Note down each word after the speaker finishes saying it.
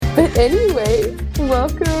But anyway,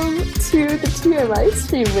 welcome to the TMI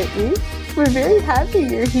stream, Whitney. We're very happy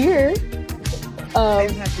you're here. I'm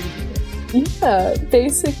happy to be here. Yeah,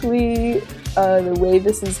 basically, the way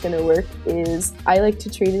this is going to work is I like to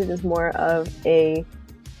treat it as more of a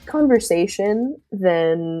conversation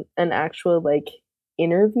than an actual,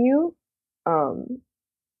 interview.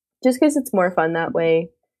 Just because it's more fun that way.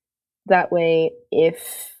 That way,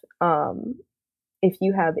 if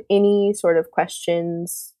you have any sort of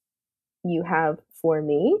questions you have for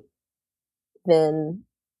me, then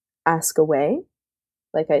ask away.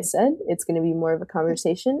 Like I said, it's going to be more of a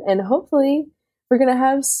conversation, and hopefully we're going to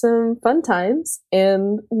have some fun times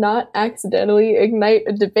and not accidentally ignite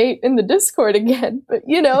a debate in the Discord again. But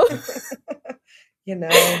it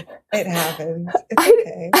happens. It's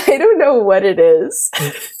okay. I don't know what it is.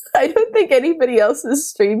 I don't think anybody else's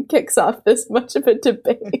stream kicks off this much of a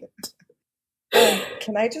debate.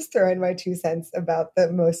 Can I just throw in my 2 cents about the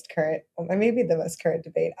most current, maybe the most current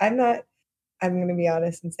debate? I'm going to be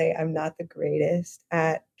honest and say I'm not the greatest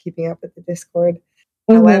at keeping up with the Discord.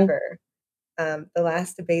 Mm-hmm. However, the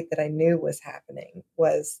last debate that I knew was happening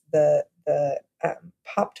was the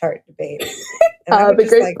Pop-Tart debate. And the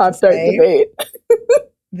great Pop-Tart debate.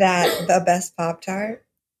 That the best Pop-Tart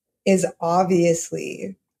is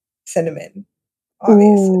obviously cinnamon.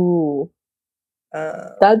 Obviously. Ooh.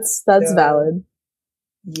 That's valid.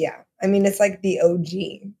 Yeah. I mean, it's like the OG.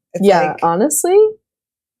 It's honestly.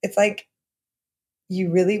 It's like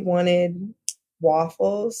you really wanted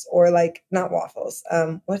waffles or not waffles.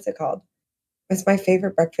 What's it called? It's my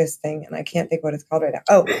favorite breakfast thing and I can't think what it's called right now.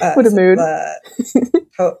 Oh, what a mood.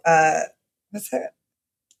 What's that?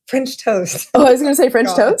 French toast. Oh, I was going to say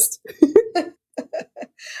French toast.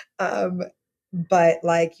 But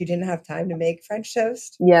you didn't have time to make French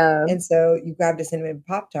toast. Yeah. And so you grabbed a cinnamon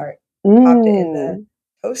Pop-Tart, popped it in the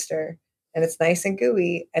toaster, and it's nice and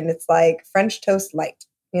gooey, and it's like French toast light,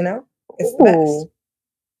 It's the best.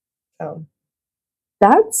 So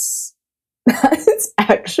that's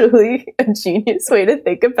actually a genius way to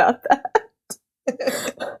think about that.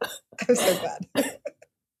 I'm so glad.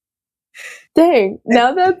 Dang.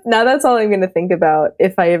 Now that's all I'm going to think about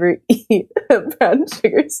if I ever eat a brown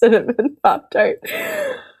sugar cinnamon Pop-Tart.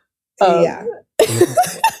 Yeah.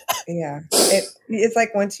 Yeah. It's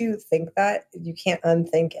like once you think that, you can't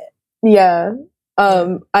unthink it. Yeah.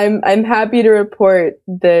 I'm happy to report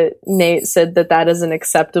that Nate said that is an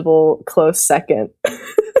acceptable close second.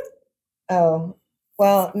 Oh.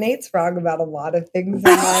 Well, Nate's wrong about a lot of things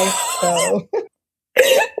in life, so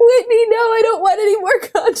Whitney, no, I don't want any more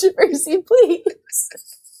controversy, please.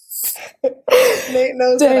 Nate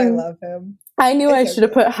knows that I love him. I knew I should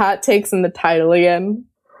have put hot takes in the title again.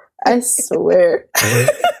 I swear.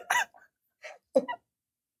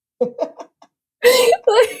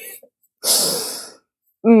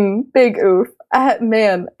 Big oof.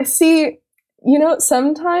 Man, see,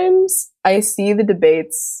 sometimes I see the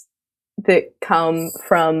debates that come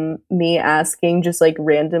from me asking just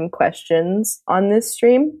random questions on this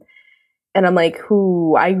stream. And I'm like,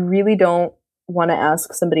 I really don't want to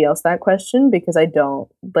ask somebody else that question because I don't,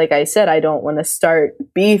 like I said, I don't want to start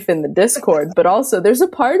beef in the Discord. But also there's a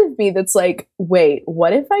part of me that's like, wait,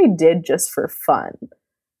 what if I did just for fun?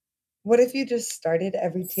 What if you just started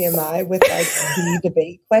every TMI with the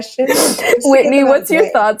debate question? Whitney, what's your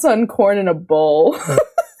thoughts on corn in a bowl?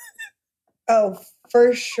 Oh,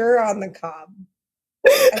 for sure on the cob.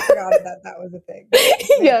 I forgot that was a thing.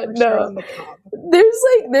 Yeah, no. Sure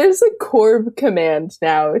there's a Corb command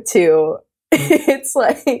now too. It's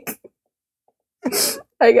like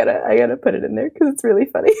I gotta put it in there because it's really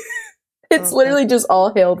funny. It's literally just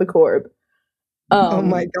all hail the Corb. Oh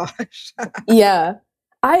my gosh. Yeah.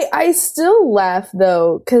 I still laugh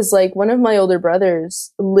though, because one of my older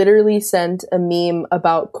brothers literally sent a meme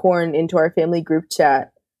about corn into our family group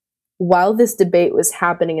chat while this debate was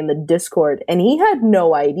happening in the Discord, and he had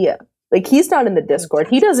no idea. He's not in the Discord.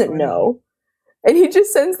 He doesn't know. And he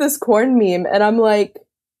just sends this corn meme, and I'm like,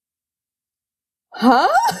 huh?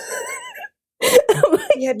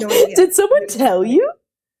 He had no idea. Did someone tell you?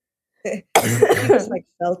 He just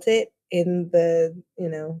felt it in the,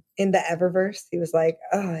 in the Eververse. He was like,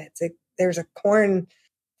 oh, there's a corn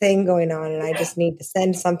thing going on, and I just need to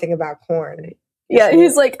send something about corn. Yeah,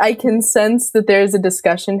 he's like, I can sense that there's a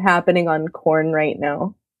discussion happening on corn right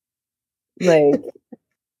now. Let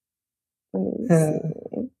me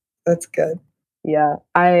see. That's good. Yeah,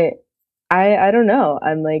 I don't know.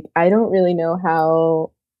 I'm like, I don't really know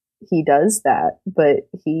how he does that, but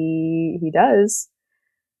he does.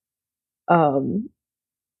 But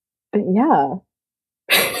yeah.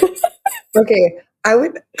 Okay,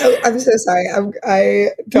 I'm so sorry. I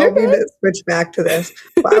You're don't mean good. to switch back to this,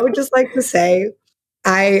 but I would just like to say,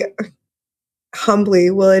 I humbly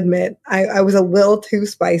will admit I was a little too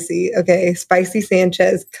spicy. Okay. Spicy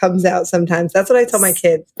Sanchez comes out sometimes. That's what I tell my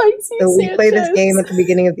kids. Spicy So we play this game Sanchez. at the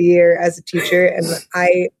beginning of the year as a teacher, and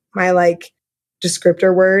my like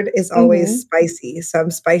descriptor word is always Mhm. spicy. So I'm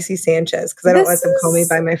Spicy Sanchez because I don't let This them call me is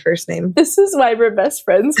by my first name. this is why we're best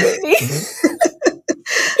friends, Whitney.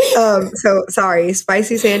 So sorry,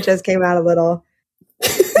 Spicy Sanchez came out a little.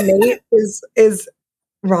 Nate is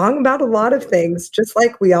wrong about a lot of things, just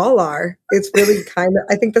like we all are. It's really kind of,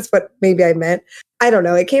 I think that's what maybe I meant. I don't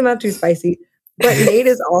know. It came out too spicy. But Nate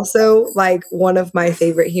is also like one of my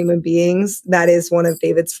favorite human beings. That is one of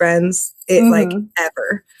David's friends, like Mhm.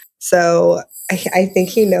 ever. So I think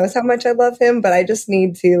he knows how much I love him, but I just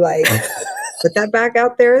need to like put that back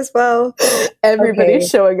out there as well. Everybody's Okay.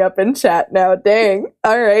 showing up in chat now. Dang.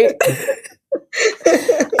 All right.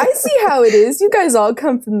 I see how it is. You guys all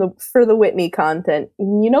come from for the Whitney content.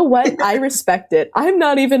 And you know what? I respect it. I'm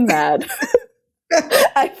not even mad.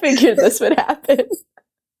 I figured this would happen.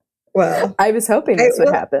 Well, I was hoping this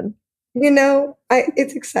would happen.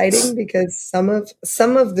 it's exciting because some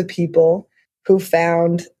of the people who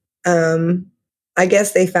found, I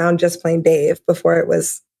guess they found Just Plain Dave before it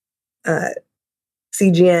was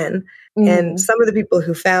CGN, and some of the people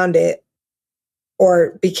who found it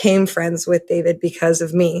or became friends with David because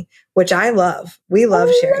of me, which I love. We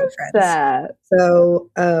love sharing friends. That. So,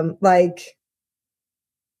 like,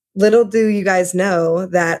 little do you guys know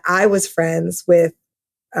that I was friends with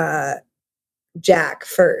Jack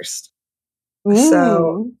first.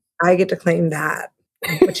 So I get to claim that,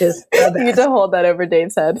 which is the best. You get to hold that over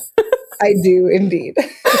Dave's head. I do indeed.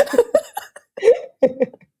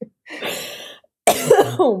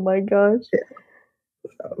 Oh my gosh.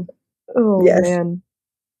 So, Oh yes. man.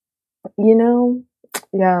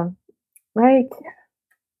 Yeah. Like,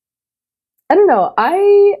 I don't know.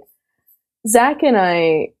 Zach and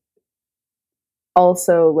I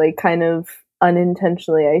also, like, kind of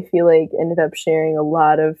unintentionally, I feel like, ended up sharing a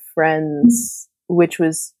lot of friends, which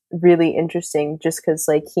was really interesting just because,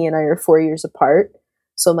 like, he and I are 4 years apart.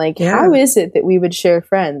 So I'm like, how is it that we would share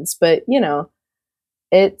friends? But,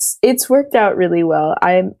 it's worked out really well.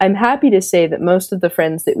 I'm happy to say that most of the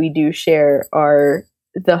friends that we do share are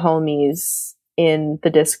the homies in the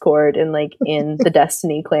Discord and, like, in the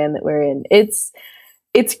Destiny clan that we're in. It's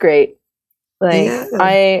great. Like,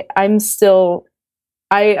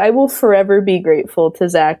 I will forever be grateful to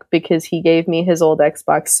Zach because he gave me his old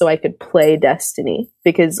Xbox so I could play Destiny,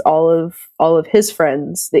 because all of his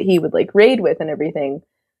friends that he would, like, raid with and everything,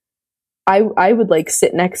 I would, like,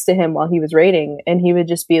 sit next to him while he was raiding, and he would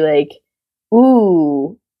just be like,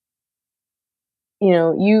 ooh,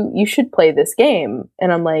 you should play this game.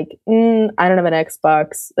 And I'm like, I don't have an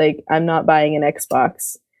Xbox. Like, I'm not buying an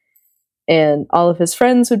Xbox. And all of his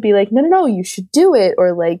friends would be like, no, you should do it.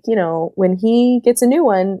 Or, like, when he gets a new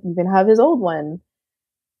one, you can have his old one.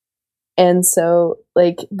 And so,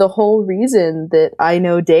 like, the whole reason that I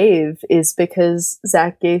know Dave is because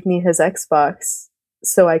Zach gave me his Xbox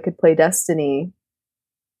so I could play Destiny.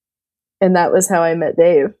 And that was how I met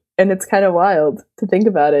Dave. And it's kind of wild to think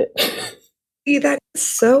about it. See, that is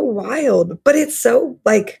so wild, but it's so,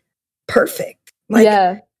 like, perfect. Like,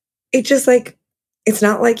 yeah. It just, like, it's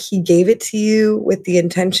not like he gave it to you with the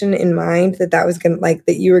intention in mind that was gonna, like,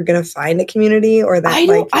 that you were gonna find a community, or that,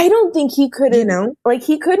 I don't think he could have, like,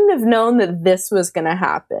 he couldn't have known that this was gonna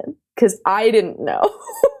happen, because I didn't know.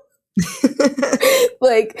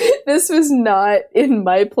 Like, this was not in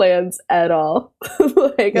my plans at all.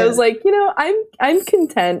 Like, I was like, I'm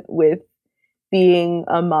content with being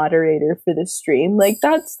a moderator for the stream. Like,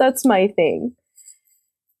 that's my thing.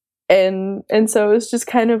 And so it was just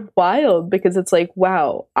kind of wild, because it's like,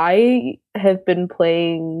 wow, I have been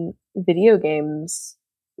playing video games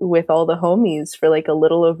with all the homies for, like, a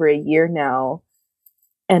little over a year now,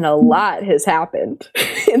 and a lot has happened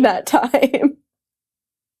in that time.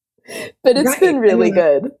 But it's been really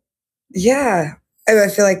good. Yeah. I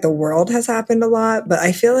feel like the world has happened a lot, but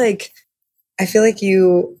I feel like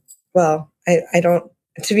you, well, I don't,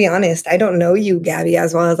 to be honest, I don't know you, Gabby,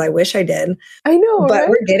 as well as I wish I did. I know, but right?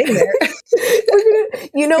 We're getting there.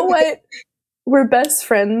 You know what? We're best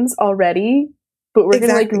friends already, but we're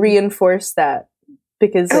gonna, like, reinforce that,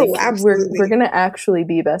 because, like, we're gonna actually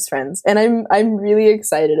be best friends, and I'm really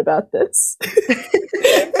excited about this.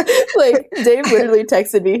 Like, Dave literally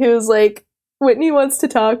texted me. He was like, Whitney wants to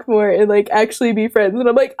talk more and, like, actually be friends, and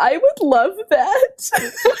I'm like, I would love that.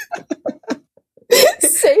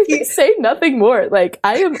 Say nothing more. Like,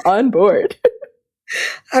 I am on board.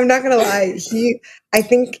 I'm not gonna lie. I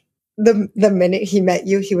think the minute he met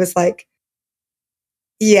you, he was like,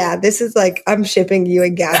 yeah, this is like, I'm shipping you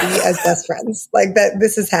and Gabby as best friends. Like that,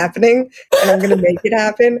 this is happening, and I'm gonna make it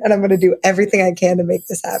happen, and I'm gonna do everything I can to make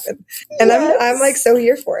this happen. And Yes. I'm like so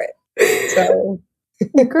here for it. So,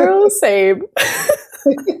 girl, same.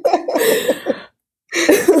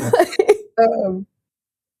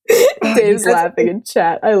 Dave's laughing in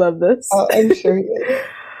chat. I love this. Oh, I'm sure he is.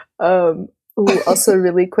 Also,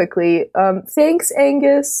 really quickly, thanks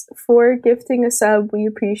Angus for gifting a sub. We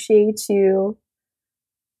appreciate you.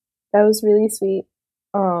 That was really sweet.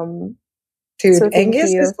 Dude, so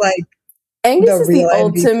Angus is like Angus is the real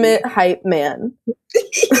ultimate hype man. He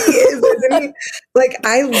is, isn't he? Like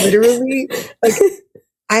I literally like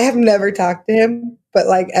I have never talked to him, but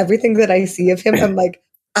like everything that I see of him, I'm like,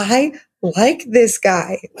 I like this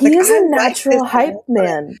guy. He like, is a natural hype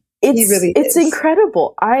man. It's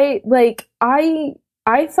incredible. I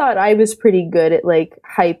thought I was pretty good at like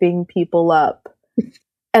hyping people up.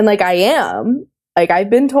 And like I am. Like I've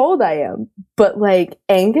been told I am. But like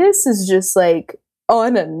Angus is just like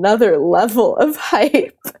on another level of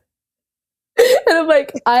hype. And I'm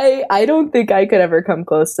like, I don't think I could ever come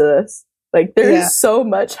close to this. Like there's so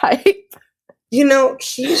much hype. You know,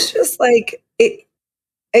 he's just like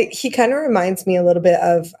he kind of reminds me a little bit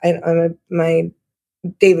of my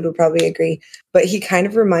David would probably agree, but he kind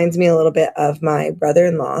of reminds me a little bit of my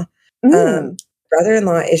brother-in-law.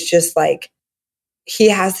 Brother-in-law is just like, he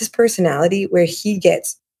has this personality where he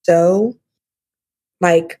gets so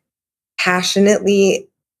like passionately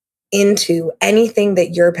into anything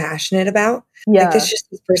that you're passionate about. Yeah. Like that's just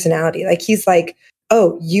his personality. Like he's like,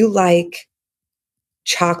 oh, you like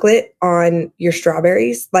chocolate on your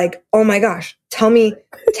strawberries? Like, oh my gosh, tell me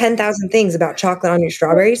 10,000 things about chocolate on your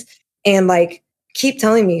strawberries. And like, keep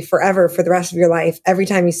telling me forever for the rest of your life, every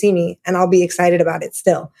time you see me, and I'll be excited about it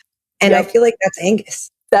still. And I feel like that's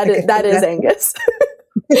Angus. That is Angus.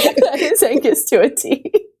 That is Angus to a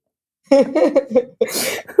T.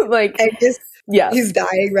 Like Angus, he's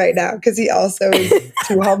dying right now because he also is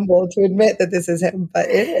too humble to admit that this is him, but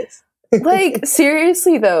it is. Like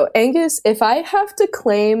seriously though, Angus, if I have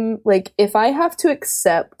to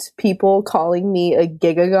accept people calling me a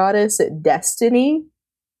giga goddess at Destiny,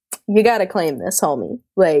 you gotta claim this, homie.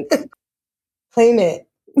 Like claim it.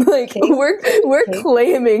 Like we're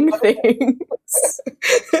claiming things.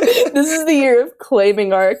 This is the year of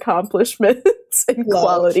claiming our accomplishments and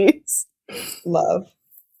qualities. Love.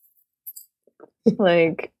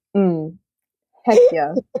 Like, heck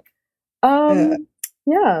yeah.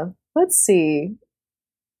 Yeah. Let's see.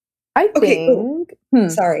 I think.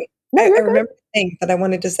 Sorry, I remember the thing that I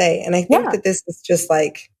wanted to say, and I think that this is just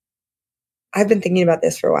like I've been thinking about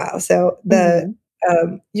this for a while. So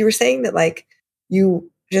you were saying that like you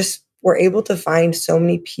just were able to find so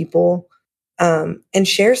many people and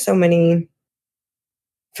share so many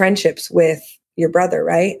friendships with your brother,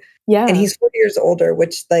 right? Yeah. And he's 4 years older,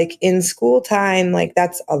 which like in school time, like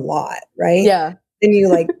that's a lot, right? Yeah. Then you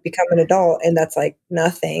like become an adult and that's like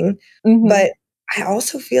nothing. But I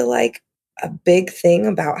also feel like a big thing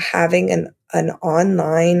about having an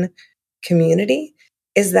online community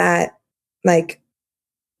is that like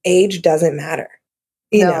age doesn't matter,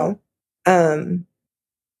 you know?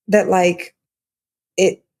 That like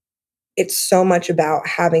it's so much about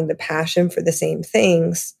having the passion for the same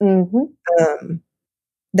things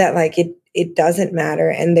that like it doesn't matter,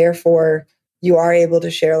 and therefore you are able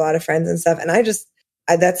to share a lot of friends and stuff. And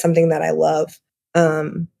that's something that I love.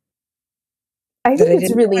 I think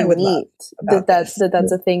it's really neat that's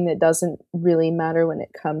a thing that doesn't really matter when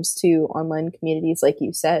it comes to online communities, like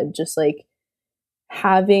you said, just like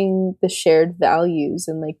having the shared values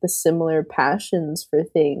and like the similar passions for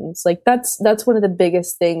things. Like that's one of the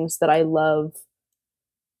biggest things that I love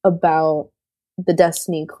about the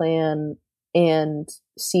Destiny clan and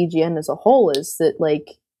CGN as a whole, is that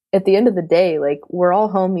like at the end of the day, like we're all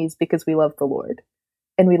homies because we love the Lord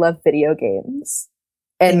and we love video games.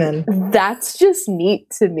 And Amen. That's just neat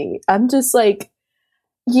to me. I'm just like,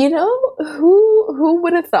 you know, who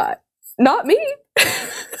would have thought? Not me.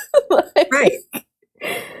 Like, right.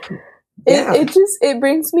 It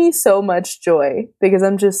brings me so much joy because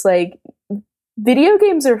I'm just like, video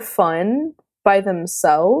games are fun by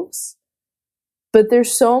themselves, but they're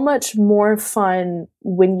so much more fun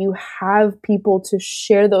when you have people to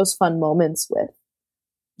share those fun moments with.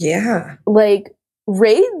 Yeah. Like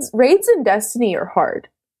raids in Destiny are hard.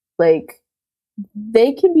 Like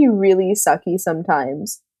they can be really sucky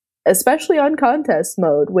sometimes, especially on contest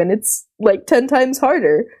mode when it's like 10 times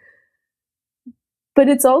harder. But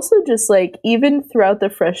it's also just like, even throughout the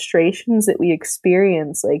frustrations that we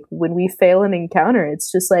experience, like when we fail an encounter, it's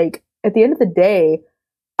just like, at the end of the day,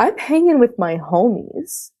 I'm hanging with my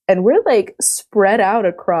homies and we're like spread out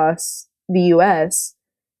across the US,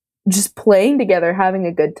 just playing together, having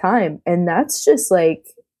a good time. And that's just like,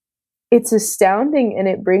 it's astounding and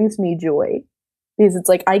it brings me joy because it's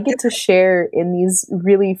like I get to share in these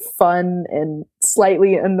really fun and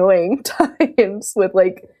slightly annoying times with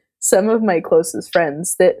like some of my closest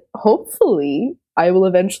friends that hopefully I will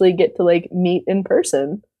eventually get to like meet in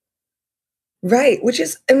person. Right. Which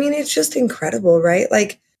is, I mean, it's just incredible, right?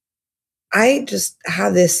 Like, I just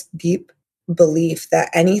have this deep belief that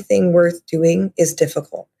anything worth doing is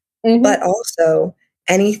difficult, but also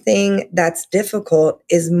anything that's difficult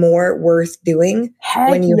is more worth doing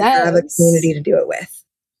when Heck you have a yes. community to do it with.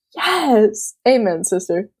 Yes. Amen,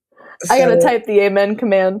 sister. I gotta So, type the amen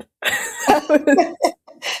command.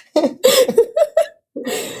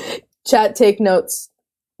 Chat, take notes.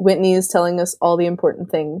 Whitney is telling us all the important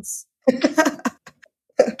things.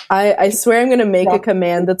 I swear I'm gonna make a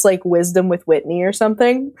command that's like wisdom with Whitney or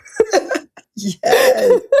something.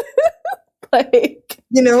 yes. Like,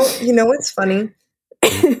 You know what's funny?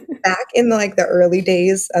 Back in like the early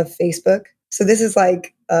days of Facebook. So this is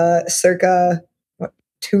like circa what,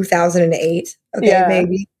 2008, okay, yeah.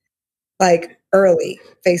 maybe. Like early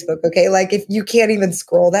Facebook, okay? Like if you can't even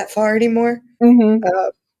scroll that far anymore.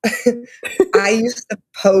 I used to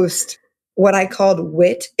post what I called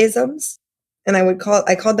Whit-isms, and I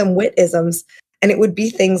called them Whit-isms, and it would be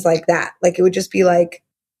things like that. Like it would just be like,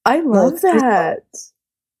 I love that.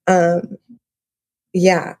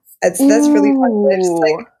 Yeah, that's really fun. It just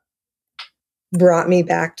like brought me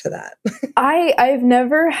back to that. I've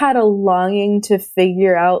never had a longing to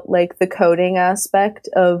figure out like the coding aspect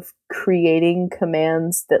of creating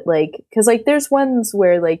commands that like, because like there's ones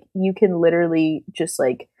where like you can literally just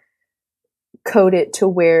like code it to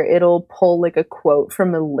where it'll pull like a quote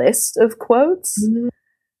from a list of quotes. Mm-hmm.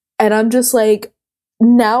 And I'm just like,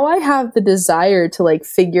 now I have the desire to like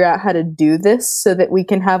figure out how to do this so that we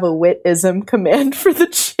can have a Whitism command for the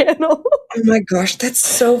channel. Oh my gosh, that's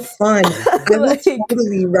so fun. I would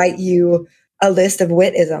totally write you a list of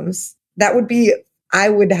Whitisms. I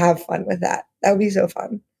would have fun with that. That would be so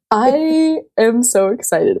fun. I am so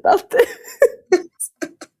excited about this.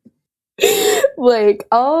 Like,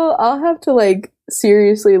 I'll have to like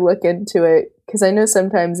seriously look into it because I know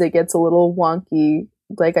sometimes it gets a little wonky,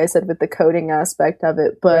 like I said, with the coding aspect of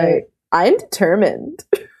it, but right. I'm determined.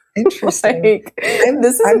 Interesting. Like,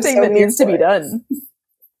 this is the thing so that needs to be done.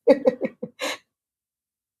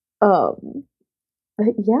 But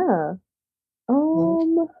yeah.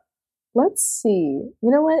 Let's see.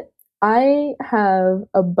 You know what? I have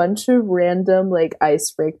a bunch of random like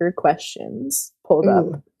icebreaker questions pulled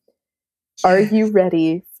up. Are you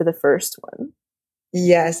ready for the first one?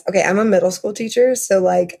 Yes. Okay, I'm a middle school teacher, so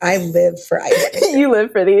like I live for icebreakers. You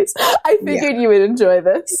live for these. I figured you would enjoy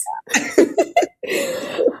this.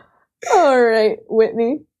 Yeah. All right,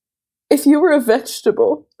 Whitney. If you were a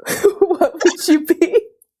vegetable, what would you be?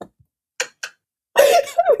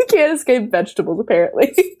 We can't escape vegetables,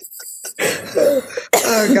 apparently.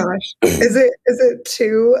 Oh gosh. Is it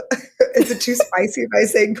too spicy if I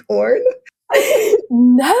say corn?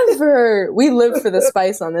 Never. We live for the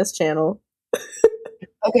spice on this channel.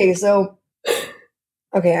 Okay, so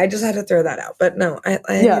I just had to throw that out, but no, I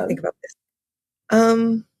need to think about this.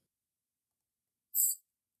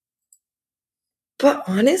 But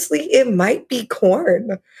honestly, it might be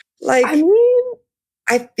corn. Like, I mean,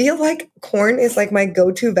 I feel like corn is like my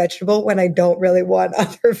go-to vegetable when I don't really want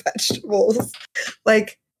other vegetables.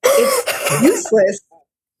 Like, it's useless,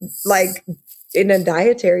 like in a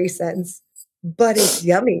dietary sense, but it's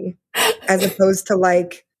yummy as opposed to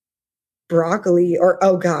like broccoli or,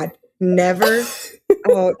 oh God, never.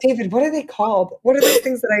 Oh, David, what are they called? What are those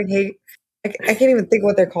things that I hate? I can't even think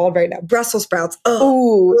what they're called right now. Brussels sprouts.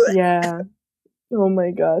 Oh, yeah. Oh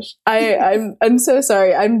my gosh. I'm so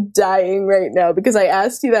sorry. I'm dying right now because I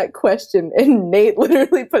asked you that question and Nate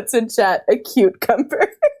literally puts in chat a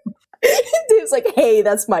cucumber. Dave's like, hey,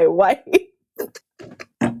 that's my wife.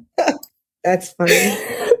 That's funny.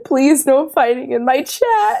 Please no fighting in my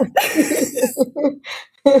chat.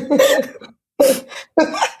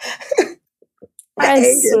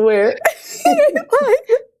 I swear.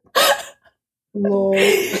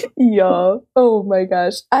 Yeah. Oh my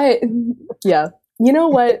gosh. Yeah. You know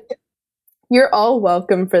what? You're all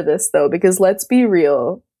welcome for this though, because let's be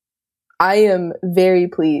real. I am very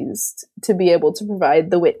pleased to be able to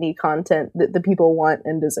provide the Whitney content that the people want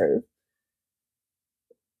and deserve.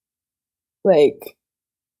 Like,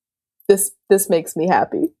 this makes me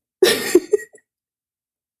happy.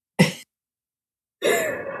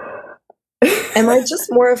 Am I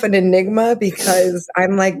just more of an enigma because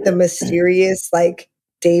I'm like the mysterious, like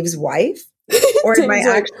Dave's wife? Or am I Dave's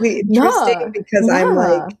like, actually interesting because I'm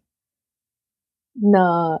like,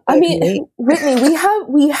 nah. I mean, Whitney,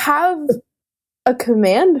 we have a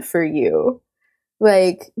command for you.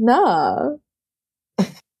 Like, nah. Like,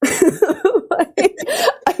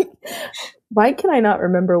 why can I not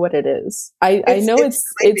remember what it is? I know it's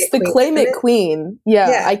the Claim It Queen.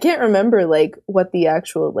 Yeah, I can't remember like what the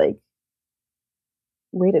actual like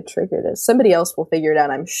way to trigger this. Somebody else will figure it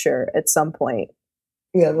out, I'm sure, at some point.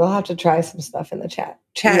 Yeah, we'll have to try some stuff in the chat.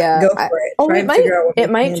 Go for it. Oh, it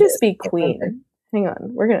might just be Queen. Hang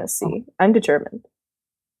on, we're gonna see. I'm determined.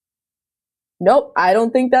 Nope, I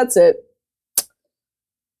don't think that's it.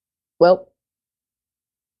 Well,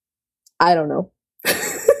 I don't know.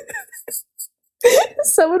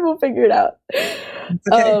 Someone will figure it out.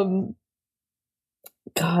 Okay.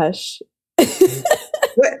 Gosh.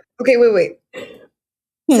 What? Okay, wait.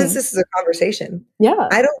 Since this is a conversation,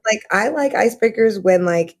 I like icebreakers when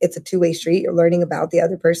like it's a two-way street. You're learning about the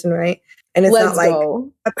other person, right? And it's not like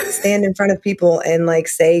stand in front of people and like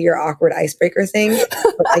say your awkward icebreaker thing,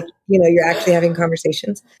 but like you're actually having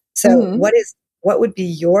conversations. So what would be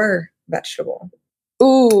your vegetable?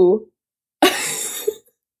 Ooh.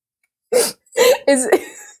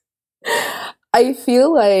 I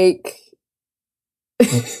feel like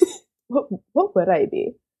what would I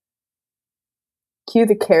be? Cue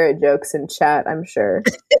the carrot jokes in chat, I'm sure.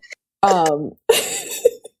 No,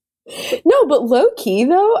 but low key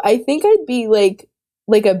though, I think I'd be like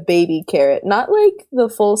a baby carrot, not like the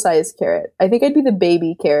full size carrot. I think I'd be the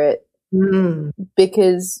baby carrot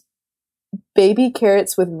because baby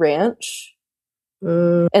carrots with ranch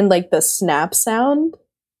and like the snap sound.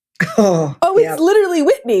 Oh, it's literally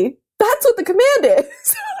Whitney. That's what the command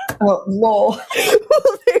is. Oh, lol.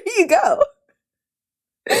 Well, there you go.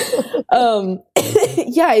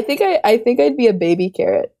 Yeah, I think I'd be a baby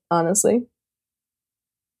carrot, honestly.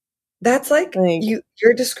 That's like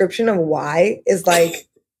your description of why is like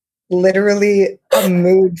literally a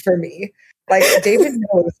mood for me. Like David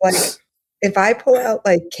knows, like if I pull out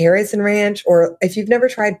like carrots and ranch, or if you've never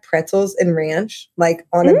tried pretzels and ranch, like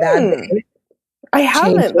on a bad day. I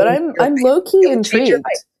haven't, but I'm low key intrigued.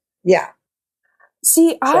 Yeah.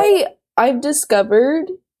 See, I've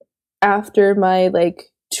discovered after my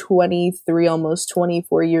like 23, almost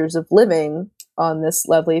 24 years of living on this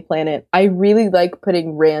lovely planet, I really like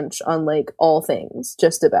putting ranch on like all things,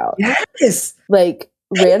 just about. Yes. Like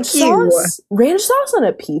ranch sauce on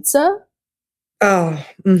a pizza. Oh,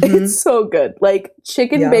 it's so good. Like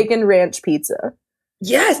chicken bacon ranch pizza.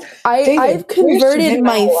 Yes. I've converted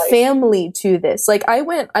my family to this. Like I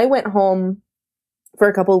went home for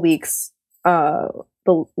a couple of weeks, the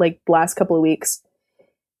last couple of weeks,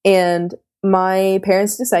 and my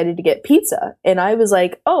parents decided to get pizza. And I was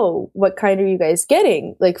like, oh, what kind are you guys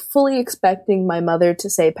getting? Like fully expecting my mother to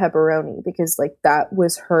say pepperoni because like that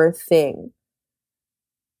was her thing.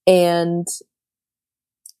 And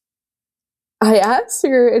I asked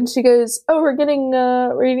her and she goes, oh, we're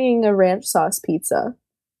eating a ranch sauce pizza.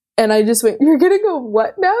 And I just went, you're getting a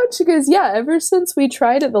what now? And she goes, yeah, ever since we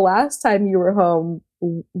tried it the last time you were home,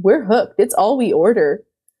 we're hooked. It's all we order.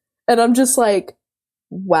 And I'm just like,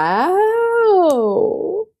 wow,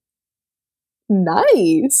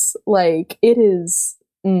 nice. Like it is,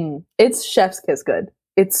 it's chef's kiss good.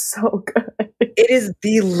 It's so good. It is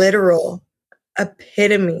the literal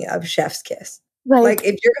epitome of chef's kiss. Like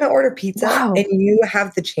if you're going to order pizza and you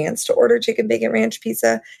have the chance to order chicken bacon ranch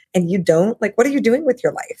pizza and you don't, like, what are you doing with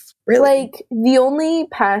your life? Really? Like the only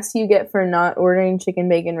pass you get for not ordering chicken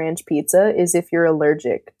bacon ranch pizza is if you're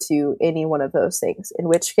allergic to any one of those things, in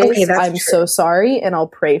which case I'm so sorry and I'll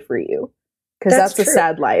pray for you because that's a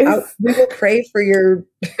sad life. We will pray for your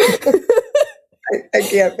I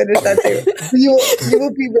can't finish that too. You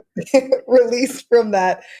will be released from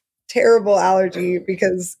that terrible allergy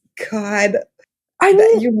because God, I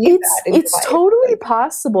mean, it's totally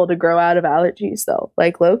possible to grow out of allergies though.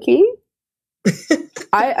 Like low key.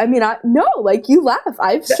 No, like you laugh.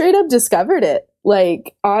 I've straight up discovered it.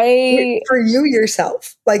 Like for you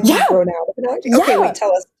yourself, like you've grown out of an allergy. Okay, wait,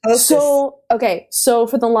 tell us so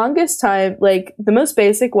for the longest time, like the most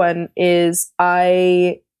basic one is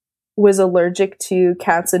I was allergic to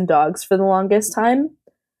cats and dogs for the longest time.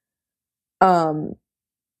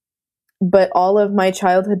 But all of my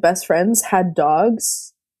childhood best friends had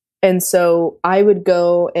dogs. And so I would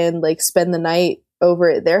go and like spend the night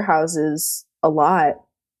over at their houses a lot.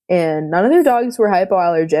 And none of their dogs were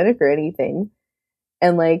hypoallergenic or anything.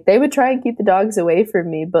 And like they would try and keep the dogs away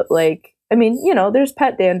from me. But like, I mean, there's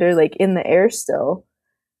pet dander like in the air still.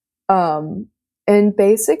 And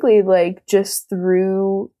basically like just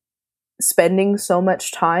through spending so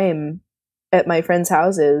much time at my friends'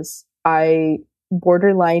 houses, I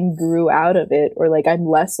borderline grew out of it, or like I'm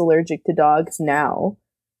less allergic to dogs now.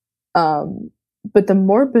 But the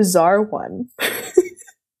more bizarre one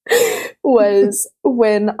was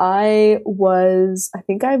when I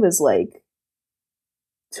think I was like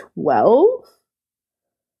 12.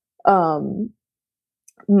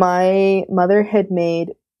 My mother had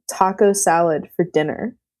made taco salad for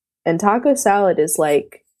dinner. And taco salad is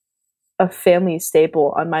like a family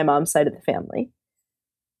staple on my mom's side of the family.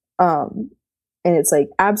 And it's like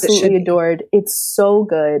absolutely adored. It's so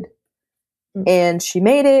good. And she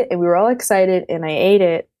made it, and we were all excited, and I ate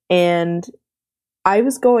it. And I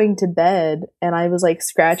was going to bed, and I was like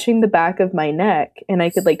scratching the back of my neck, and I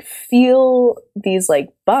could like feel these like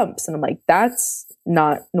bumps, and I'm like, that's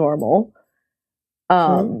not normal.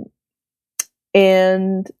 And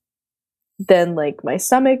then like my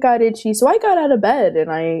stomach got itchy, so I got out of bed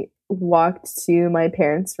and I walked to my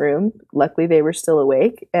parents' room. Luckily they were still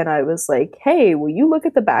awake, and I was like, hey, will you look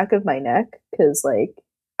at the back of my neck, because like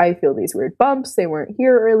I feel these weird bumps, they weren't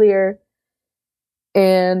here earlier.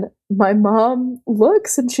 And my mom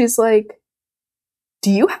looks and she's like, do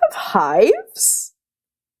you have hives?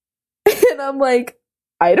 And I'm like,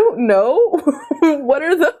 I don't know. What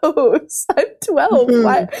are those? I'm 12.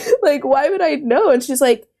 Why would I know? And she's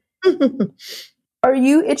like, are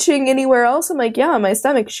you itching anywhere else? I'm like, yeah, on my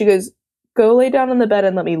stomach. She goes, go lay down on the bed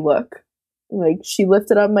and let me look. Like, she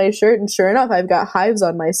lifted up my shirt, and sure enough, I've got hives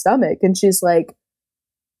on my stomach. And she's like,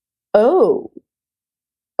 oh,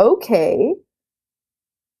 okay.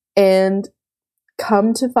 And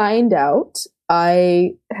come to find out,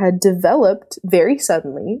 I had developed very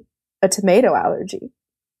suddenly a tomato allergy.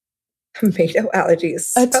 Tomato allergy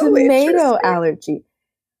is so a tomato allergy.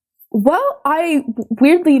 Well, I,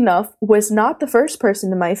 weirdly enough, was not the first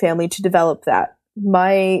person in my family to develop that.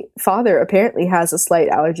 My father apparently has a slight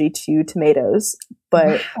allergy to tomatoes,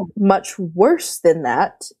 but much worse than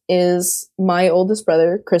that is my oldest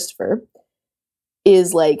brother, Christopher,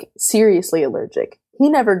 is like seriously allergic. He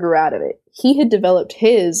never grew out of it. He had developed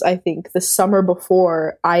his, I think, the summer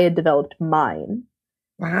before I had developed mine.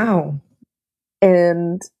 Wow.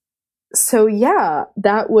 And so, yeah,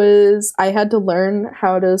 I had to learn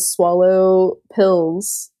how to swallow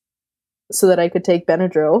pills so that I could take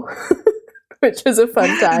Benadryl, which was a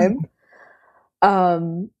fun time.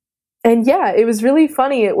 And yeah, it was really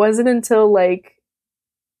funny. It wasn't until like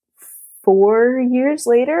 4 years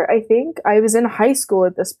later, I think. I was in high school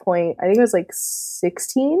at this point. I think I was like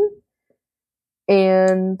 16.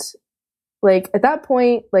 And like at that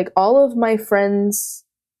point, like all of my friends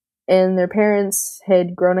and their parents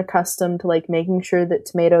had grown accustomed to like making sure that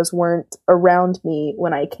tomatoes weren't around me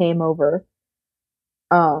when I came over.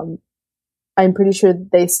 I'm pretty sure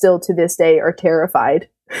they still to this day are terrified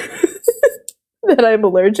that I'm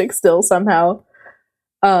allergic still somehow.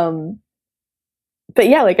 But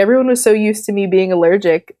yeah, like everyone was so used to me being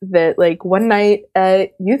allergic that like one night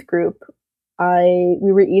at youth group,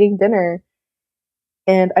 we were eating dinner,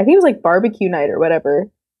 and I think it was like barbecue night or whatever.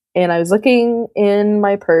 And I was looking in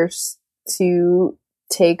my purse to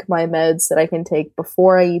take my meds that I can take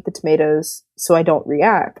before I eat the tomatoes so I don't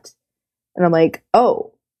react. And I'm like,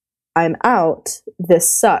 oh, I'm out. This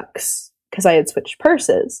sucks. Because I had switched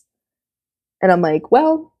purses. And I'm like,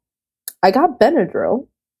 well, I got Benadryl.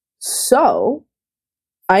 So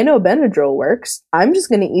I know Benadryl works. I'm just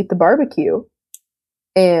going to eat the barbecue.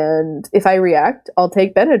 And if I react, I'll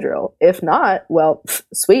take Benadryl. If not, well,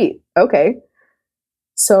 sweet. Okay.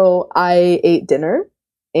 So I ate dinner,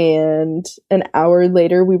 and an hour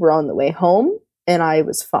later we were on the way home, and I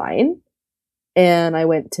was fine. And I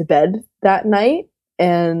went to bed that night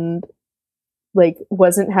and like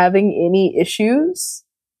wasn't having any issues.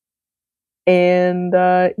 And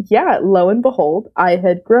yeah, lo and behold, I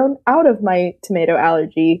had grown out of my tomato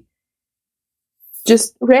allergy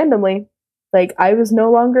just randomly. Like I was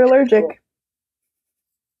no longer allergic.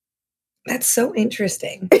 That's so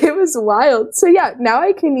interesting. It was wild. So yeah, now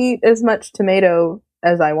I can eat as much tomato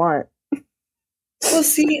as I want. Well,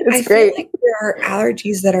 see, I feel like there are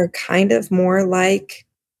allergies that are kind of more like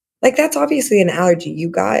that's obviously an allergy. You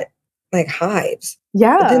got like hives.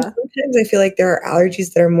 Yeah. But then sometimes I feel like there are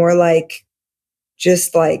allergies that are more like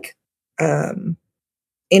just like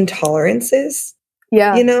intolerances.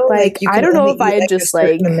 Yeah. You know, like I don't know if I had just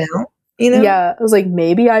like amount, you know? Yeah, I was like,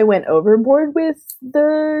 maybe I went overboard with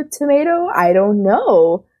the tomato. I don't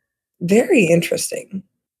know. Very interesting.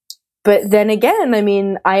 But then again, I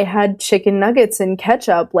mean, I had chicken nuggets and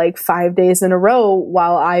ketchup like 5 days in a row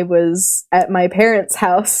while I was at my parents'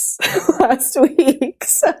 house last week.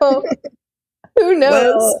 So who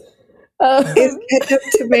knows? Well, is ketchup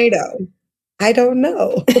tomato? I don't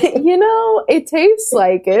know. It tastes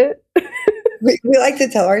like it. We like to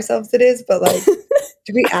tell ourselves it is, but like,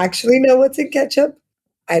 do we actually know what's in ketchup?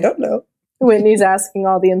 I don't know. Whitney's asking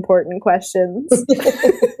all the important questions.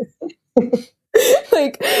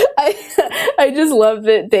 Like, I just love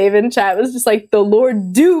that Dave in chat was just like, the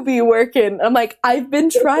Lord do be working. I'm like, I've been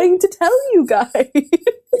trying to tell you guys.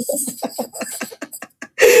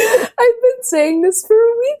 I've been saying this for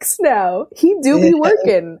weeks now. He do be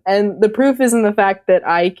working. And the proof is in the fact that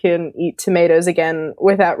I can eat tomatoes again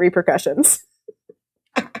without repercussions.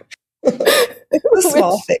 It's a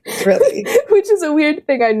small thing, really. Which is a weird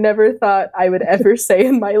thing I never thought I would ever say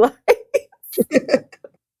in my life.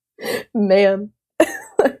 Man.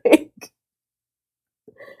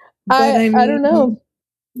 I don't know.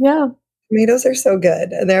 Yeah. Tomatoes are so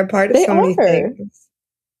good. And they're a part of so many things.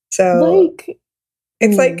 So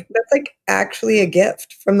it's like, that's like actually a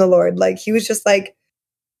gift from the Lord. Like he was just like,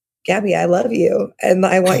 Gabby, I love you. And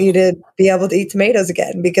I want you to be able to eat tomatoes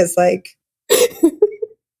again because like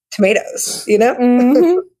tomatoes,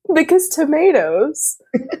 Mm-hmm. Because tomatoes.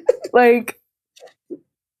 Like,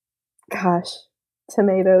 gosh,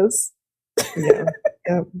 tomatoes. Yeah.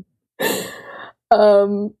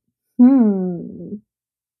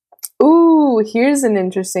 Ooh, here's an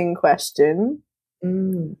interesting question.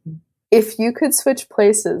 If you could switch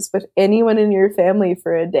places with anyone in your family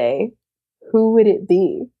for a day, who would it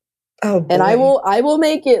be? Oh, boy. And I will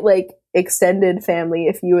make it like extended family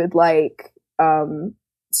if you would like,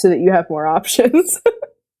 so that you have more options.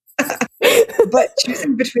 But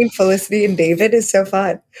choosing between Felicity and David is so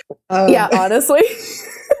fun. Yeah, honestly.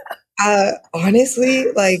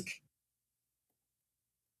 Honestly, like,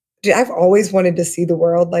 dude, I've always wanted to see the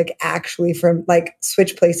world like actually from like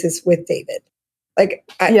switch places with David. Like,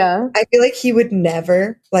 I feel like he would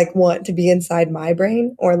never like want to be inside my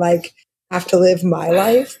brain or like have to live my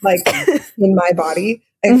life like in my body.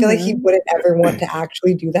 I feel like he wouldn't ever want to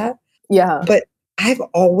actually do that. Yeah. But I've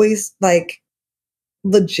always like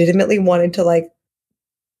legitimately wanted to like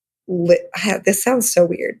this sounds so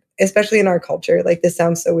weird, especially in our culture. Like this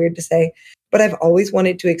sounds so weird to say, but I've always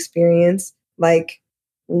wanted to experience like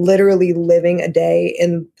literally living a day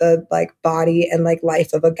in the like body and like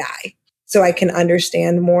life of a guy. So I can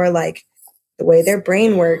understand more like the way their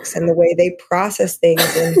brain works and the way they process things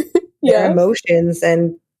and their emotions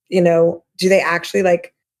and, do they actually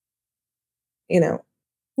like,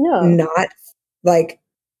 not like,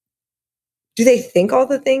 do they think all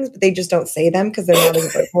the things, but they just don't say them because they're not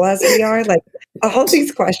as vocal as we are? Like all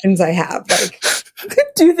these questions I have, like,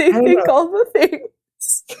 do they think all the things?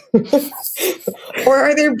 Or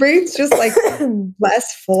are their brains just like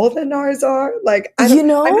less full than ours are? Like, I don't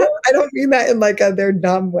mean that in like their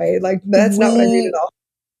dumb way. Like that's not what I mean at all.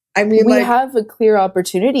 I mean, we have a clear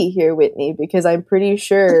opportunity here, Whitney, because I'm pretty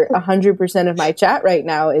sure 100% of my chat right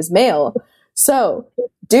now is male. So,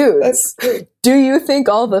 dudes, do you think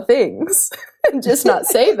all the things and just not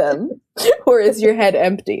say them? Or is your head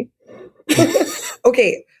empty?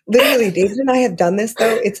 Okay, literally, David and I have done this,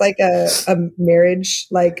 though. It's like a marriage,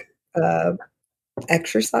 like,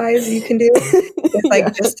 exercise you can do. It's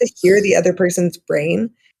like just to hear the other person's brain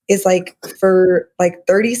is like for like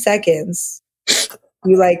 30 seconds.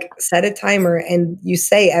 You like set a timer and you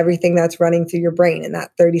say everything that's running through your brain in that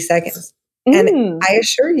 30 seconds. And I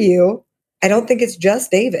assure you, I don't think it's just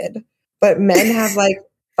David, but men have like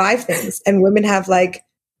 5 things and women have like,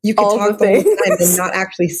 you can talk the whole time and not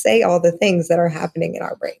actually say all the things that are happening in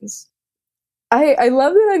our brains. I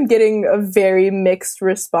love that I'm getting a very mixed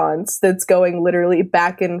response that's going literally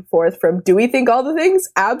back and forth from, do we think all the things?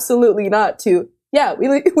 Absolutely not, to, yeah,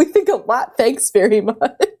 we think a lot, thanks very much.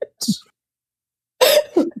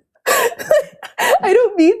 I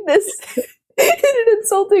don't mean this in an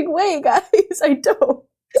insulting way, guys. I don't.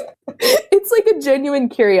 It's like a genuine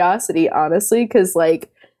curiosity, honestly, because like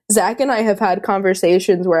Zach and I have had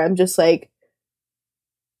conversations where I'm just like,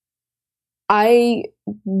 I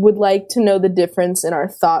would like to know the difference in our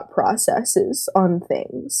thought processes on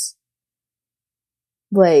things.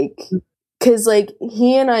 Like, because like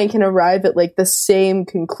he and I can arrive at like the same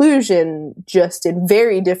conclusion, just in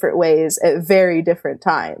very different ways at very different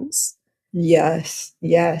times. Yes.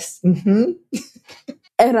 Mm-hmm.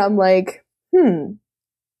 And I'm like,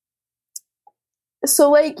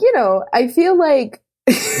 So like, I feel like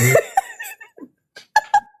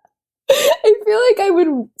I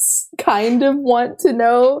would kind of want to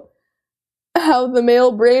know how the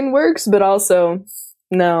male brain works, but also,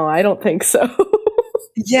 no, I don't think so.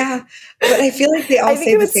 Yeah, but I feel like they all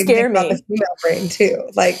say the same thing about the female brain too.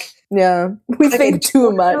 Like, yeah, we think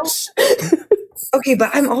too much. Okay, but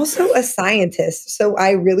I'm also a scientist, so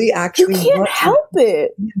I really You actually can't want help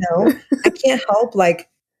it. I can't help like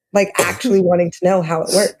actually wanting to know how it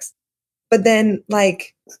works. But then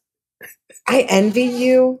like I envy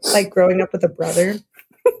you like growing up with a brother.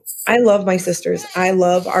 I love my sisters. I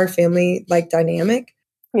love our family like dynamic.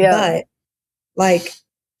 Yeah. But like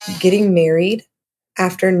getting married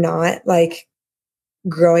after not like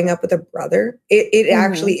growing up with a brother, it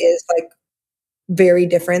actually is like very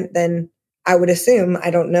different than I would assume. I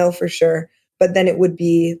don't know for sure. But then it would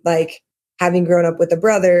be like having grown up with a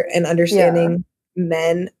brother and understanding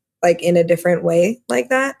men like in a different way like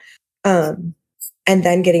that. And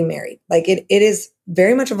then getting married. Like it is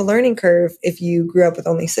very much of a learning curve if you grew up with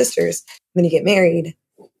only sisters. Then you get married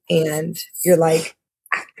and you're like,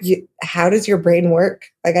 how does your brain work?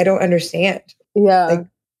 Like, I don't understand. Yeah. Like,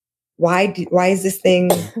 why is this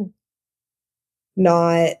thing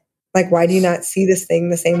not like, why do you not see this thing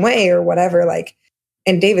the same way or whatever? Like,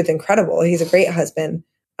 and David's incredible. He's a great husband.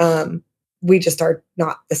 We just are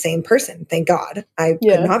not the same person. Thank God. I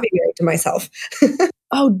could not be married to myself.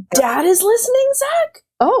 Oh, Dad is listening, Zach?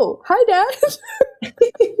 Oh, hi, Dad.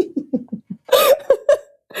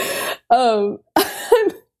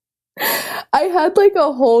 I had like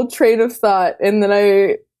a whole train of thought, and then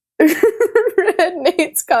I read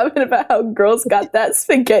Nate's comment about how girls got that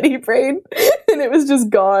spaghetti brain, and it was just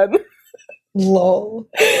gone. Lol.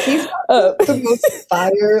 He's the most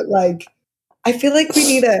fire. Like, I feel like we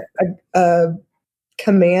need a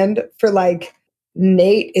command for like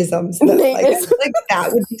Nate-isms. Like, I feel like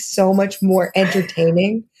that would be so much more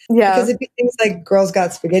entertaining. Yeah. Because it'd be things like girls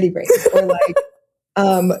got spaghetti brains or like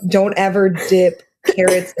don't ever dip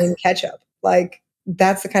carrots in ketchup. Like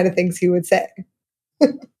that's the kind of things he would say.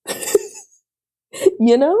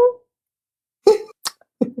 You know?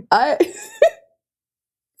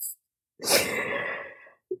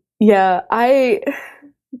 Yeah,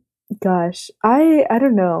 gosh, I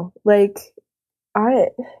don't know. Like,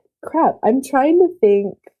 I'm trying to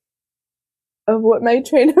think of what my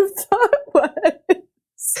train of thought was.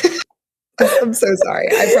 I'm so sorry.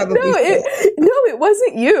 I probably it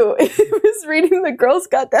wasn't you. It was reading the Girls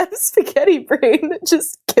Got That Spaghetti Brain that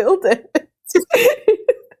just killed it.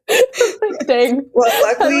 Like, dang. Well,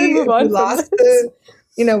 luckily we lost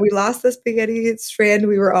the spaghetti strand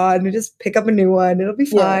we were on. We just pick up a new one. It'll be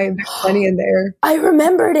fine. There's plenty in there. I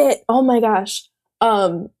remembered it. Oh my gosh.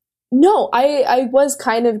 No, I was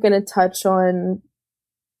kind of gonna touch on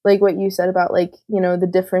like what you said about like, the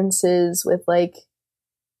differences with like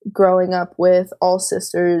growing up with all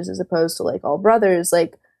sisters as opposed to like all brothers.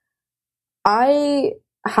 Like I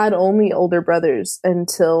had only older brothers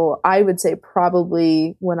until I would say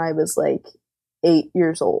probably when I was like 8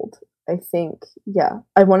 years old. I think, yeah.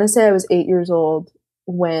 I want to say I was 8 years old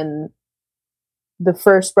when the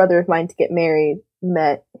first brother of mine to get married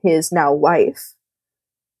met his now wife.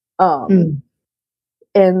 And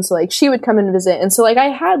so like she would come and visit. And so like I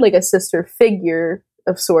had like a sister figure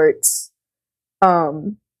of sorts.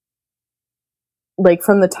 Like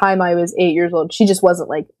from the time I was 8 years old. She just wasn't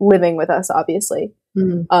like living with us, obviously.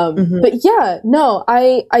 But yeah, no,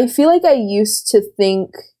 I feel like I used to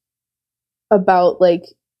think about like,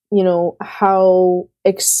 how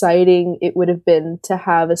exciting it would have been to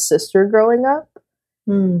have a sister growing up.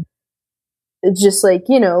 Just like,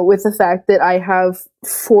 with the fact that I have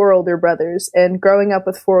 4 older brothers, and growing up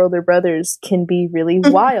with 4 older brothers can be really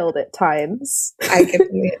wild at times. I can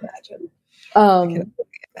only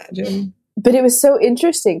imagine. But it was so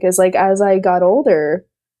interesting because like as I got older,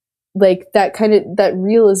 like that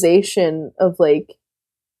realization of like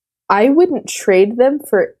I wouldn't trade them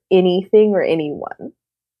for anything or anyone.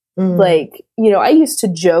 Like, I used to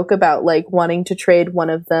joke about like wanting to trade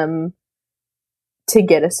one of them to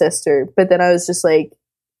get a sister, but then I was just like,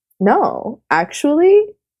 no, actually,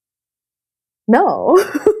 no.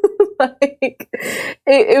 Like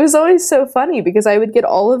it was always so funny because I would get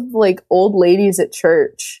all of like old ladies at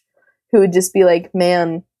church who would just be like,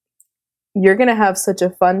 man, you're gonna have such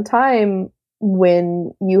a fun time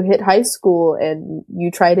when you hit high school and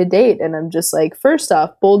you try to date. And I'm just like, first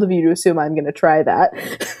off, bold of you to assume I'm gonna try that.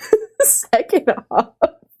 Second off,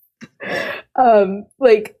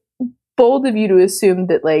 like bold of you to assume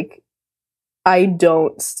that like I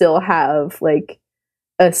don't still have like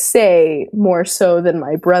a say more so than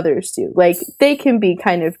my brothers do. Like they can be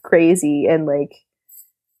kind of crazy and like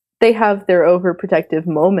they have their overprotective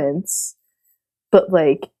moments, but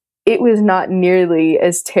like it was not nearly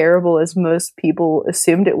as terrible as most people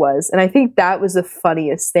assumed it was. And I think that was the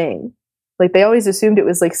funniest thing. Like they always assumed it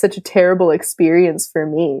was like such a terrible experience for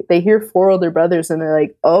me. They hear 4 older brothers and they're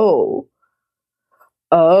like, oh,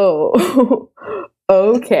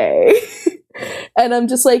 okay. And I'm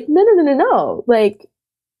just like, no, no, no, no, no. Like,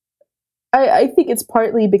 I think it's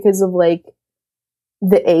partly because of like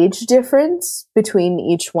the age difference between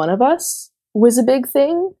each one of us was a big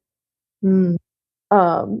thing. Mm.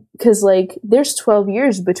 Because like there's 12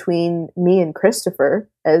 years between me and Christopher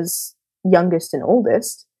as youngest and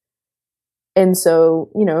oldest. And so,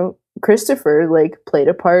 you know, Christopher like played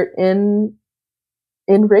a part in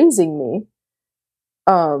raising me.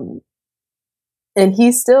 And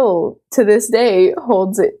he still to this day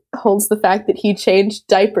holds the fact that he changed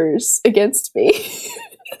diapers against me.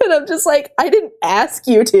 And I'm just like, I didn't ask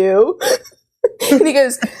you to. And he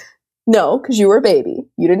goes, no, because you were a baby.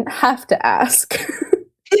 You didn't have to ask.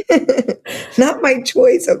 Not my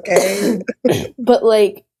choice, okay? But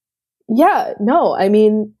like, yeah, no, I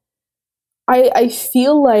mean, I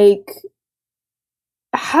feel like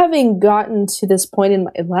having gotten to this point in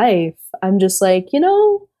my life, I'm just like, you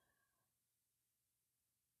know,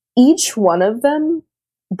 each one of them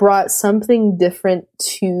brought something different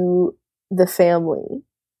to the family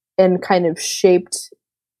and kind of shaped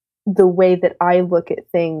the way that I look at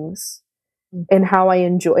things and how I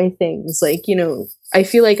enjoy things. Like, you know, I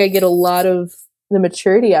feel like I get a lot of the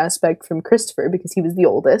maturity aspect from Christopher because he was the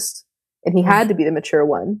oldest and he had to be the mature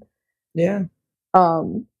one. Yeah.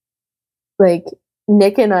 Like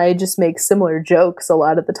Nick and I just make similar jokes a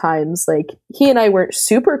lot of the times. Like he and I weren't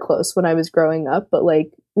super close when I was growing up, but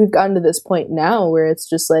like we've gotten to this point now where it's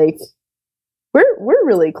just like we're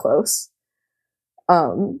really close.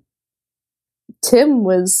 Tim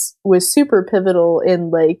was super pivotal in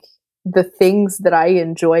like the things that I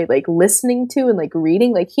enjoy like listening to and like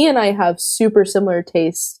reading. Like he and I have super similar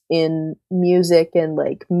tastes in music and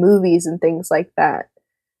like movies and things like that.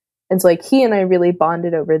 And so like he and I really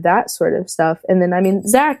bonded over that sort of stuff. And then I mean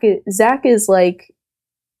Zach is like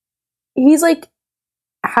he's like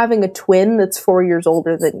having a twin that's 4 years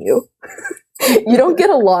older than you. You don't get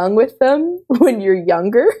along with them when you're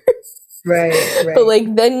younger. Right. But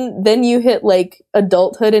like then you hit like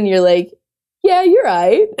adulthood and you're like, yeah, you're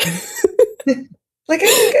right. Like I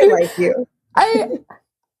think I like you. I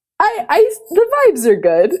the vibes are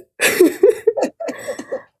good.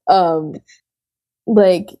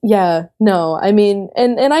 Like yeah, no, I mean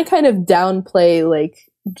and I kind of downplay like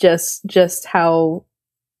just how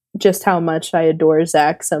much I adore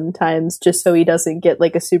Zach sometimes, just so he doesn't get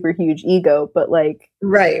like a super huge ego. But like,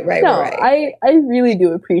 right. I really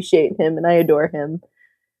do appreciate him and I adore him,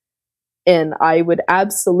 and I would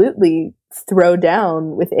absolutely throw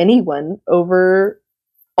down with anyone over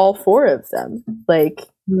all four of them. Like,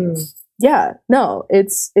 yeah, no,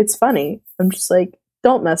 it's funny. I'm just like,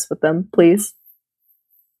 don't mess with them, please.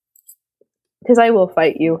 Because I will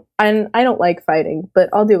fight you. And I don't like fighting, but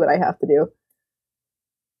I'll do what I have to do.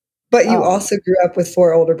 But you also grew up with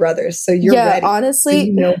 4 older brothers, so you're ready. Honestly, so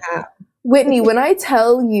you know how. Whitney, when I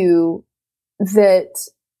tell you that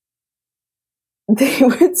they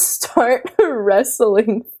would start a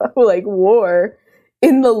wrestling like war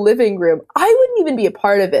in the living room, I wouldn't even be a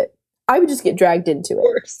part of it. I would just get dragged into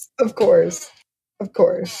it. Of course.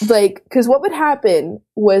 Like, because what would happen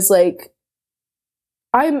was like,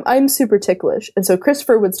 I'm super ticklish, and so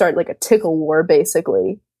Christopher would start like a tickle war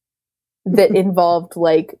basically that involved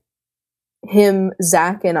like him,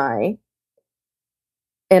 Zach, and I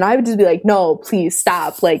would just be like, no, please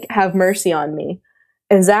stop, like have mercy on me.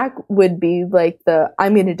 And Zach would be like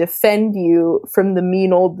I'm going to defend you from the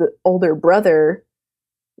mean older brother,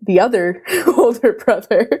 the other older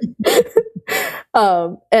brother.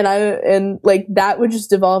 And like that would just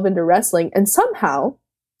devolve into wrestling, and somehow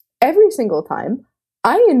every single time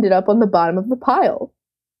I ended up on the bottom of the pile.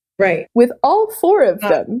 Right. With all 4 of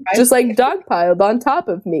them, just like dogpiled on top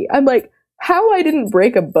of me. I'm like, how I didn't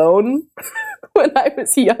break a bone when I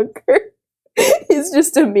was younger is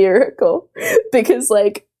just a miracle. Because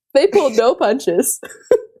like, they pulled no punches.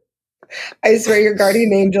 I swear your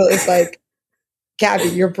guardian angel is like, Gabby,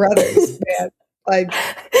 your brothers, man. Like,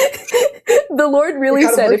 the Lord really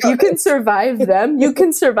said, if you can survive them, you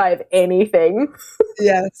can survive anything.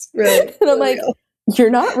 Yes, really. And I'm like,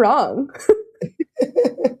 you're not wrong.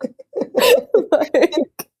 Like,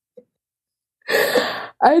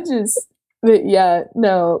 but yeah,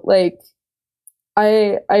 no, like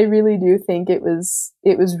I really do think it was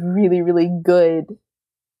really, really good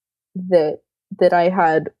that I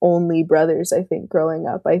had only brothers. I think growing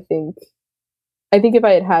up, I think if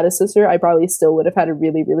I had had a sister, I probably still would have had a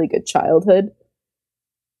really, really good childhood,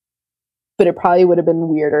 but it probably would have been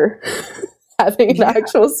weirder having an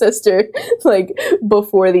actual sister like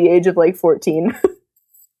before the age of like 14.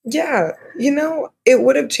 Yeah, it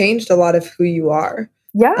would have changed a lot of who you are.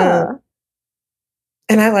 Yeah.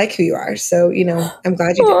 And I like who you are, so I'm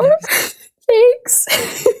glad you didn't have. Thank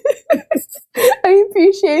Thanks. I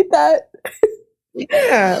appreciate that.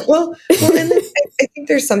 Yeah. Well, and I think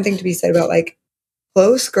there's something to be said about like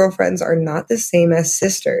close girlfriends are not the same as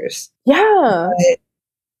sisters. Yeah. But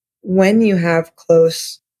when you have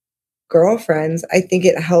close girlfriends, I think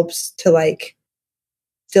it helps to like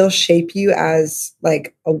still shape you as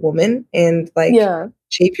like a woman and like Yeah.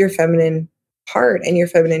 shape your feminine heart and your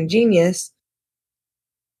feminine genius.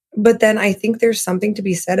 But then I think there's something to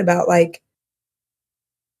be said about like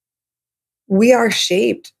we are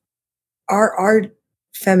shaped, our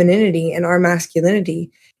femininity and our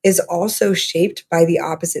masculinity is also shaped by the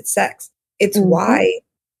opposite sex. It's why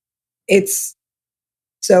it's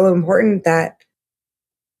so important that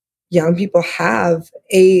young people have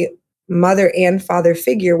a mother and father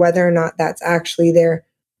figure, whether or not that's actually their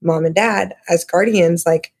mom and dad as guardians.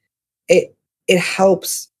 Like it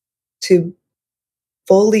helps to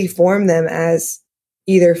fully form them as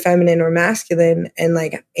either feminine or masculine and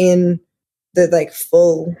like in the like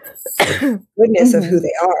full goodness of who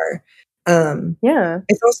they are. Yeah.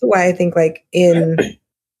 It's also why I think like in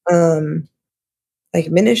like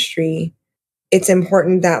ministry, it's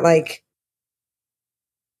important that like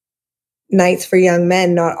nights for young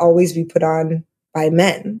men not always be put on by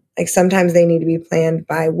men. Like sometimes they need to be planned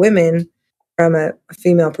by women from a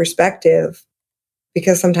female perspective,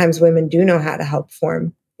 because sometimes women do know how to help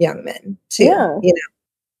form young men too, Yeah. you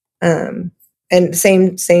know. And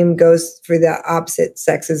same goes for the opposite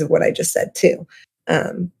sexes of what I just said too.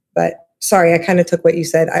 But sorry, I kind of took what you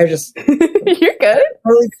said. I just You're good.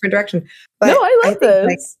 totally different direction. But No, I love think this.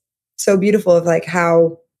 like so beautiful of like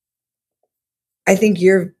how I think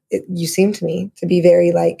you seem to me to be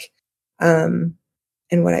very like and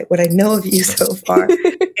what I know of you so far is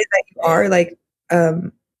that you are like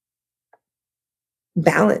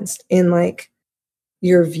balanced in like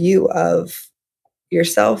your view of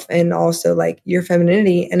yourself and also like your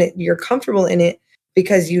femininity, and you're comfortable in it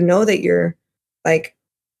because you know that you're like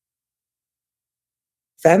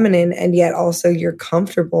feminine, and yet also you're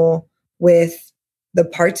comfortable with the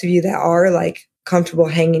parts of you that are like comfortable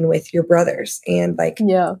hanging with your brothers and like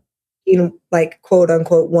Yeah. you know, like quote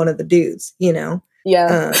unquote one of the dudes, you know.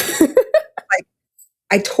 Yeah. Like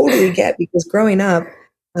I totally get, because growing up,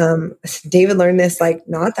 David learned this like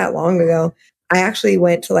not that long ago. I actually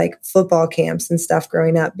went to like football camps and stuff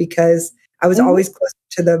growing up because I was always closer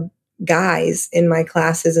to the guys in my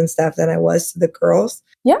classes and stuff than I was to the girls.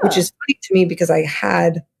 Yeah. Which is funny to me because I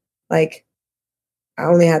had like I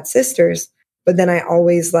only had sisters, but then I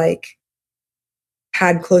always like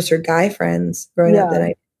had closer guy friends growing up than I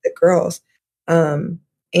did the girls.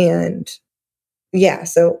 And yeah,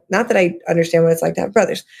 so not that I understand what it's like to have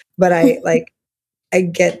brothers, but I like I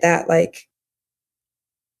get that like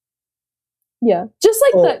yeah. Just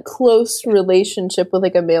like that close relationship with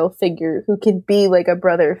like a male figure who could be like a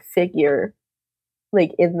brother figure,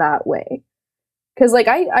 like in that way. Because like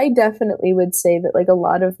I definitely would say that like a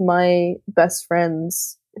lot of my best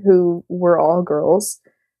friends who were all girls,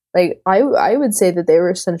 like I would say that they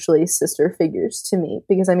were essentially sister figures to me,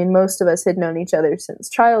 because I mean most of us had known each other since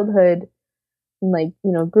childhood and like,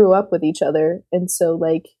 you know, grew up with each other. And so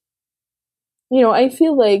like, you know, I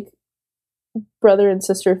feel like brother and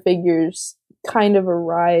sister figures kind of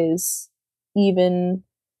arise even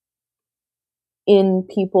in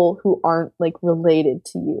people who aren't like related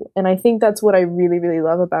to you. And I think that's what I really, really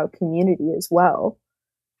love about community as well.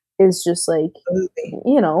 Is just like,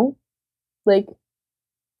 you know, like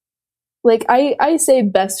I say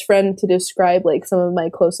best friend to describe like some of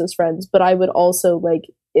my closest friends, but I would also like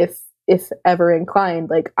if ever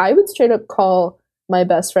inclined, like I would straight up call my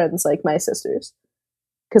best friends like my sisters.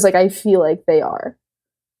 Cause like I feel like they are.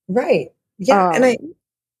 right. Yeah. And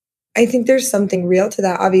I think there's something real to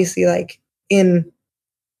that, obviously, like in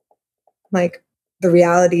like the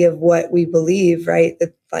reality of what we believe, right?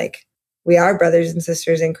 That like we are brothers and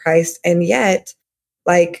sisters in Christ. And yet,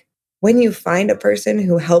 like when you find a person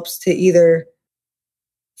who helps to either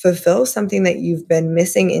fulfill something that you've been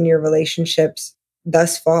missing in your relationships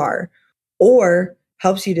thus far, or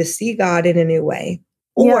helps you to see God in a new way,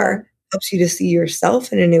 or helps you to see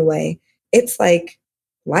yourself in a new way, it's like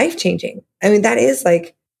life changing. I mean, that is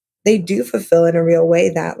like they do fulfill in a real way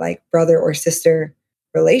that like brother or sister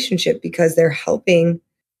relationship, because they're helping.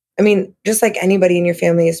 I mean, just like anybody in your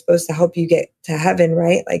family is supposed to help you get to heaven,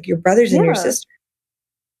 right? Like your brothers and your sisters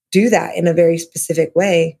do that in a very specific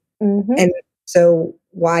way. And so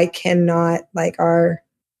why cannot like our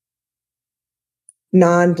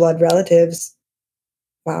non-blood relatives,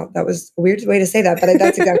 wow, that was a weird way to say that, but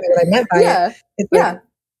that's exactly what I meant by it. It's like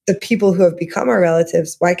the people who have become our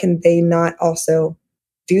relatives, why can they not also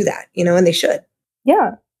do that, you know? And they should.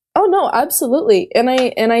 Yeah. Oh no, absolutely. And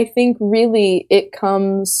I think really it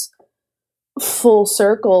comes full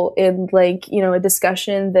circle in like, you know, a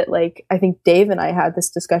discussion that like I think Dave and I had this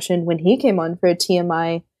discussion when he came on for a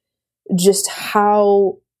TMI, just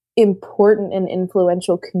how important and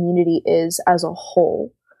influential community is as a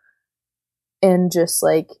whole. And just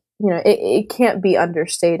like, you know, it can't be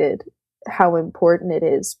understated how important it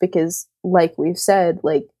is because like we've said,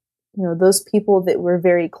 like, you know, those people that we're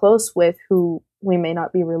very close with who we may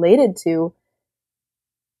not be related to,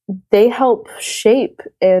 they help shape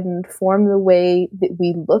and form the way that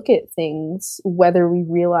we look at things, whether we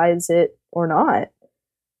realize it or not.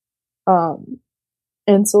 Um,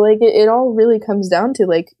 and so, like, it all really comes down to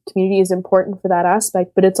like community is important for that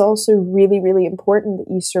aspect, but it's also really, really important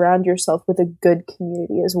that you surround yourself with a good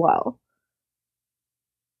community as well.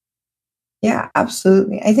 Yeah,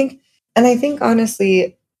 absolutely. I think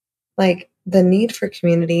honestly, like the need for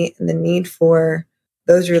community and the need for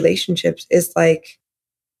those relationships is like,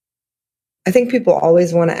 I think people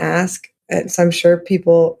always want to ask. And so I'm sure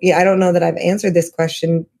people, yeah, I don't know that I've answered this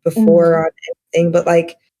question before Mm-hmm. on anything, but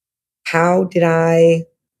like, how did I,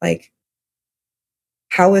 like,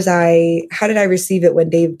 how did I receive it when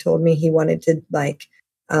Dave told me he wanted to like,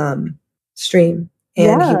 stream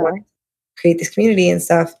and he Yeah. wanted to create this community and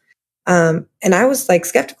stuff? And I was like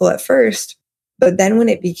skeptical at first, but then when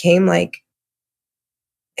it became like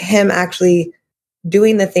him actually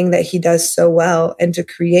doing the thing that he does so well and to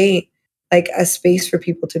create like a space for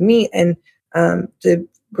people to meet and to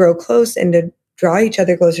grow close and to draw each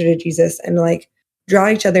other closer to Jesus and like draw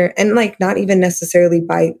each other and like not even necessarily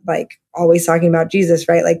by like always talking about Jesus,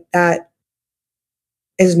 right? Like that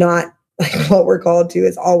is not like what we're called to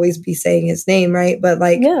is always be saying his name, right? But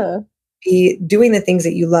like Yeah. be doing the things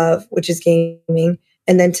that you love, which is gaming,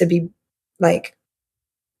 and then to be like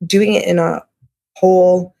doing it in a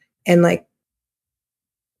whole and like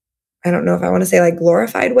I don't know if I want to say like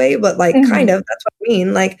glorified way, but like kind Mm-hmm. of that's what I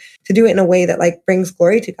mean. Like to do it in a way that like brings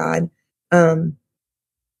glory to God. Um,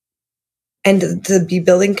 and to be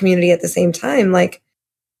building community at the same time, like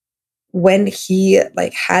when he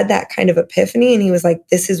like had that kind of epiphany and he was like,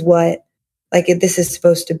 this is what like if this is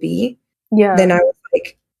supposed to be, then Yeah. I was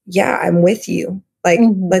like, yeah, I'm with you. Like,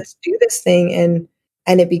 Mm-hmm. let's do this thing.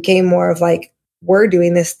 And it became more of like, we're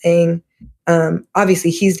doing this thing. Obviously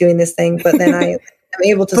he's doing this thing, but then I am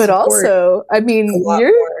able to But support also, I a mean, lot more,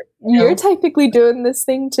 you you're know? technically doing this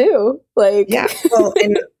thing too. Like, Yeah. Well,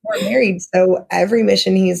 and we're married, so every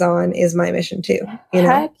mission he's on is my mission too, you know?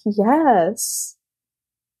 heck yes.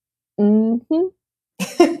 Hmm.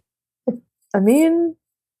 I mean,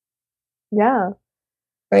 yeah,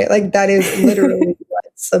 Right? Like that is literally what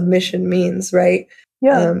submission means, right?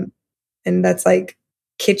 yeah. Um, and that's like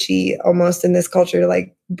kitschy almost in this culture to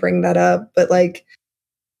like bring that up, but like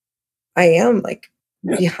I am like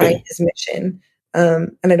behind his mission.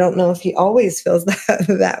 And I don't know if he always feels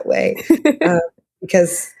that way. Uh,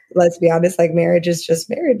 because let's be honest, like marriage is just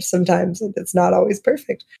marriage sometimes. And it's not always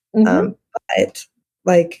perfect. Hmm. But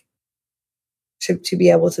like to be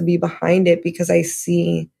able to be behind it because I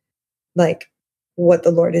see like what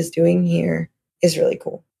the Lord is doing here is really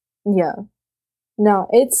cool. Yeah. No,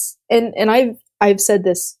 it's and I've said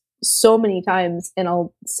this so many times, and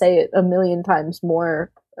I'll say it a million times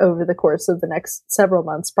more over the course of the next several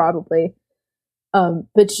months, probably.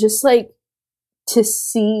 But just like to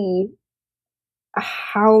see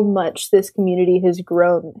how much this community has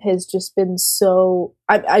grown has just been so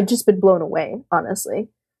I've just been blown away, honestly,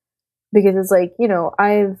 because it's like, you know,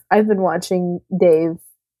 I've been watching Dave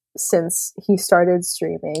since he started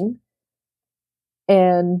streaming,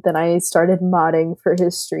 and then I started modding for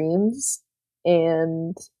his streams,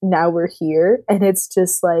 and now we're here, and it's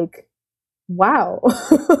just like, wow.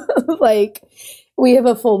 Like we have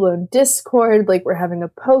a full-blown Discord, like we're having a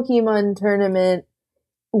Pokemon tournament,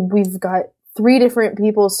 we've got 3 different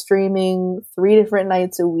people streaming 3 different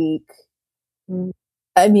nights a week. Mm.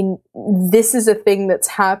 I mean, this is a thing that's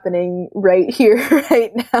happening right here,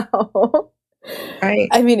 right now. Right.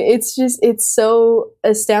 I mean, it's so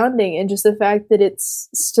astounding. And just the fact that it's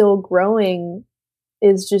still growing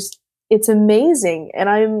is just, it's amazing.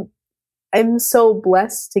 And I'm so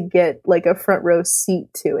blessed to get like a front row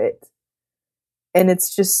seat to it. And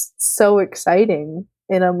it's just so exciting.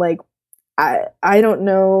 And I'm like, I don't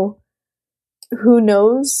know, who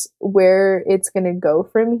knows where it's going to go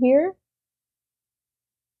from here.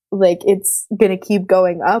 Like it's going to keep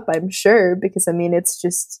going up, I'm sure, because I mean, it's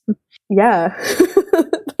just, yeah.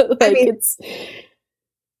 But, I like mean,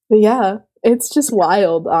 yeah, it's just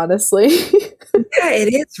wild, honestly. yeah,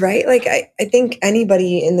 it is, right? Like I think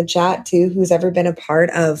anybody in the chat too who's ever been a part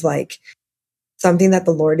of like something that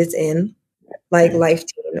the Lord is in, like Life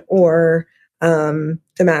Teen or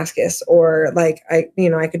Damascus, or like I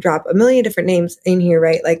could drop a million different names in here,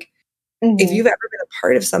 right? Like if you've ever been a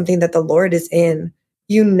part of something that the Lord is in,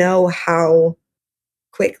 you know how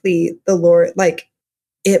quickly the Lord, like,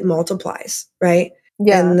 it multiplies, right?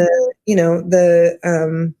 Yeah. And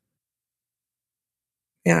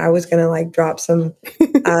I was gonna like drop some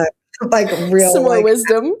like real some more like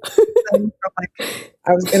wisdom. like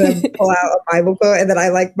I was gonna pull out a Bible quote, and then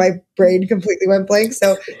my brain completely went blank.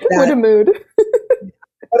 So What a mood.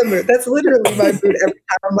 what a mood. That's literally my mood every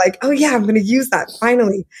time. I'm like, oh yeah, I'm gonna use that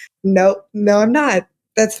finally. No, I'm not.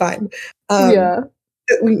 That's fine. Yeah.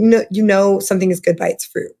 You know something is good by its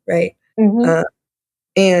fruit, right?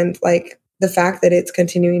 And like the fact that it's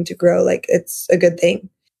continuing to grow, like it's a good thing.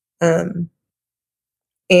 And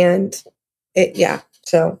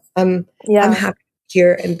so I'm happy to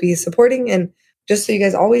hear and be supporting. And just so you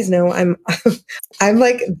guys always know, I'm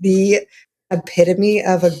like the epitome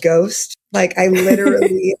of a ghost. Like I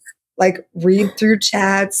literally like read through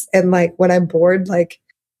chats, and like when I'm bored, like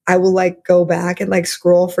I will like go back and like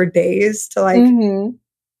scroll for days to like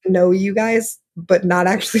know you guys, but not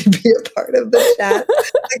actually be a part of the chat.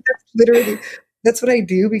 Like that's what I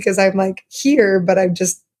do, because I'm like here, but I'm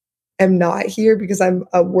not here because I'm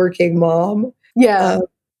a working mom. Yeah.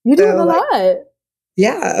 You're doing a lot.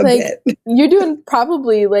 Yeah, a bit. You're doing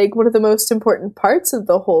probably like one of the most important parts of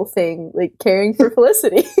the whole thing, like caring for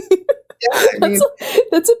Felicity. Yeah,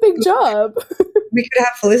 that's a big job. We could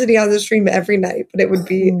have Felicity on the stream every night, but it would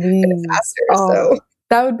be a disaster. So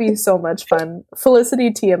that would be so much fun.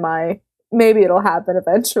 Felicity TMI. Maybe it'll happen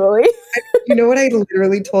eventually. You know what I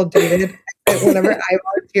literally told David? Whenever I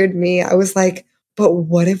volunteered me, I was like, but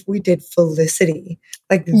what if we did Felicity?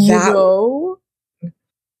 Like that.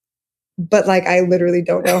 But like, I literally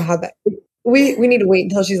don't know how that. We need to wait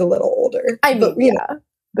until she's a little older. I mean,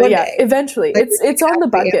 eventually, like, it's on the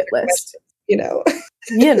bucket list.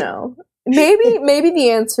 Maybe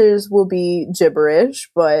the answers will be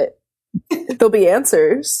gibberish, but there'll be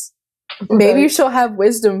answers. Right. Maybe she'll have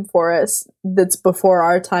wisdom for us that's before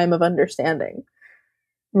our time of understanding.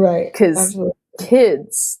 Right. Because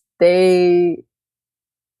kids, they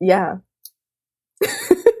they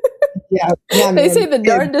say the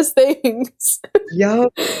darndest things.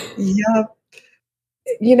 Yup.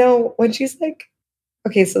 You know, when she's like,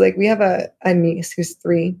 okay, so like we have a niece who's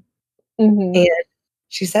 3, and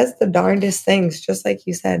she says the darndest things, just like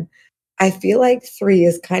you said. I feel like 3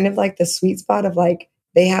 is kind of like the sweet spot of like,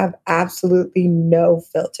 they have absolutely no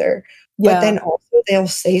filter. Yeah. But then also they'll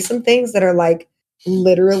say some things that are like,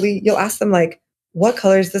 literally, you'll ask them like, what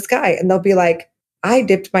color is the sky? And they'll be like, I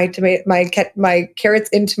dipped my carrots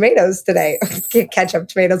in tomatoes today. Ketchup,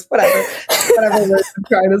 tomatoes, whatever word I'm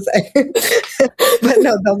trying to say. But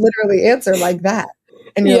no, they'll literally answer like that.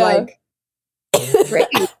 And you're like, great.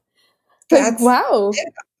 Like, wow.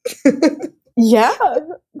 Yeah.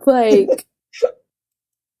 Like,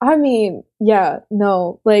 I mean, yeah,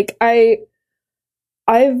 no, like I've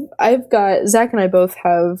got, Zach and I both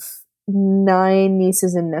have 9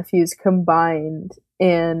 nieces and nephews combined,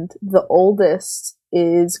 and the oldest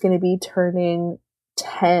is going to be turning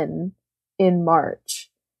 10 in March.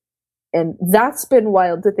 And that's been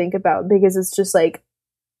wild to think about, because it's just like,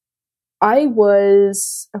 I want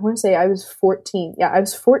to say I was 14. Yeah, I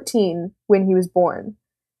was 14 when he was born.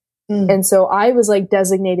 And so I was like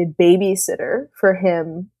designated babysitter for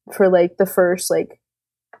him for like the first like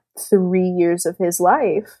 3 years of his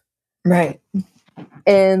life. Right.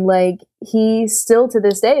 And like he still to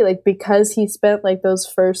this day, like because he spent like those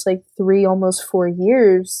first like 3, almost 4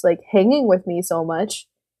 years like hanging with me so much,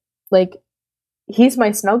 like he's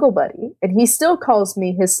my snuggle buddy, and he still calls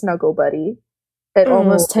me his snuggle buddy at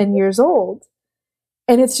almost 10 years old.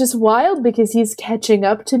 And it's just wild because he's catching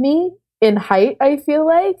up to me in height, I feel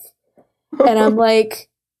like. And I'm like,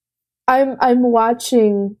 I'm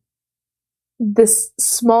watching this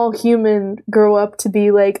small human grow up to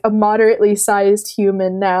be like a moderately sized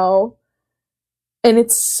human now. And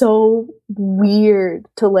it's so weird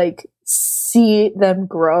to like see them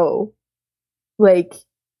grow. Like,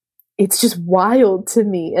 it's just wild to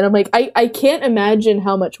me. And I'm like, I can't imagine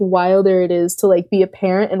how much wilder it is to like be a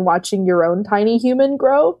parent and watching your own tiny human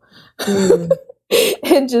grow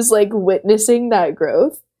and just like witnessing that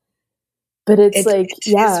growth. But it's like,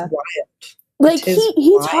 yeah, like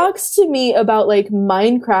he talks to me about like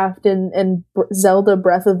Minecraft and Zelda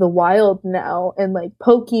Breath of the Wild now, and like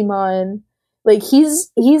Pokemon. Like he's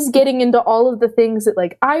getting into all of the things that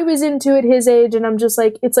like I was into at his age, and I'm just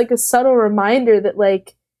like, it's like a subtle reminder that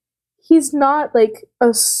like he's not like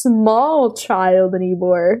a small child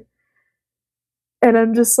anymore. And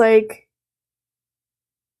I'm just like,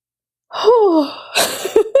 Oh,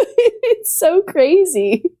 it's so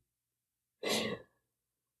crazy.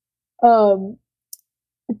 Um,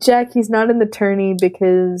 Jack, he's not an attorney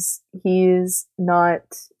because he's not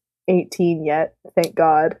 18 yet. Thank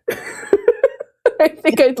God. I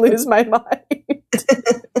think I'd lose my mind.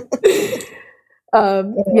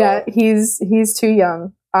 Yeah, he's too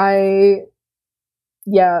young. I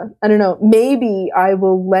don't know. Maybe I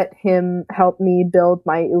will let him help me build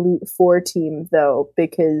my Elite Four team though,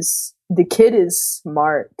 because the kid is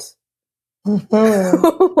smart.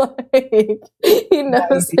 Like, he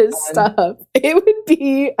knows his stuff. It would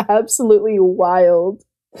be absolutely wild.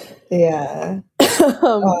 Yeah.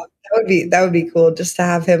 That would be cool just to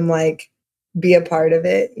have him like be a part of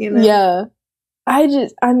it, you know? Yeah.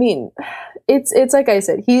 I mean, it's like I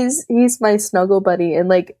said, he's my snuggle buddy, and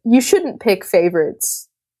like, you shouldn't pick favorites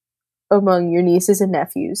among your nieces and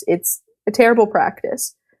nephews. It's a terrible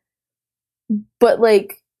practice. But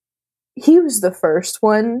like, he was the first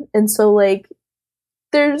one, and so like,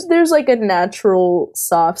 there's like a natural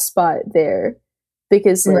soft spot there,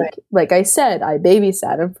 because like I said, I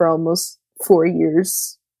babysat him for almost 4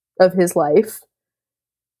 years of his life,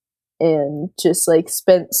 and just like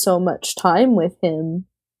spent so much time with him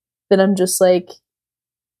that I'm just like,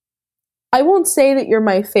 I won't say that you're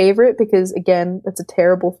my favorite, because again, that's a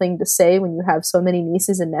terrible thing to say when you have so many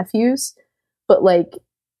nieces and nephews, but like,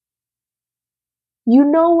 you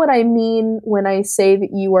know what I mean when I say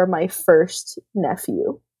that you are my first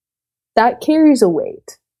nephew. That carries a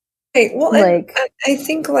weight. Right. Well, like, I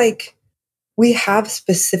think like we have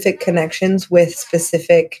specific connections with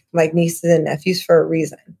specific like nieces and nephews for a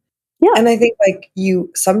reason. Yeah. And I think like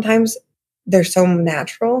sometimes they're so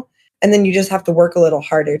natural, and then you just have to work a little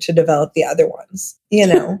harder to develop the other ones, you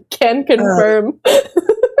know? Can confirm.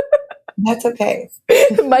 That's okay.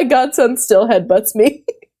 My godson still headbutts me.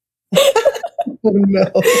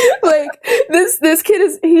 No. Like, this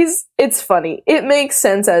kid it's funny. It makes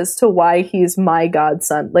sense as to why he's my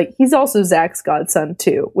godson. Like, he's also Zach's godson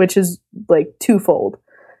too, which is like twofold.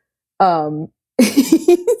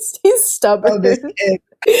 He's stubborn. Oh, this kid.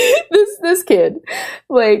 This kid.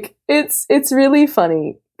 Like, it's really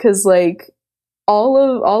funny because like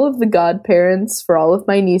all of the godparents for all of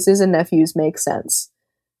my nieces and nephews make sense.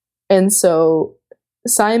 And so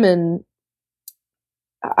Simon,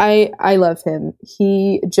 I love him.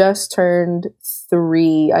 He just turned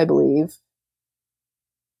 3, I believe.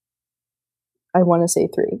 I want to say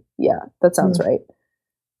 3. Yeah, that sounds right.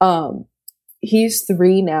 He's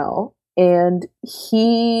 3 now, and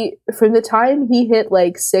he, from the time he hit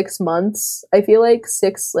like 6 months, I feel like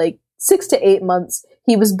 6 to 8 months,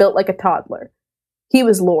 he was built like a toddler. He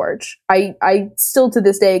was large. I still to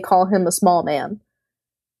this day call him a small man.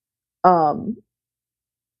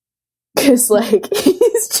 Because like,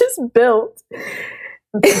 he's just built.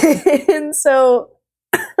 And so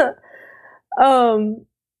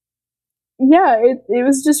yeah, it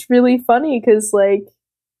was just really funny because like,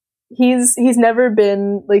 he's never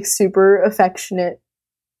been like super affectionate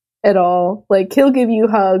at all. Like, he'll give you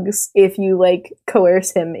hugs if you like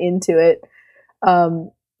coerce him into it.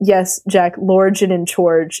 Yes, Jack, Lorgen and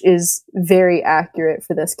George is very accurate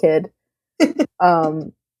for this kid.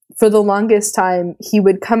 For the longest time, he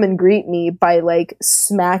would come and greet me by like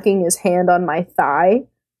smacking his hand on my thigh.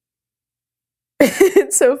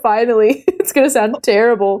 So finally, it's gonna sound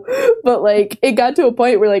terrible, but like, it got to a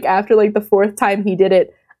point where like, after like the 4th time he did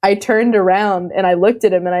it, I turned around and I looked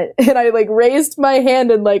at him, and I like raised my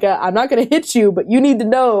hand and like, I'm not gonna hit you, but you need to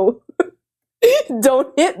know,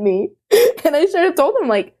 don't hit me. And I should have told him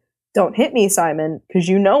like, don't hit me, Simon, because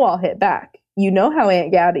you know I'll hit back. You know how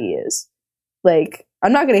Aunt Gabby is. Like,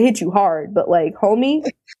 I'm not gonna hit you hard, but like, homie,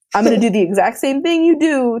 I'm gonna do the exact same thing you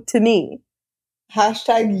do to me.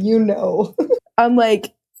 Hashtag you know. I'm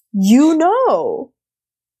like, you know.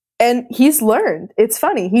 And he's learned. It's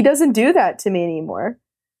funny. He doesn't do that to me anymore.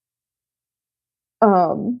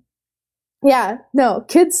 Yeah, no,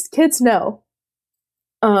 kids know.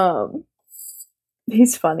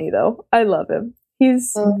 He's funny though. I love him.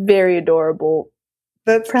 He's very adorable.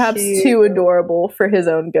 That's perhaps cute. Too adorable for his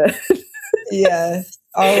own good. Yes.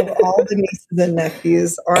 All the nieces and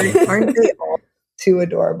nephews aren't they all too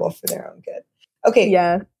adorable for their own good? Okay.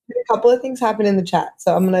 Yeah. A couple of things happen in the chat,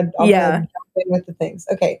 so I'm gonna jump in with the things.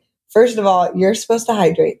 Okay. First of all, you're supposed to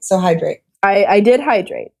hydrate, so hydrate. I did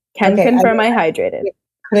hydrate. Can confirm I hydrated.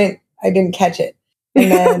 I didn't catch it.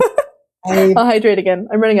 And then I'll hydrate again.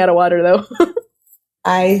 I'm running out of water though.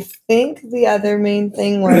 I think the other main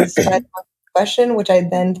thing was question, which I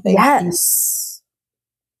then think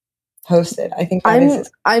posted. I think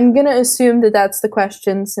I'm gonna assume that that's the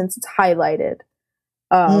question since it's highlighted.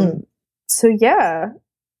 So yeah.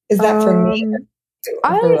 Is that for me Um,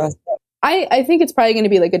 or for I us? I think it's probably going to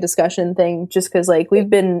be like a discussion thing, just because like we've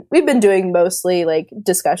been doing mostly like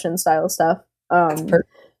discussion style stuff. That's Um, perfect.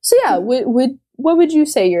 so yeah, would what would you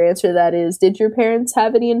say your answer to that is? Did your parents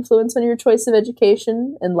have any influence on your choice of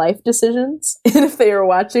education and life decisions? And if they are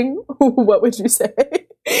watching, what would you say?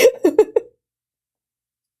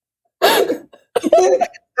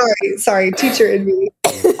 Sorry, teacher in me.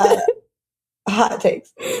 Uh, hot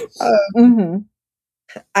takes. Hmm.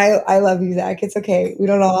 I love you, Zach. It's okay. We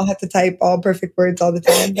don't all have to type all perfect words all the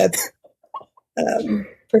time. That's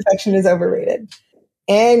perfection is overrated.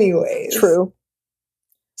 Anyways, True.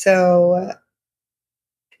 so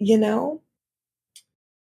you know,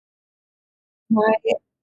 my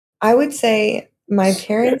I would say my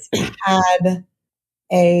parents had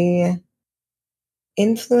a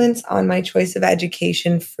influence on my choice of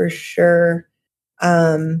education for sure.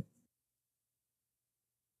 Um,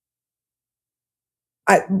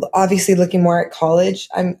 I obviously looking more at college.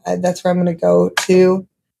 That's where I'm going to go to.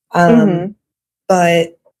 Hmm. Um,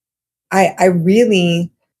 but I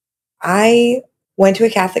really I went to a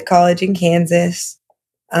Catholic college in Kansas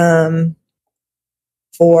um,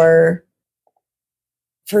 for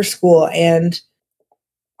school, and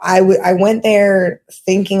I went there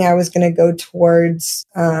thinking I was going to go towards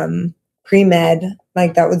pre med,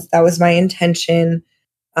 like that was my intention.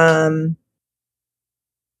 Um,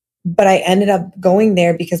 but I ended up going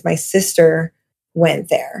there because my sister went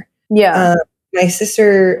there. Yeah. Um,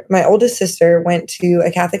 my oldest sister, went to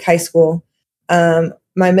a Catholic high school.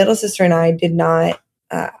 My middle sister and I did not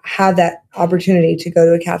have that opportunity to go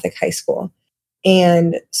to a Catholic high school.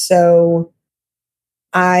 And so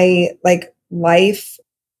I like my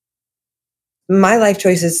life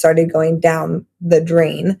choices started going down the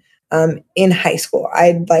drain in high school.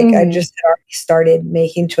 I Hmm. just had already started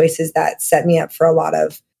making choices that set me up for a lot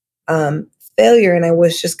of um, failure, and I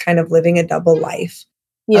was just kind of living a double life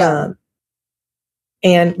Yeah. um,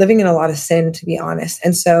 and living in a lot of sin, to be honest.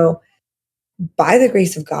 And so, by the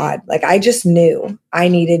grace of God, like I just knew I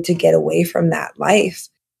needed to get away from that life,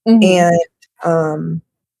 Hmm. and um,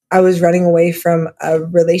 I was running away from a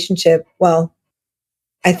relationship. Well,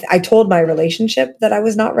 I told my relationship that I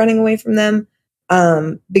was not running away from them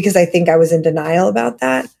because I think I was in denial about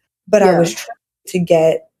that. But I Yeah. was trying to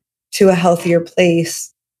get to a healthier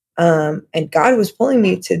place, and God was pulling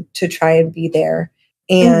me to try and be there.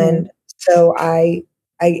 Hmm. And so I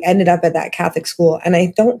ended up at that Catholic school, and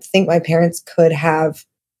I don't think my parents could have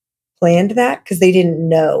planned that because they didn't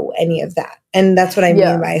know any of that. And that's what I mean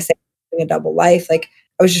Yeah. by saying a double life. Like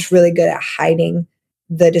I was just really good at hiding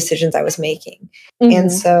the decisions I was making.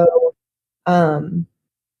 And Hmm. so um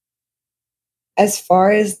as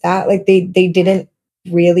far as that, like they didn't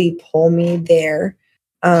really pull me there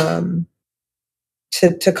um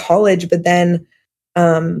to college, but then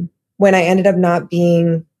when I ended up not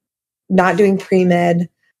doing pre-med,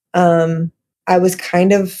 um I was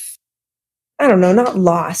kind of, I don't know, not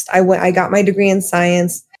lost. I got my degree in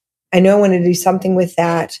science. I know I wanted to do something with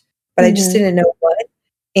that, but I just Hmm. didn't know what.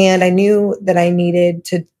 And I knew that I needed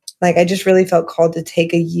to, like, I just really felt called to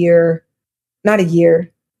take a year, not a year.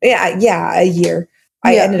 Yeah, a year.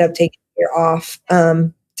 I ended Yeah. up taking a year off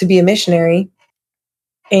to be a missionary.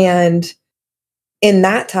 And in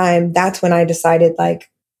that time, that's when I decided, like,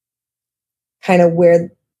 kind of where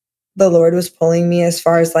the Lord was pulling me as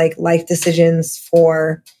far as like life decisions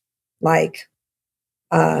for like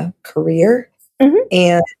career. Hmm.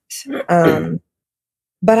 And um,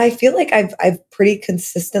 but I feel like I've pretty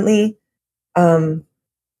consistently um,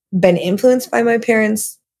 been influenced by my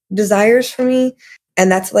parents' desires for me,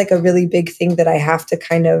 and that's like a really big thing that I have to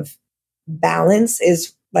kind of balance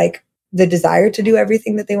is like the desire to do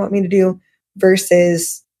everything that they want me to do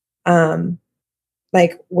versus um,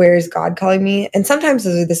 like where is God calling me? And sometimes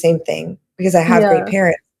those are the same thing because I have great Yeah.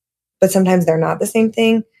 parents, but sometimes they're not the same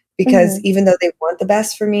thing because Hmm. even though they want the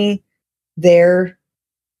best for me, their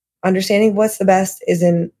understanding what's the best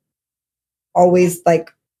isn't always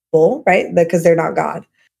like full, right? Because they're not God.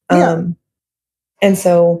 Yeah. Um, and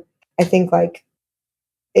so I think like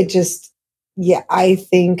it just, yeah, I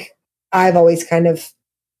think I've always kind of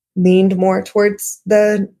leaned more towards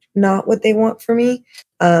the not what they want for me.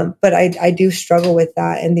 But I do struggle with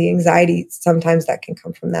that and the anxiety sometimes that can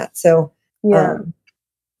come from that. So, Yeah. um,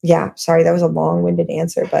 yeah, sorry, that was a long winded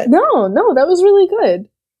answer, but No, no, that was really good.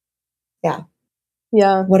 yeah.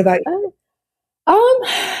 Yeah. What about you? Uh, Um,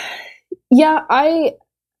 yeah,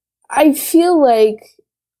 I feel like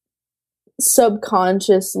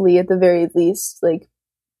subconsciously, at the very least, like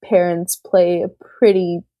parents play a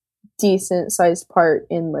pretty decent sized part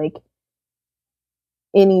in like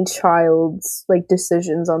any child's like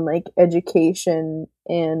decisions on like education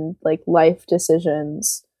and like life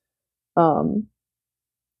decisions.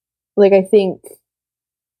 Like I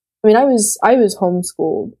was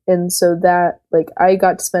homeschooled, and so that like I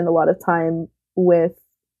got to spend a lot of time with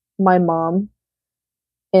my mom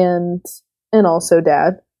and also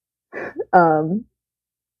dad. Um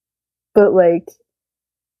but like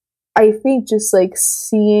I think just like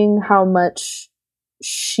seeing how much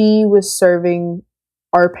she was serving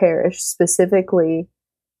our parish specifically,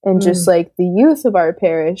 and just like the youth of our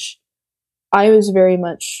parish, I was very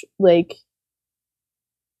much like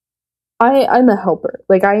I'm a helper.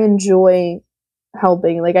 Like I enjoy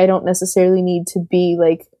helping. Like I don't necessarily need to be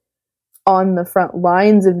like on the front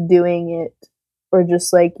lines of doing it, or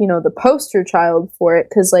just like, you know, the poster child for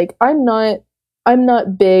it, cuz like I'm not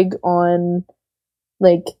big on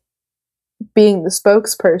like being the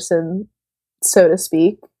spokesperson, so to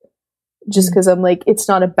speak, just cuz I'm like it's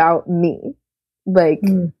not about me. Like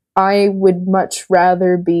I would much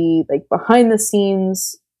rather be like behind the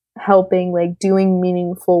scenes helping, like doing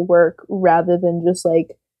meaningful work, rather than just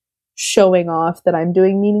like showing off that I'm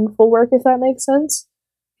doing meaningful work, if that makes sense.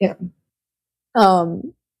 Yeah.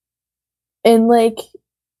 And like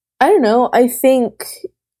I don't know, I think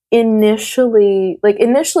initially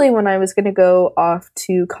when I was going to go off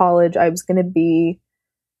to college, I was going to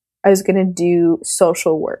do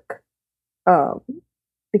social work.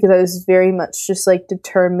 Because I was very much just like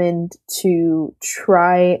determined to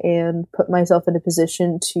try and put myself in a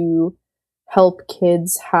position to help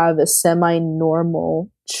kids have a semi-normal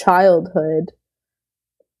childhood,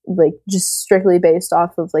 like just strictly based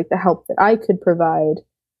off of like the help that I could provide.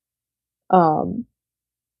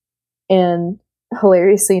 And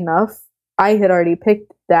hilariously enough, I had already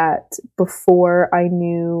picked that before I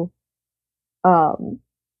knew that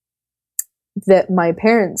my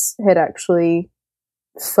parents had actually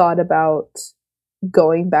thought about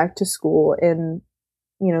going back to school and,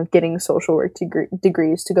 you know, getting social work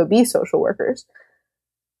degrees to go be social workers.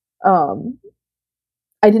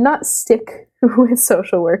 I did not stick with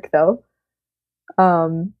social work though.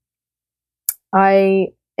 I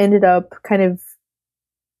ended up kind of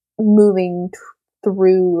moving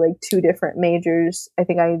through like two different majors. I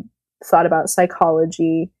think I thought about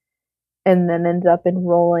psychology and then ended up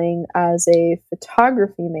enrolling as a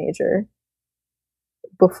photography major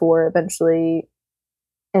before eventually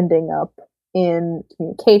ending up in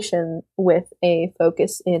communication with a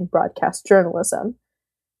focus in broadcast journalism.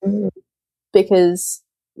 Because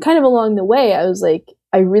kind of along the way, I was like,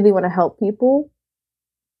 I really want to help people,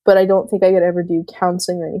 but I don't think I could ever do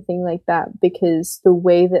counseling or anything like that, because the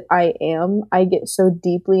way that I am, I get so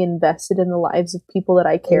deeply invested in the lives of people that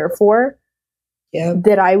I care for,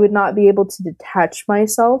 that I would not be able to detach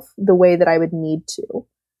myself the way that I would need to.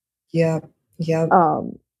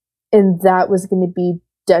 And that was going to be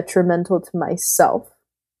detrimental to myself.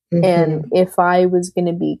 And if I was going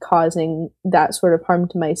to be causing that sort of harm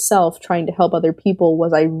to myself, trying to help other people,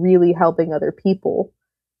 was I really helping other people?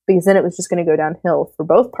 Because then it was just going to go downhill for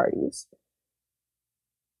both parties.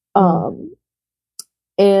 And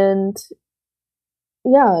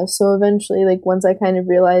yeah, so eventually, like once I kind of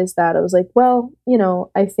realized that, I was like, well, you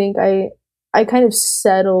know, I think I kind of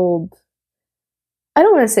settled. I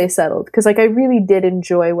don't want to say settled, because like I really did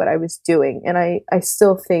enjoy what I was doing, and I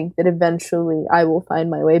still think that eventually I will find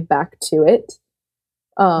my way back to it.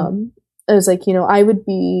 I was like, you know, I would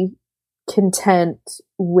be content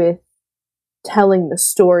with telling the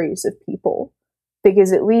stories of people,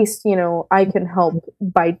 because at least, you know, I can help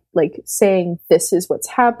by like saying this is what's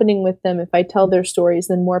happening with them. If I tell their stories,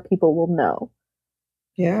 then more people will know.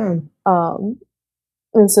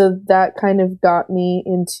 And so that kind of got me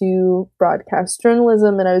into broadcast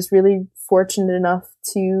journalism, and I was really fortunate enough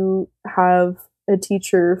to have a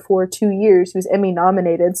teacher for 2 years who was Emmy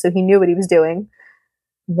nominated, so he knew what he was doing.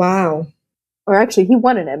 Wow. Or actually, he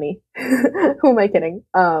won an Emmy. Who am I kidding?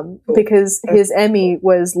 Because his Emmy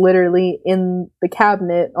was literally in the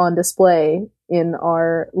cabinet on display in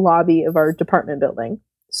our lobby of our department building.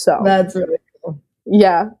 So that's really cool.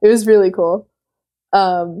 Yeah, it was really cool.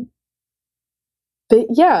 But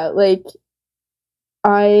yeah, like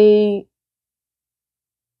I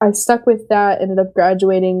stuck with that, ended up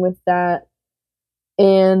graduating with that,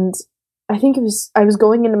 and I think I was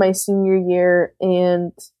going into my senior year,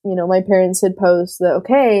 and, you know, my parents had posed that,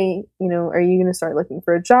 okay, you know, are you going to start looking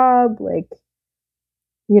for a job? Like,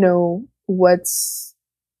 you know, what's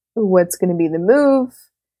going to be the move?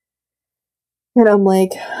 And I'm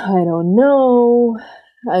like, I don't know.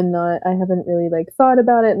 I haven't really like thought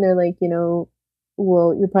about it. And they're like, you know,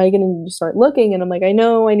 well, you're probably going to need to start looking. And I'm like, I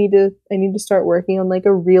know I need to start working on like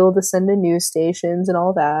a reel to send to news stations and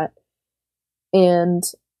all that. And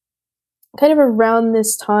kind of around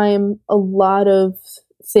this time, a lot of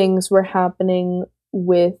things were happening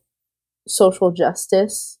with social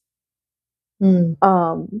justice.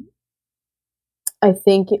 I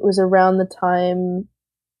think it was around the time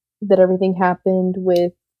that everything happened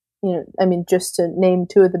with, I mean, just to name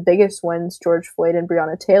two of the biggest ones, George Floyd and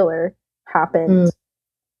Breonna Taylor happened.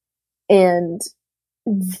 And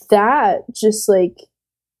that just like,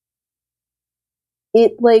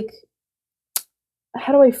 it like,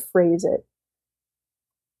 how do I phrase it?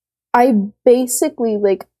 I basically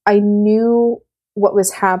like, I knew what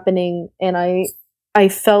was happening, and I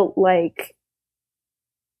felt like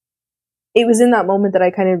it was in that moment that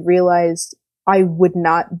I kind of realized I would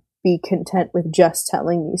not be content with just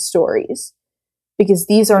telling these stories, because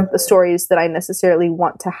these aren't the stories that I necessarily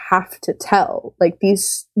want to have to tell. Like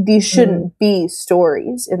these shouldn't be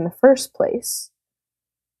stories in the first place.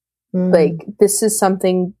 Like this is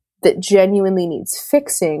something that genuinely needs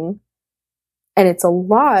fixing, and it's a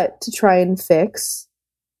lot to try and fix,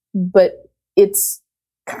 but it's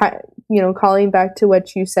calling back to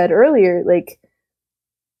what you said earlier, like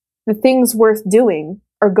the things worth doing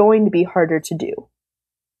are going to be harder to do.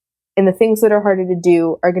 And the things that are harder to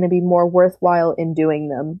do are going to be more worthwhile in doing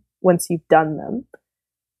them once you've done them.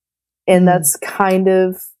 And that's kind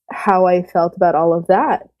of how I felt about all of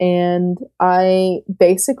that. And I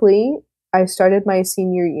started my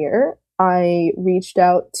senior year. I reached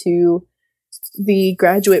out to the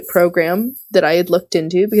graduate program that I had looked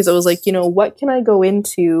into, because I was like, what can I go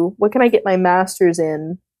into? What can I get my master's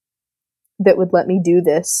in that would let me do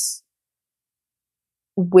this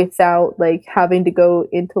without like having to go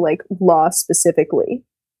into like law specifically?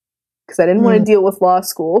 Because I didn't want to deal with law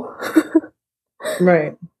school.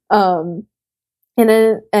 Right. And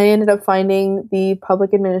then I ended up finding the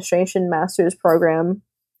public administration master's program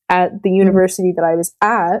at the university that I was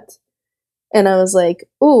at. And I was like,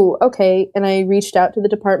 ooh, okay. And I reached out to the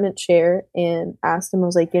department chair and asked him, I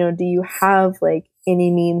was like, do you have like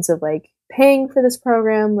any means of like paying for this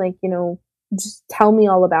program? Like, just tell me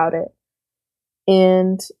all about it.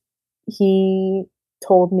 And he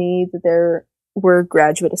told me that there were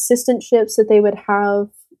graduate assistantships that they would have.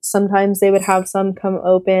 Sometimes they would have some come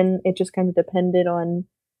open. It just kind of depended on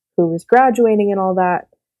who was graduating and all that.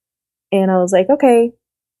 And I was like, okay,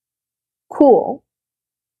 cool.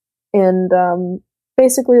 And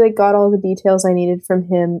basically like got all the details I needed from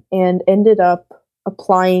him and ended up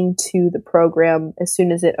applying to the program as soon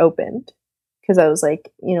as it opened. Because I was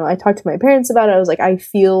like, I talked to my parents about it. I was like, I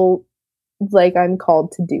feel like I'm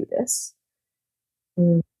called to do this.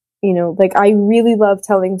 Like I really love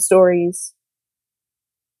telling stories,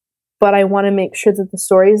 but I want to make sure that the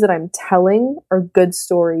stories that I'm telling are good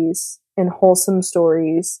stories and wholesome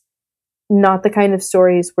stories, not the kind of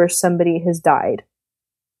stories where somebody has died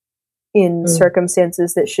in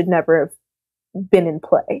circumstances that should never have been in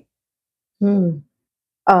play.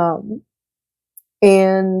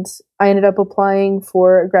 And I ended up applying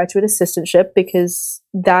for a graduate assistantship because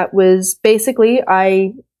that was basically,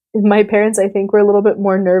 my parents, I think, were a little bit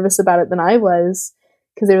more nervous about it than I was,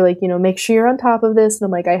 because they were like, make sure you're on top of this. And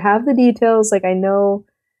I'm like, I have the details. Like, I know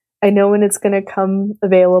when it's going to come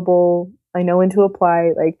available. I know when to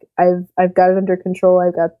apply. Like, I've got it under control.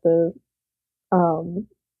 I've got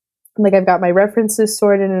I've got my references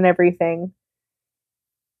sorted and everything.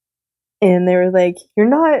 And they were like, you're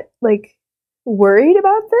not like worried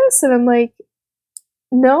about this? And I'm like,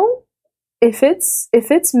 no, if it's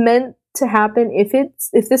meant to happen,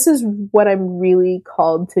 if this is what I'm really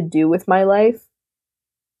called to do with my life,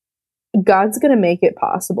 God's going to make it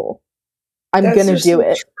possible. I'm going to do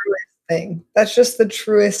it. Thing. That's just the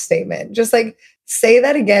truest statement. Just like say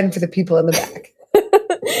that again for the people in the back.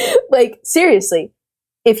 Like seriously,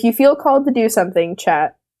 if you feel called to do something,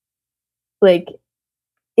 chat, like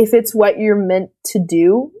if it's what you're meant to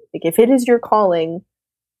do, like if it is your calling,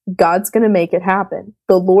 God's going to make it happen.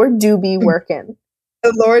 The Lord do be working.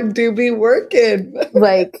 The Lord do be working.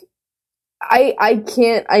 Like I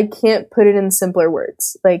can't put it in simpler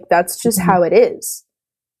words. Like that's just how it is.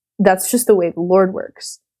 That's just the way the Lord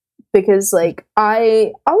works. Because like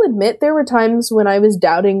I'll admit there were times when I was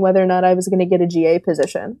doubting whether or not I was going to get a GA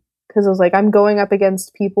position, because I was like, I'm going up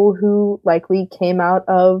against people who likely came out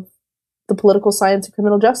of the political science and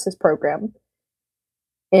criminal justice program,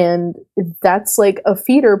 and that's like a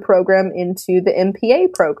feeder program into the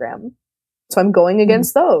MPA program, so I'm going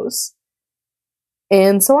against those.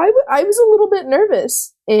 And so I was a little bit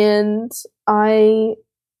nervous, and I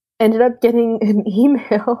ended up getting an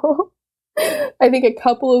email I think a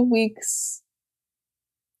couple of weeks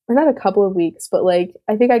or not a couple of weeks, but like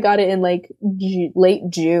I think I got it in like late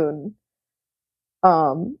June.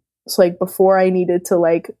 So like before I needed to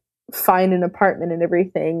like find an apartment and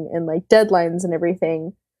everything and like deadlines and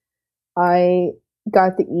everything, I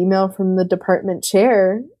got the email from the department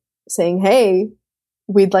chair saying, "Hey,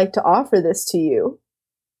 we'd like to offer this to you."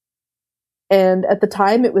 And at the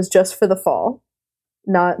time it was just for the fall,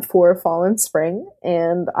 not for fall and spring.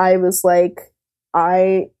 And I was like,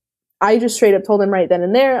 I just straight up told him right then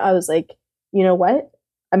and there, I was like, you know what?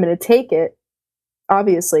 I'm going to take it,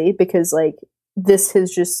 obviously, because like this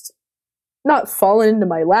has just not fallen into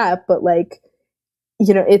my lap, but like,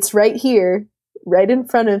 you know, it's right here, right in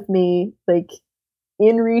front of me, like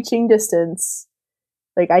in reaching distance.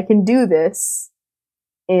 Like I can do this.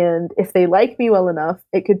 And if they like me well enough,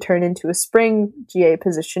 it could turn into a spring GA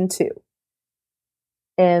position too.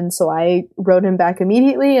 And so I wrote him back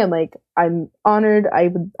immediately. I'm like, I'm honored. I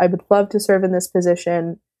would love to serve in this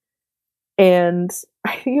position. And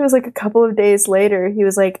I think it was like a couple of days later, he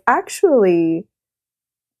was like, actually,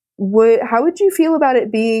 how would you feel about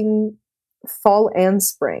it being fall and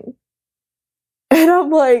spring? And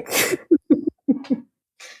I'm like,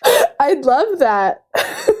 I'd love that.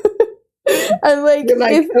 I'm like, you're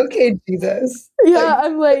like, okay, Jesus. Yeah,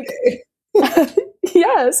 I'm like, okay.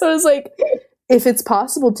 Yeah. So I was like, if it's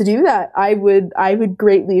possible to do that, I would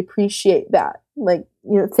greatly appreciate that. Like,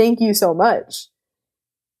 you know, thank you so much.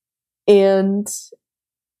 And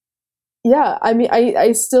yeah, I mean,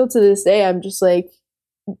 I still to this day, I'm just like,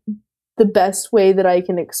 the best way that I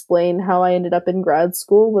can explain how I ended up in grad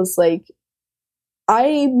school was like,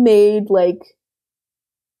 I made like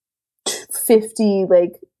 50,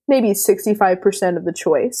 like maybe 65% of the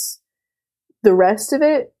choice. The rest of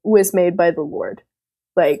it was made by the Lord.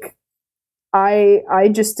 Like, I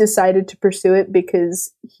just decided to pursue it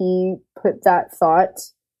because he put that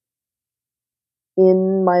thought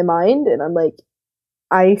in my mind, and I'm like,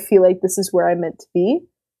 I feel like this is where I'm meant to be.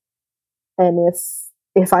 And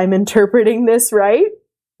if I'm interpreting this right,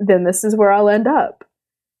 then this is where I'll end up.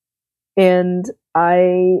 And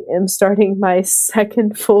I am starting my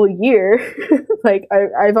second full year. Like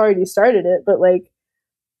I've already started it, but like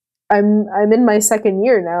I'm in my second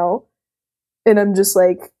year now, and I'm just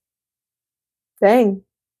like, dang,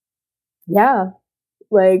 yeah,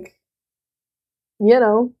 like, you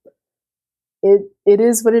know, it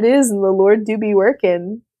is what it is, and the Lord do be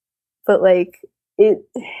working. But like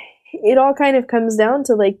it all kind of comes down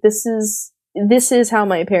to like this is how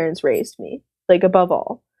my parents raised me, like above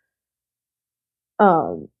all.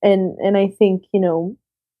 And I think, you know,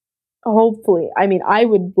 hopefully, I mean, I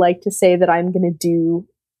would like to say that I'm going to do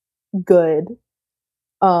good,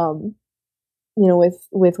 you know,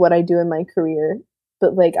 with what I do in my career.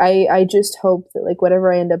 But like, I just hope that like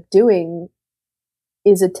whatever I end up doing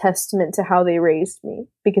is a testament to how they raised me,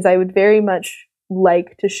 because I would very much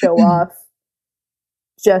like to show off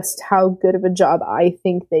just how good of a job I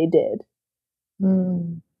think they did.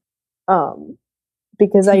 Mm.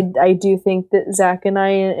 Because I do think that Zach and I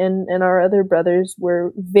and our other brothers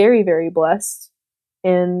were very, very blessed.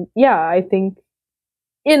 And yeah, I think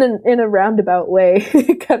in a roundabout way,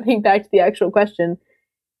 coming back to the actual question,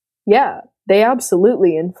 yeah, they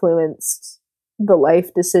absolutely influenced the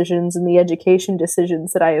life decisions and the education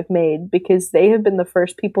decisions that I have made, because they have been the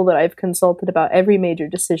first people that I've consulted about every major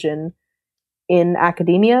decision in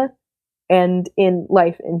academia and in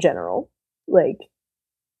life in general. Like,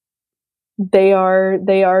 they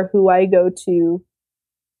are who I go to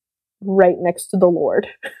right next to the Lord.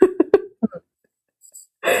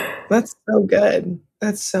 That's so good.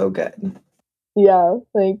 That's so good. Yeah,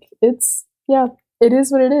 like it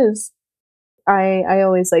is what it is. I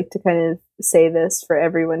always like to kind of say this for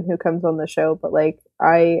everyone who comes on the show, but like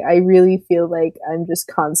I really feel like I'm just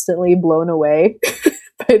constantly blown away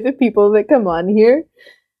by the people that come on here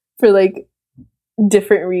for like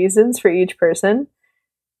different reasons for each person.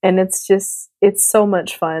 And it's so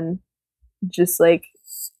much fun. Just like,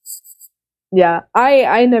 yeah,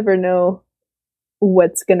 I never know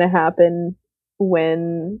what's gonna happen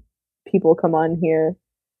when people come on here.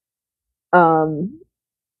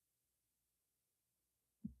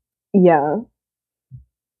 Yeah.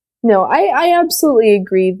 No, I absolutely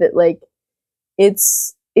agree that like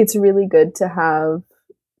it's really good to have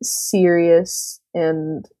serious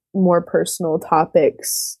and more personal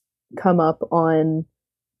topics come up on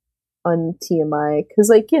TMI, because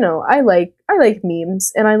like, you know, I like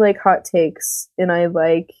memes, and I like hot takes, and I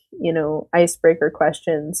like, you know, icebreaker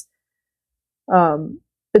questions.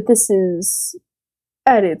 But this is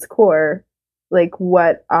at its core like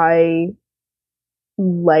what I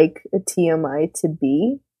like a TMI to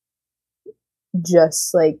be,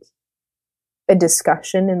 just like a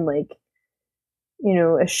discussion and like, you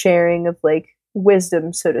know, a sharing of like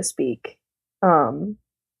wisdom, so to speak.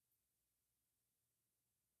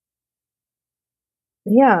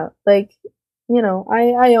 Yeah, like, you know,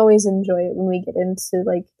 I always enjoy it when we get into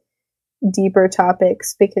like deeper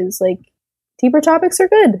topics because like deeper topics are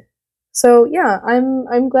good. So yeah,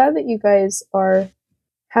 I'm glad that you guys are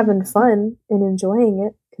having fun and enjoying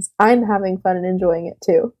it because I'm having fun and enjoying it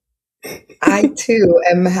too. I too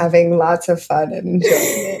am having lots of fun and enjoying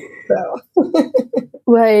it. So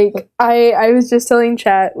Like I was just telling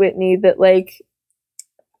Chat Whitney that like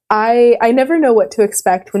I never know what to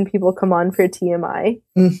expect when people come on for TMI.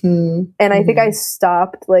 mm-hmm. And I think I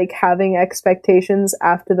stopped like having expectations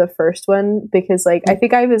after the first one because like I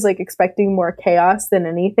think I was like expecting more chaos than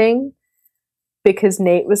anything because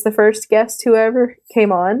Nate was the first guest who ever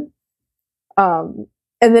came on. And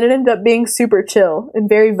then it ended up being super chill and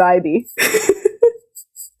very vibey.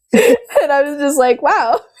 And I was just like,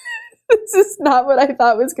 wow, this is not what I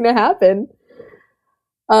thought was going to happen.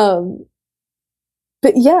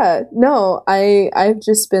 But yeah, no, I've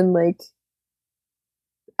just been like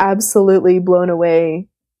absolutely blown away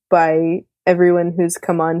by everyone who's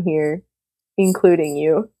come on here, including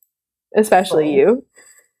you, especially you.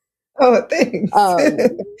 Oh, thanks.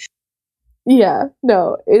 Yeah,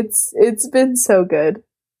 no, it's been so good.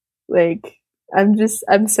 Like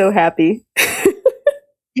I'm so happy.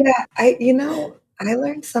 Yeah, I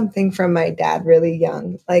learned something from my dad really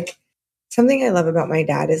young. Like something I love about my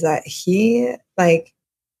dad is that he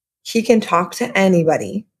can talk to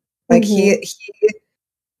anybody. Like he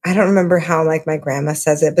I don't remember how like my grandma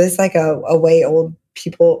says it, but it's like a way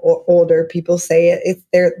older people say it.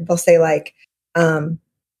 They'll say like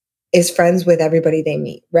is friends with everybody they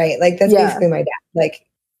meet, right? Like that's basically my dad. Like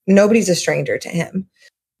nobody's a stranger to him.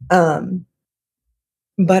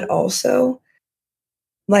 But also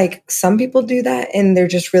like some people do that and they're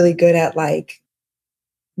just really good at like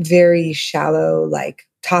very shallow like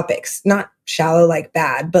topics. Not shallow like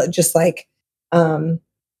bad, but just like who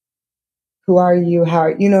are you? How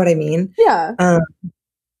are you know what I mean? Yeah.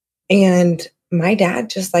 And my dad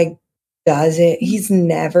just like does it. He's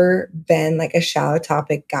never been like a shallow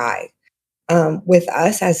topic guy with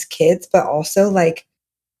us as kids, but also like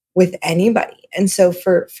with anybody. And so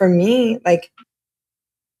for me, like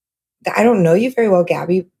I don't know you very well,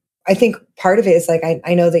 Gabby. I think part of it is like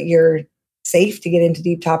I know that you're safe to get into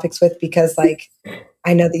deep topics with because like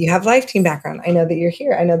I know that you have life team background. I know that you're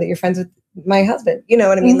here. I know that you're friends with my husband. You know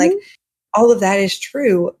what I mean? Like all of that is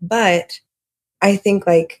true. But I think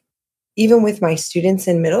like even with my students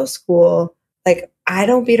in middle school, like I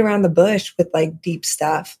don't beat around the bush with like deep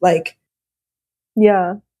stuff. Like,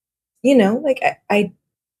 yeah, you know, like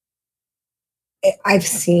I've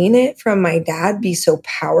seen it from my dad be so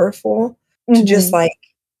powerful to just like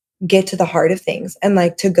get to the heart of things and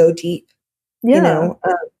like to go deep, you know,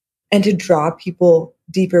 and to draw people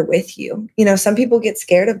deeper with you. You know, some people get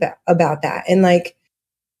scared about that. And like,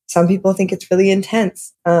 some people think it's really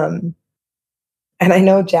intense. And I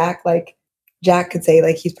know Jack could say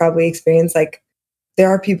like, he's probably experienced, like, there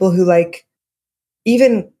are people who like,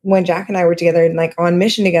 even when Jack and I were together and like on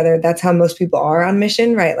mission together, that's how most people are on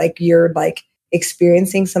mission, right? Like you're like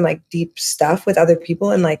experiencing some like deep stuff with other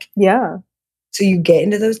people and like, so you get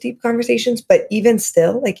into those deep conversations, but even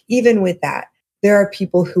still, like, even with that, there are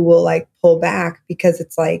people who will like pull back because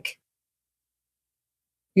it's like,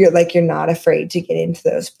 you're not afraid to get into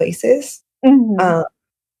those places.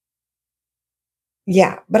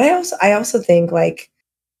 Yeah. But I also think like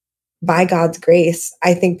by God's grace,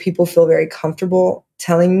 I think people feel very comfortable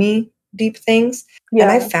telling me deep things. And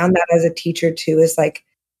I found that as a teacher too, is like,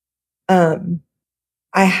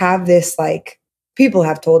 I have this like, people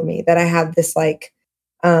have told me that I have this like,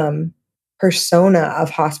 persona of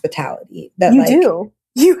hospitality that you do.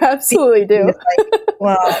 You absolutely do. Like,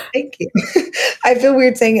 well, thank you. I feel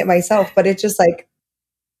weird saying it myself, but it's just like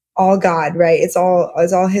all God, right? It's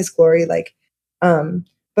all his glory. Like,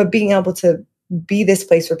 but being able to be this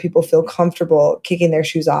place where people feel comfortable kicking their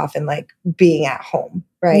shoes off and like being at home.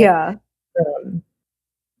 Right. Yeah.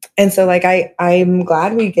 And so like, I'm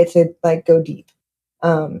glad we get to like go deep.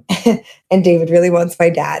 And David really wants my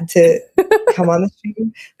dad to come on the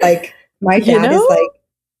stream. Like my dad is like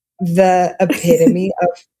the epitome of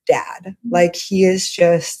dad. Like he is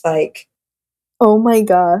just like, oh my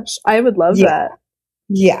gosh, I would love that.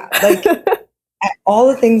 Yeah. Like all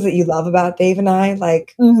the things that you love about Dave and I,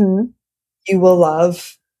 like you will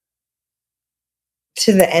love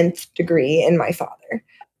to the nth degree in my father.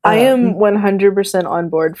 I am 100% on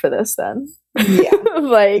board for this then. Yeah.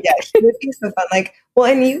 Like, yeah, he would be so fun. Like, well,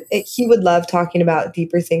 and he would love talking about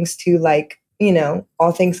deeper things too, like you know,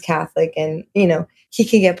 all things Catholic, and, you know, he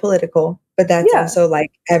can get political, but that's Yeah. also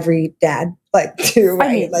like every dad, like, too, right?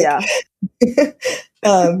 I mean, like, yeah.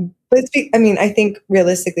 but I mean, I think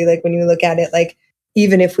realistically, like, when you look at it, like,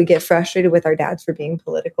 even if we get frustrated with our dads for being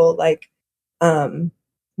political, like,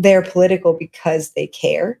 they're political because they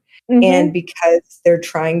care and because they're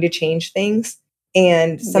trying to change things.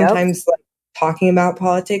 And sometimes, like, talking about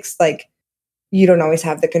politics, like, you don't always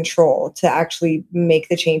have the control to actually make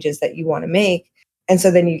the changes that you want to make. And so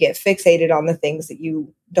then you get fixated on the things that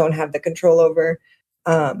you don't have the control over.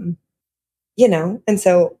 You know, and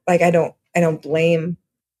so, like, I don't blame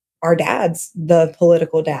our dads, the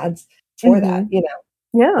political dads, for that, you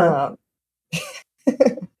know.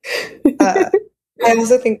 I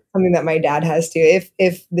also think something that my dad has too,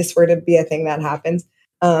 if this were to be a thing that happens,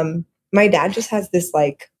 my dad just has this,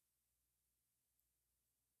 like,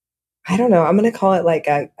 I don't know, I'm gonna call it like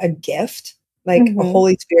a gift, like a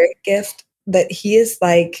Holy Spirit gift, that he is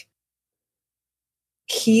like,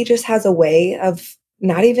 he just has a way of,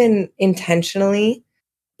 not even intentionally,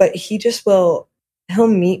 but he'll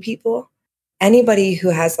meet people, anybody who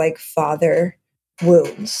has like father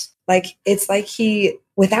wounds. Like, it's like he,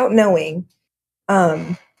 without knowing,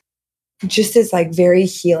 just is like very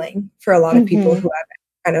healing for a lot of people who have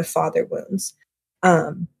kind of father wounds.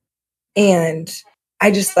 And I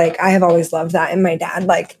just, like, I have always loved that in my dad.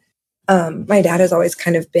 Like, my dad has always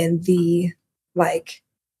kind of been the, like,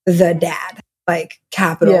 the dad, like,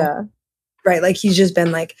 capital, right? Like, he's just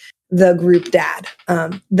been like the group dad,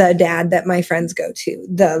 the dad that my friends go to,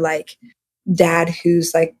 the, like, dad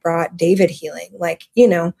who's like brought David healing, like, you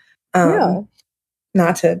know,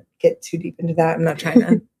 not to get too deep into that. I'm not trying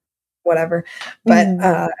to whatever,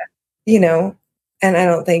 but, you know, and I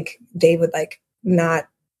don't think Dave would, like, not,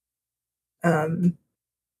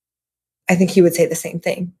 I think he would say the same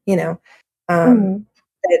thing, you know,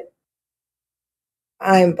 that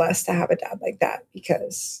I'm blessed to have a dad like that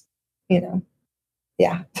because, you know,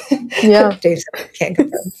 yeah. Dave can't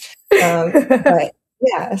confirm. But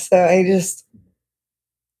yeah, so I just,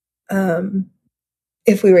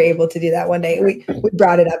 if we were able to do that one day, we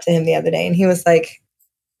brought it up to him the other day and he was like,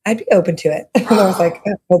 I'd be open to it. And I was like,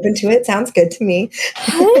 open to it. Sounds good to me.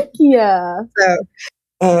 Heck yeah. So,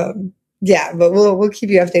 yeah, but we'll keep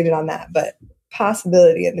you updated on that, but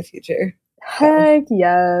possibility in the future. Heck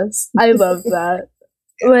yes. I love that.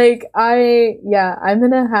 Like, I'm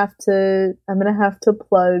gonna have to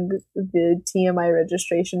plug the TMI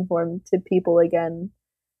registration form to people again.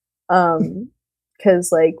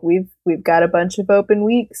 Cause like we've got a bunch of open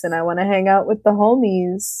weeks and I want to hang out with the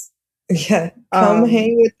homies. Yeah, come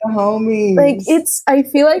hang with the homies. Like, I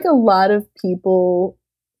feel like a lot of people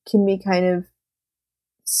can be kind of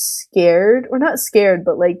scared, or not scared,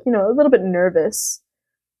 but, like, you know, a little bit nervous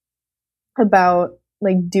about,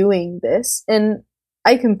 like, doing this. And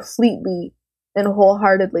I completely and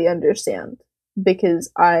wholeheartedly understand,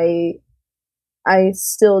 because I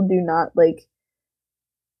still do not, like,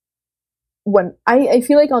 when I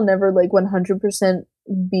feel like I'll never, like, 100%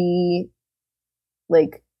 be,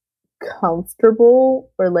 like,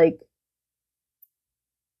 comfortable, or, like,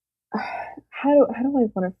 how do I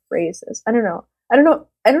want to phrase this? I don't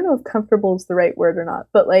know if comfortable is the right word or not,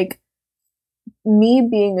 but, like, me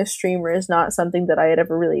being a streamer is not something that I had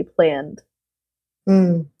ever really planned.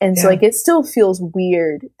 And so, like, it still feels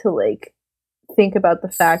weird to, like, think about the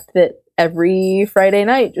fact that every Friday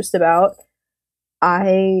night, just about,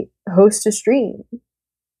 I host a stream.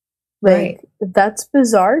 Like, that's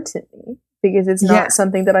bizarre to me, because it's not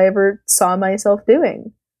something that I ever saw myself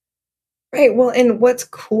doing. Right. Well, and what's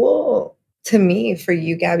cool to me for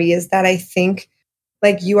you, Gabby, is that I think,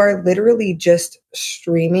 like, you are literally just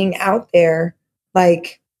streaming out there,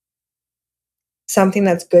 like, something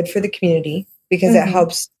that's good for the community, because it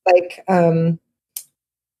helps, like,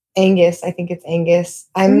 Angus, I think it's Angus.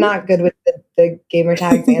 I'm not good with the gamer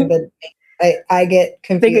tags and I get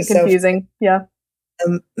confused. They get confusing.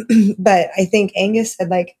 But I think Angus said,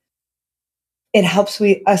 like, it helps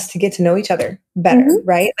us to get to know each other better,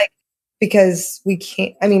 right? Like, because we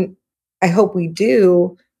can't, I mean, I hope we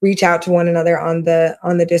do reach out to one another on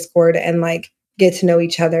the Discord and, like, get to know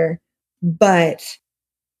each other, but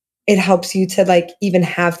it helps you to, like, even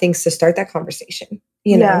have things to start that conversation,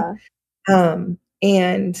 you know?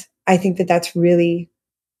 And I think that that's really,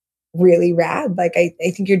 really rad. Like, I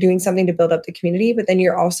think you're doing something to build up the community, but then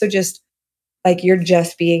you're also just, like, you're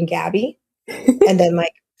just being Gabby and then,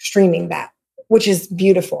 like, streaming that, which is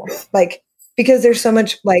beautiful. Like, because there's so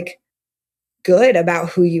much, like, good about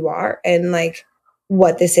who you are and, like,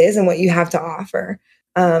 what this is and what you have to offer,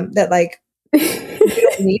 that, like,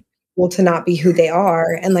 you don't need people to not be who they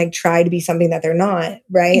are and, like, try to be something that they're not,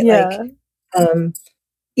 right? Like,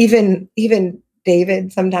 Even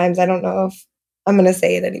David, sometimes, I don't know if I'm going to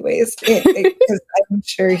say it anyways, because I'm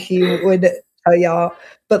sure he would tell y'all,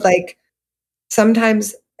 but like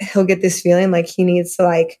sometimes he'll get this feeling like he needs to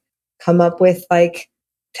like come up with like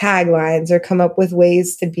taglines or come up with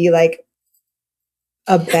ways to be like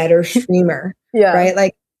a better streamer. Yeah. Right.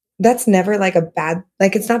 Like that's never like a bad,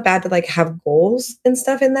 like it's not bad to like have goals and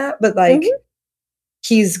stuff in that, but like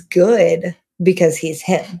he's good because he's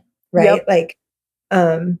him. Right. Yep. Like,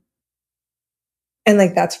 and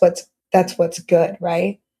like that's what's good.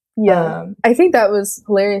 Right. Yeah. I think that was,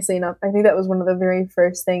 hilariously enough, I think that was one of the very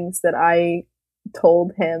first things that I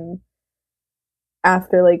told him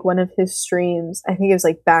after like one of his streams. I think it was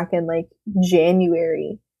like back in like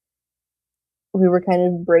January. We were kind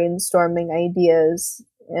of brainstorming ideas,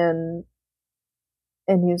 and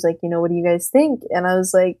he was like, you know, what do you guys think? And I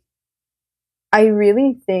was like, I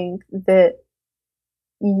really think that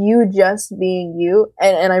you just being you,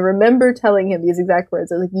 and I remember telling him these exact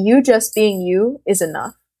words. I was like, you just being you is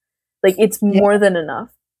enough. Like, it's more than enough.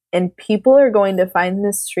 And people are going to find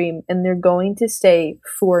this stream and they're going to stay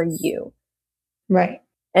for you. Right.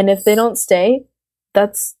 And if they don't stay,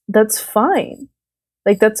 that's fine.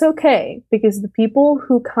 Like, that's okay, because the people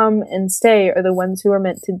who come and stay are the ones who are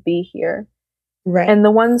meant to be here. Right. And the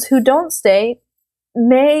ones who don't stay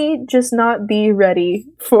may just not be ready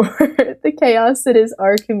for the chaos that is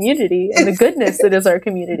our community and the goodness that is our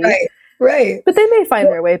community. Right. Right. But they may find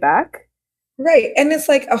their way back. Right. And it's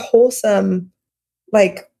like a wholesome,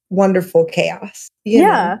 like wonderful chaos. You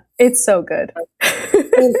know? It's so good.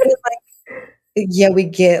 And like, yeah, we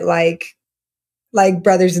get like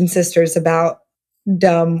brothers and sisters about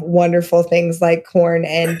dumb, wonderful things like corn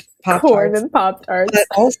and Pop-Tarts. But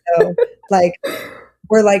also, like,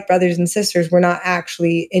 we're like brothers and sisters. We're not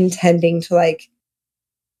actually intending to like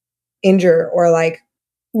injure or like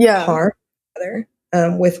harm each other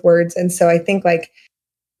with words. And so I think like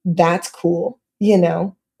that's cool, you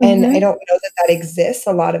know? And I don't know that that exists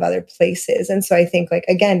a lot of other places. And so I think like,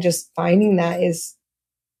 again, just finding that is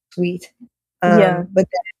sweet. But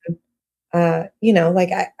then, you know,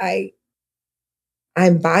 like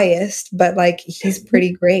I'm biased, but like he's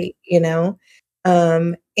pretty great, you know?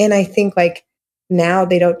 And I think like now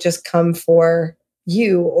they don't just come for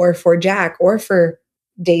you or for Jack or for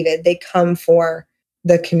David. They come for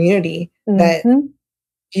the community that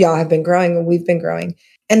y'all have been growing and we've been growing.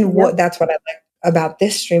 And that's what I like about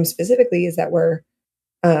this stream specifically is that we're,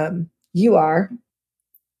 you are,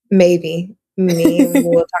 maybe me,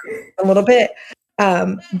 we'll talk a little bit,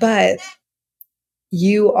 but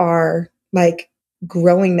you are like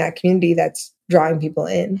growing that community that's drawing people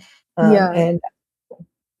in. And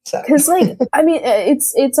so, because like, I mean,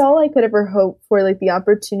 it's all I could ever hope for, like the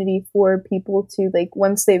opportunity for people to like,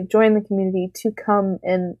 once they've joined the community, to come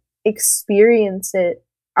and experience it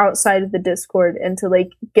outside of the Discord and to like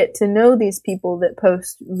get to know these people that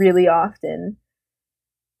post really often,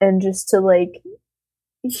 and just to like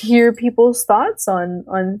hear people's thoughts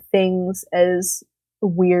on things as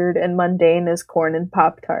weird and mundane as corn and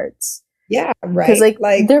Pop-Tarts. Yeah, right. Because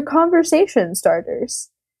like they're conversation starters.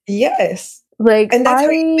 Yes. Like, and that's how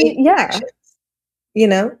you make connections, you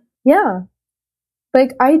know? Yeah.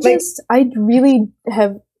 Like I really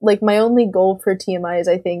have like, my only goal for TMI is,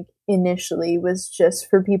 I think initially, was just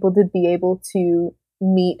for people to be able to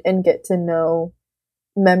meet and get to know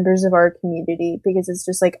members of our community, because it's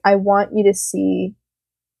just like, I want you to see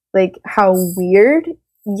like how weird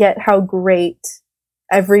yet how great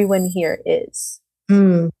everyone here is.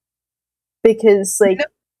 Because like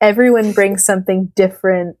everyone brings something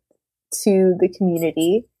different to the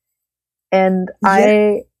community, and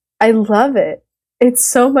I love it. It's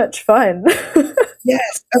so much fun.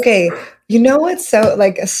 Yes. Okay. You know what's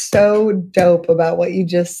so dope about what you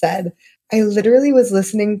just said? I literally was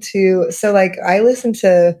listening to, I listen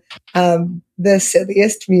to the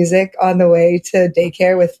silliest music on the way to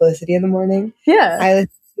daycare with Felicity in the morning. Yeah. I listen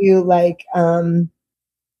to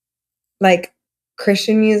like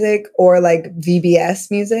Christian music or like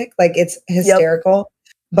VBS music. Like it's hysterical,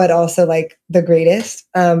 but also like the greatest.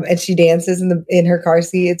 And she dances in her car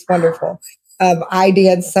seat. It's wonderful. I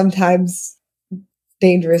dance sometimes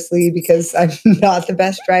dangerously because I'm not the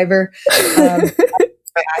best driver. I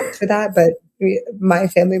ask for that, but my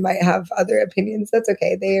family might have other opinions. That's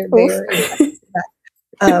okay. They are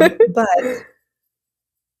that. But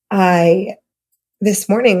this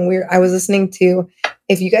morning I was listening to,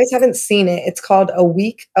 if you guys haven't seen it, it's called A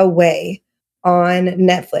Week Away on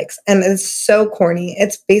Netflix, and it's so corny.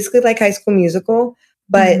 It's basically like High School Musical,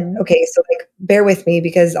 but okay, so like bear with me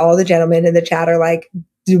because all the gentlemen in the chat are like,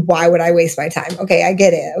 why would I waste my time? Okay, I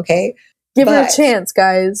get it. Okay, give her a chance,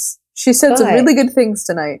 guys. She said some But really good things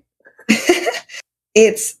tonight.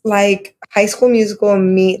 it's like High School Musical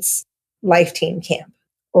meets Life Teen Camp.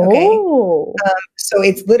 Okay. Oh. So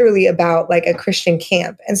it's literally about like a Christian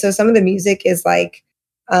camp. And so some of the music is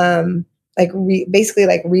basically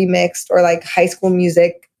like remixed or like High School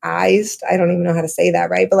Music-ized. I don't even know how to say that,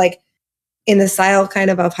 right? But like in the style kind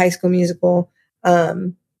of High School Musical,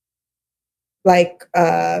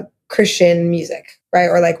 Christian music, right?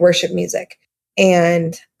 Or like worship music.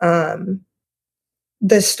 And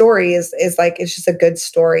the story is like, it's just a good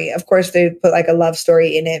story. Of course, they put like a love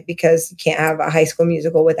story in it because you can't have a High School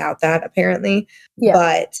Musical without that, apparently. Yeah.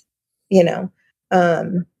 But, you know,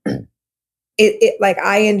 it like,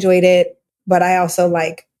 I enjoyed it, but I also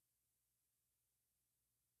like,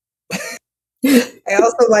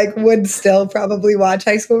 would still probably watch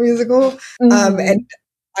High School Musical. And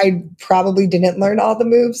I probably didn't learn all the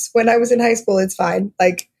moves when I was in high school. It's fine.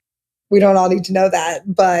 Like, we don't all need to know that,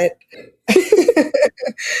 but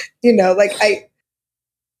you know, like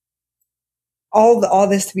all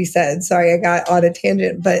this to be said. Sorry, I got on a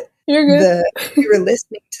tangent, but you're good. We were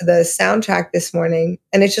listening to the soundtrack this morning,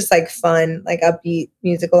 and it's just like fun, like upbeat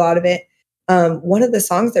music, a lot of it. One of the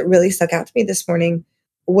songs that really stuck out to me this morning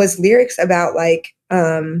was lyrics about like,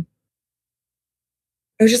 it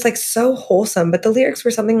was just like so wholesome, but the lyrics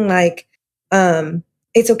were something like,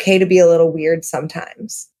 it's okay to be a little weird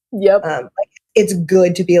sometimes. Yep. Like, it's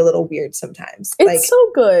good to be a little weird sometimes. It's like,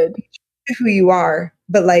 so good. Who you are,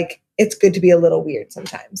 but like, it's good to be a little weird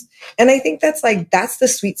sometimes. And I think that's the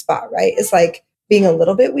sweet spot, right? It's like being a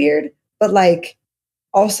little bit weird, but like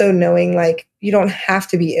also knowing like you don't have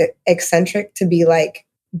to be eccentric to be like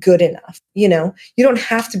good enough. You know, you don't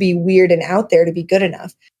have to be weird and out there to be good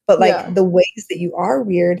enough, but like the ways that you are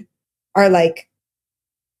weird are like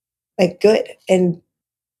good and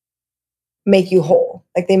make you whole.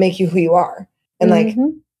 Like they make you who you are. And like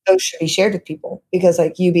those should be shared with people because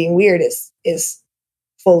like you being weird is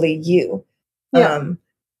fully you. Yeah,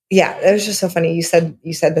 it was just so funny. You said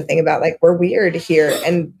the thing about like we're weird here,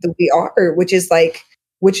 and we are, which is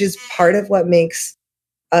part of what makes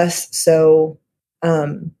us so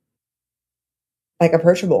like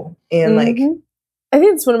approachable and like. I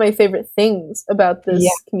think it's one of my favorite things about this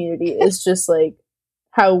community is just like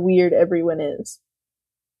how weird everyone is.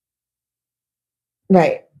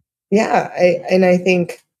 Right. Yeah. I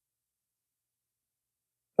think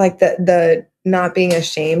like the not being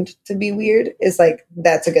ashamed to be weird is like,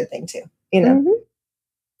 that's a good thing too, you know?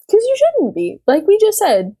 Because you shouldn't be. Like we just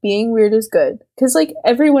said, being weird is good. Because like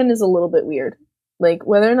everyone is a little bit weird. Like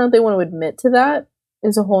whether or not they want to admit to that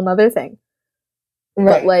is a whole nother thing.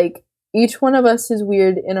 Right. But like each one of us is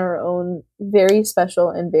weird in our own very special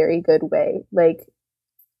and very good way. Like,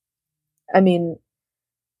 I mean,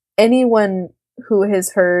 anyone who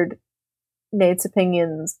has heard Nate's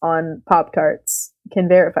opinions on Pop-Tarts can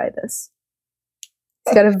verify this.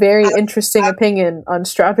 He's got a very interesting opinion on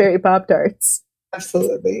strawberry Pop-Tarts.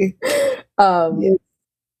 Absolutely.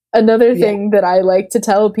 Another thing that I like to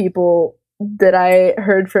tell people that I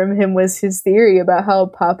heard from him was his theory about how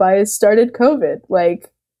Popeyes started COVID.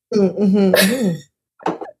 Like,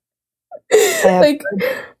 like,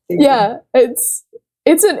 yeah, it's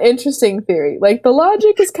an interesting theory. Like, the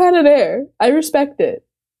logic is kind of there. I respect it.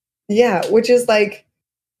 Yeah, which is like,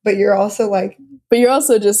 but you're also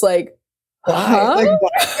just like, why? Huh? Like, why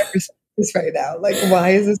am I respect this right now? Like, why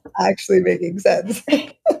is this actually making sense?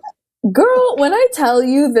 Girl, when I tell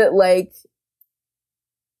you that, like,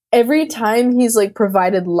 every time he's, like,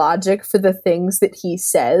 provided logic for the things that he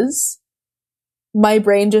says, my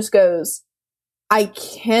brain just goes, I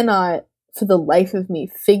cannot, for the life of me,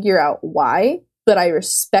 figure out why, but I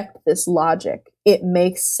respect this logic. It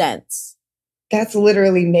makes sense. That's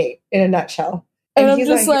literally Nate in a nutshell. And I'm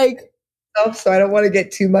just like... So I don't want to get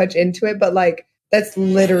too much into it, but, like, that's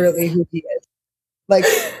literally who he is. Like...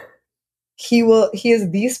 He is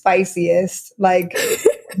the spiciest, like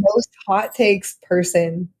most hot takes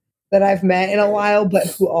person that I've met in a while, but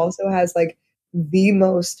who also has like the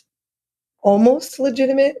most almost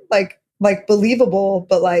legitimate, like believable,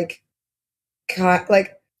 but like, God,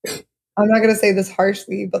 like I'm not gonna say this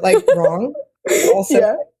harshly, but like wrong.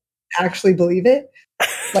 Also actually believe it,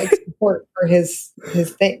 like support for his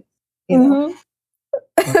thing, you know.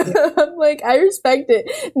 I'm like, I respect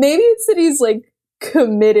it. Maybe it's that he's like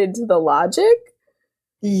committed to the logic.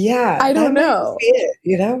 Yeah, I don't know. It,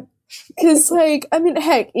 you know, because like I mean,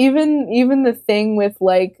 heck, even the thing with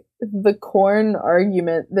like the corn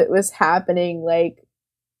argument that was happening, like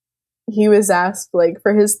he was asked like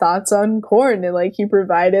for his thoughts on corn, and like he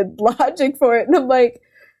provided logic for it, and I'm like,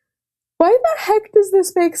 why the heck does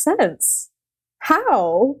this make sense?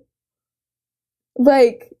 How?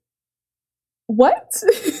 Like, What?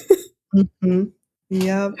 Mm-hmm.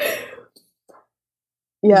 Yep.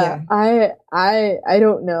 Yeah, Yeah. I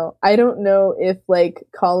don't know. I don't know if like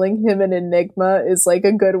calling him an enigma is like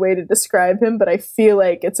a good way to describe him, but I feel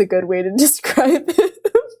like it's a good way to describe him.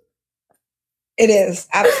 It is.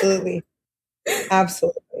 Absolutely.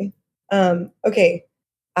 Absolutely. Okay.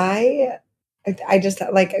 I I just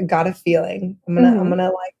like got a feeling. I'm Hmm.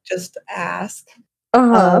 gonna like just ask.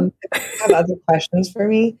 Uh-huh. If you have other questions for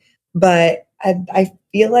me, but I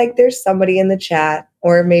feel like there's somebody in the chat,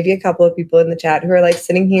 or maybe a couple of people in the chat who are like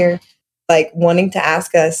sitting here like wanting to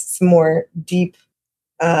ask us some more deep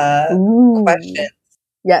Ooh. questions.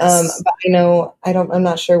 Yes. But I'm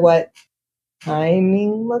not sure what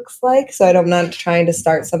timing looks like, so I'm not trying to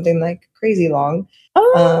start something like crazy long.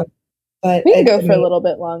 Um, Um, but we can I go for a mean, little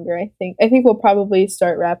bit longer, I think. I think we'll probably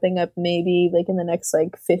start wrapping up maybe like in the next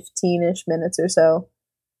like 15-ish minutes or so.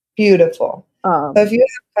 beautiful. So if Um, you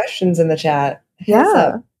have questions in the chat, hit us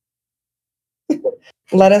yeah. up.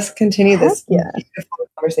 Let us continue Heck this yeah. beautiful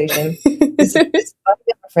conversation. This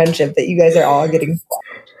friendship that you guys are all getting.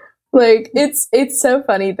 Like it's so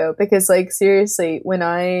funny though because like seriously when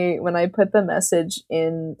I put the message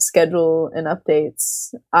in schedule and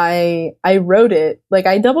updates, I wrote it like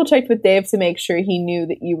I double checked with Dave to make sure he knew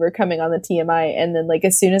that you were coming on the TMI, and then like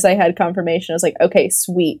as soon as I had confirmation I was like, okay,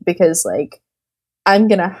 sweet, because like I'm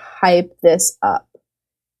gonna hype this up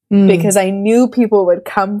Mm. because I knew people would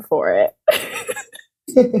come for it.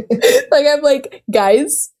 Like I'm like,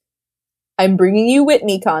 guys, I'm bringing you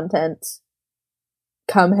Whitney content.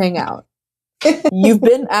 Come hang out. You've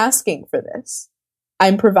been asking for this.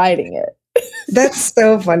 I'm providing it. That's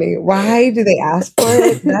so funny. Why do they ask for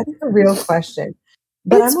it? That's a real question.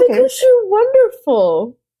 But It's I'm okay with because it. you're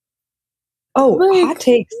wonderful. Oh, hot Like,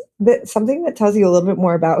 takes. That something that tells you a little bit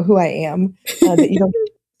more about who I am that you don't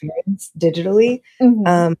experience digitally.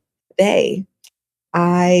 mhm. Today,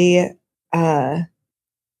 I uh,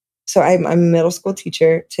 so I'm a middle school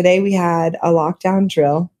teacher. Today we had a lockdown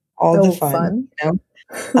drill, all the Oh, fun, fun.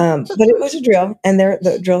 but it was a drill, and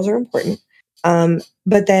the drills are important.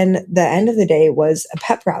 But then the end of the day was a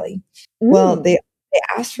pep rally. Well, Mm. they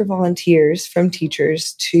asked for volunteers from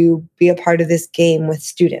teachers to be a part of this game with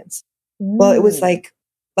students. Well, it was Mm.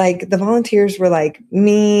 like the volunteers were like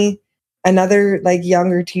me, another like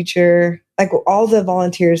younger teacher, like all the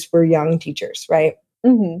volunteers were young teachers, right?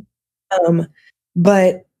 Mhm. Um,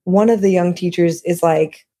 but one of the young teachers is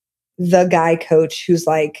like the guy coach who's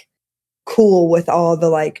like cool with all the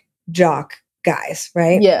like jock guys,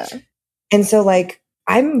 right? Yeah. And so like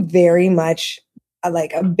I'm very much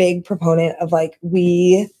like a big proponent of like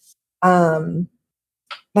we um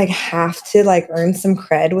like have to like earn some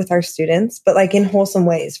cred with our students, but like in wholesome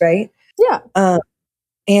ways, right? Yeah. Um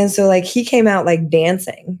and so like he came out like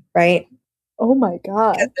dancing, right? Oh my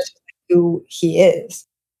Because that's gosh. just who he is.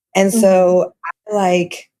 And Mhm. so I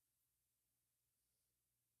like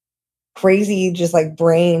crazy just like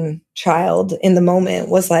brain child in the moment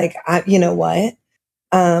was like you know what,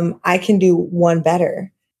 I can do one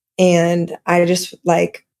better. And I just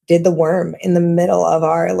like did the worm in the middle of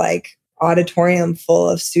our like auditorium full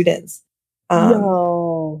of students. um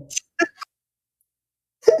Yo.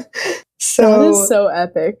 That is so so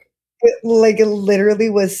epic. it literally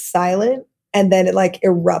was silent, and then it like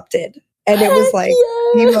erupted, and it was Heck like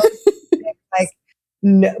the most yeah. like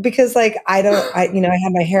no, because like I I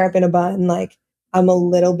had my hair up in a bun, like I'm a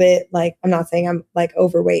little bit like, I'm not saying I'm like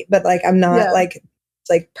overweight, but like I'm not Yeah.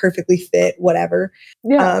 like perfectly fit, whatever.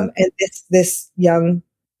 Yeah. And this young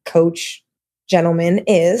coach gentleman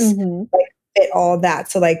is Mhm. like fit all of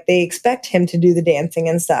that. So like they expect him to do the dancing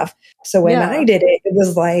and stuff. So when I Yeah. did it, it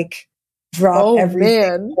was like drop Oh everything.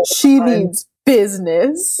 man. She On. means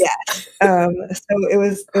business. Yes. So it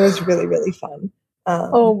was really, really fun.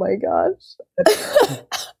 Oh Um, my gosh. but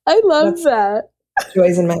I love that's that.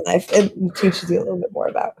 joys in my life. It teaches you a little bit more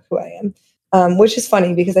about who I am, which is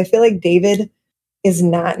funny because I feel like David is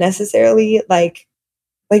not necessarily like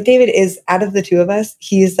David is, out of the two of us,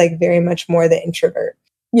 he's like very much more the introvert.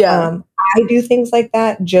 Yeah. I do things like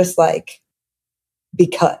that just like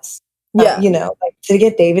because, Yeah. like to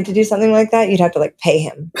get David to do something like that, you'd have to like pay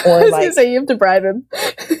him I was gonna say you have to bribe him.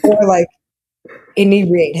 or like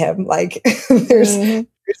inebriate him. Like Mhm. there's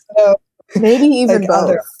no Maybe like even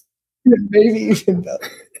other, both. maybe even both.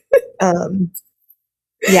 Um,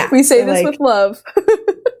 yeah. We say So this with like love.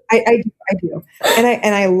 I do,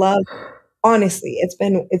 and I love, honestly, it's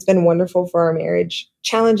been wonderful for our marriage,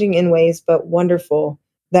 challenging in ways, but wonderful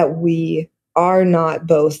that we are not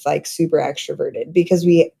both like super extroverted because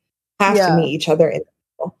we have to Yeah. meet each other in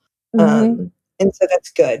the middle. Hmm. And so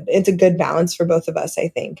that's good. It's a good balance for both of us, I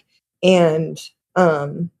think. And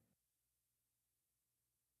um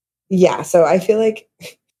yeah, so I feel like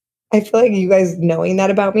you guys knowing that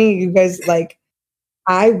about me, you guys like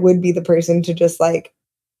I would be the person to just like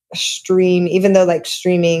stream, even though like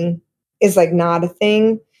streaming is like not a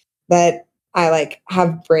thing that I like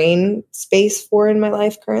have brain space for in my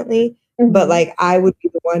life currently. But Mm-hmm. like I would be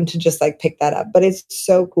the one to just like pick that up. But it's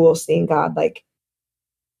so cool seeing God like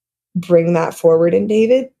bring that forward in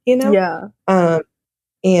David, you know? Yeah.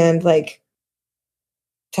 And like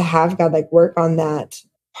to have God like work on that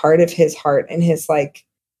part of his heart and his like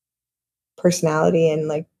personality and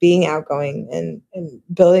like being outgoing and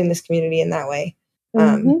building this community in that way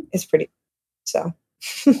Mm-hmm. is pretty so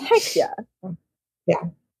Heck yeah. yeah.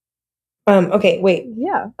 Okay, wait.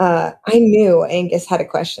 Yeah. I knew Angus had a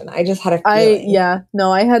question. I just had a feeling.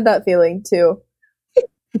 No, I had that feeling too.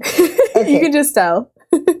 You Okay, can just tell.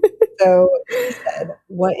 so he said,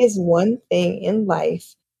 "What is one thing in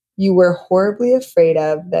life you were horribly afraid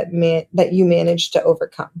of that you managed to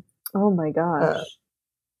overcome?" Oh my Uh, gosh.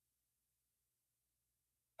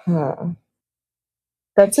 I have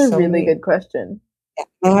That's a so really many. good question.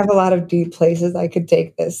 I have a lot of deep places I could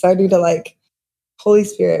take this, so I need to like, Holy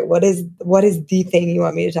Spirit, what is the thing you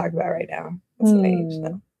want me to talk about right now? That's what I need to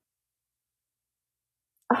know.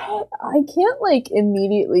 I can't like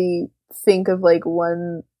immediately think of like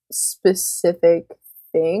one specific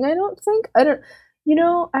thing. I don't think. I don't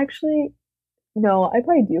actually no, I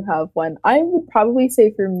probably do have one. I would probably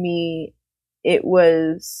say for me it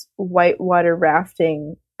was whitewater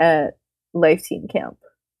rafting at Life Teen Camp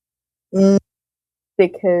Mm,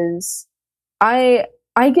 because I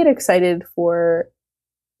I get excited for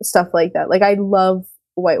stuff like that. Like I love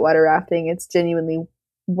whitewater rafting. It's genuinely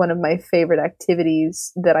one of my favorite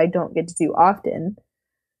activities that I don't get to do often.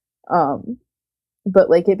 Um, but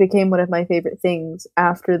like it became one of my favorite things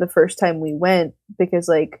after the first time we went because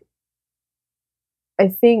like I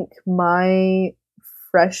think my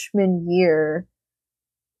freshman year,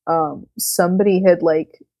 somebody had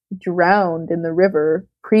like drowned in the river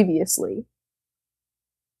previously,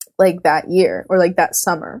 like that year or like that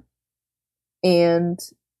summer. And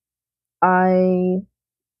I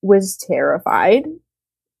was terrified,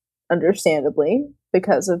 understandably,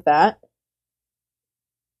 because of that.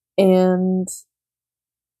 And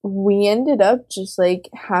we ended up just like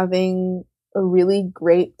having a really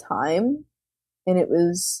great time. And it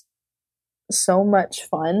was so much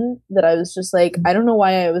fun that I was just like, I don't know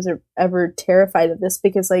why I was ever terrified of this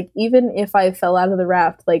because, like, even if I fell out of the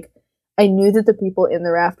raft, like, I knew that the people in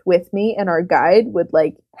the raft with me and our guide would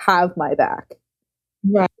like have my back.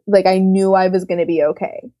 right. Like, I knew I was going to be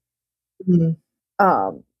okay. Mm.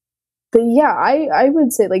 Um, but yeah, I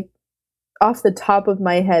would say like off the top of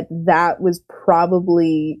my head, that was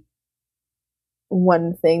probably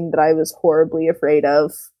one thing that I was horribly afraid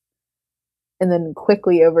of and then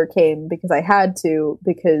quickly overcame because I had to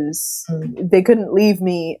because they couldn't leave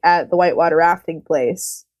me at the whitewater rafting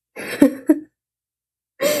place.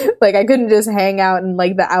 Like I couldn't just hang out in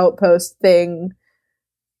like the outpost thing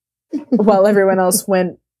while everyone else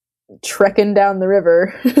went trekking down the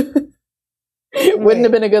river. It wouldn't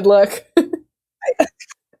have been a good look.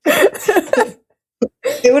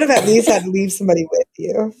 They would have at least had to leave somebody with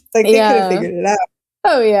you. Like they could have figured it out.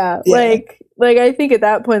 Oh yeah. Yeah. Like I think at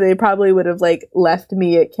that point they probably would have like left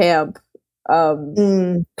me at camp. But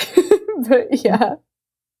yeah.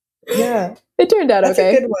 Yeah. It turned out That's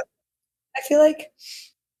okay. a good one. I feel like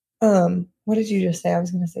what did you just say? I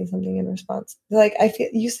was gonna say something in response. Like I feel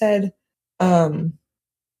you said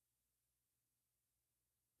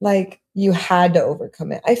like you had to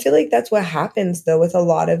overcome it. I feel like that's what happens though with a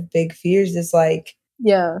lot of big fears is like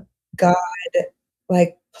Yeah. God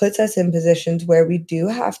like puts us in positions where we do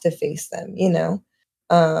have to face them, you know?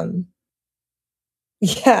 Um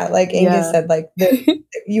yeah, like Angus Yeah. said, like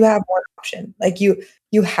you have one option. Like you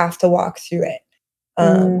have to walk through it.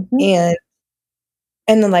 Mm-hmm.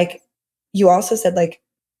 And then like you also said like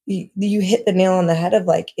you hit the nail on the head of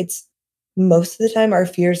like it's most of the time our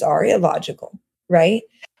fears are illogical, right?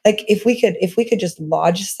 Like if we could just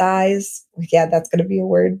logic-size, yeah, that's gonna be a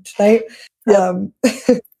word tonight.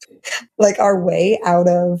 Yep. Like our way out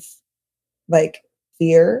of like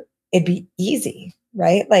fear, it'd be easy,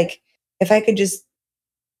 right? Like if I could just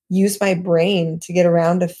use my brain to get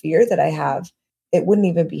around a fear that I have, it wouldn't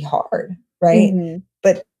even be hard, right? Mm-hmm.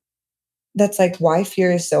 But that's like why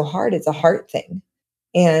fear is so hard. It's a heart thing.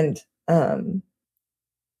 And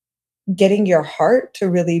getting your heart to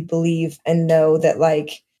really believe and know that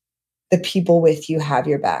like the people with you have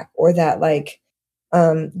your back or that like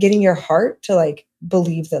getting your heart to like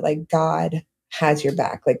believe that like God has your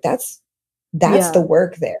back. Like that's the Yeah.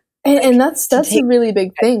 work there. And Like that's to a take really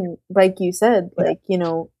big thing, like you said, yeah. like,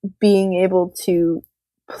 being able to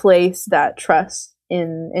place that trust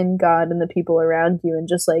in God and the people around you, and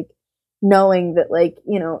just like knowing that, like,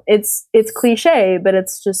 you know, it's cliche, but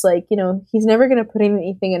it's just like, you know, he's never going to put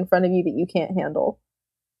anything in front of you that you can't handle.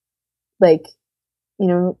 Like, you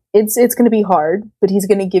know, it's going to be hard, but he's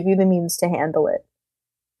going to give you the means to handle it.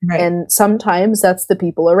 Right. And sometimes that's the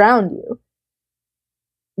people around you.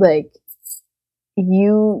 Like,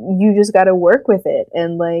 you just got to work with it.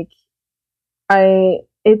 And like, it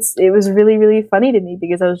was really, really funny to me,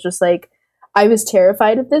 because I was just like, I was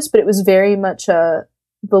terrified of this, but it was very much the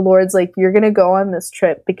Lord's like, you're going to go on this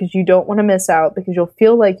trip because you don't want to miss out, because you'll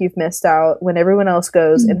feel like you've missed out when everyone else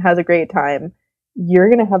goes and has a great time. You're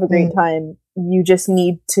going to have a great time. You just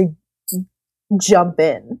need to jump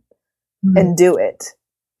in and do it.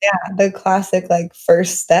 Yeah, the classic like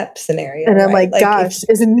first step scenario. And I'm right? like, gosh,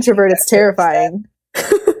 as an introvert, it's terrifying.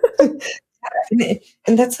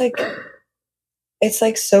 And that's like, it's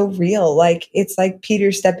like so real. Like, it's like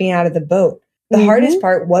Peter stepping out of the boat. The hardest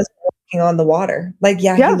part wasn't walking on the water. Like,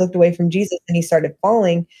 he looked away from Jesus and he started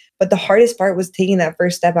falling. But the hardest part was taking that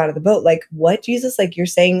first step out of the boat. Like, what, Jesus? Like, you're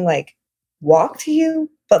saying, like, walk to you?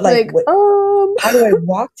 But like what, how do I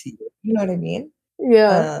walk to you? You know what I mean?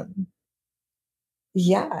 Yeah.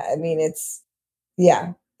 Yeah. I mean, it's,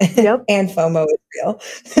 yeah. Yep. And FOMO is real.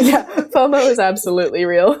 Yeah. FOMO is absolutely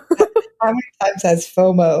real. How many times has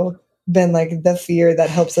FOMO been like the fear that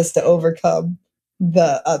helps us to overcome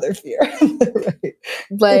the other fear? Right.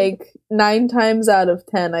 Like 9 times out of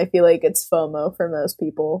 10, I feel like it's FOMO for most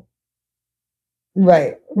people.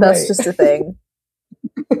 Right. That's just a thing.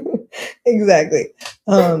 Exactly.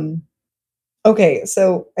 Okay,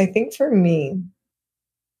 so I think for me,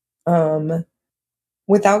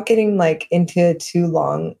 without getting like into too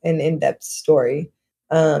long an in-depth story,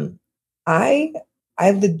 I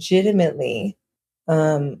legitimately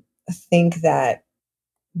think that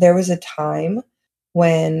there was a time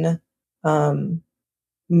when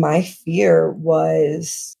my fear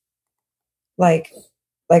was like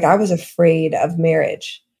I was afraid of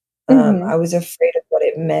marriage. I was afraid of what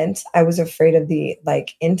it meant. I was afraid of the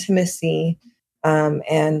like intimacy and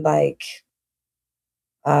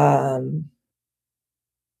um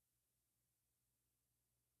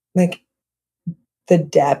like the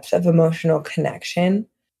depth of emotional connection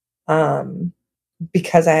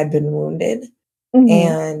because I had been wounded.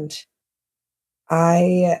 And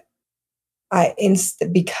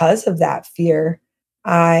because of that fear,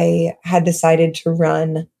 I had decided to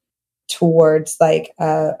run towards like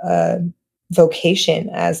a vocation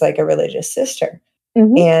as like a religious sister.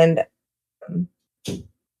 And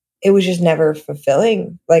it was just never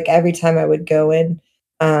fulfilling. Like every time I would go in,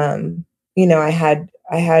 you know, I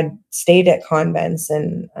had stayed at convents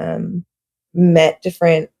and met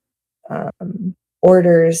different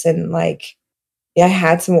orders, and like, yeah, I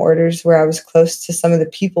had some orders where I was close to some of the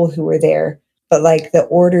people who were there, but like the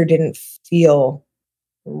order didn't feel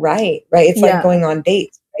right. It's like going on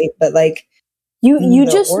dates, right? But like you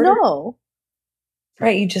just know.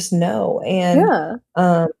 Right, you just know. And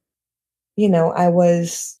you know, I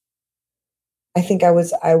think I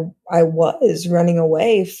was running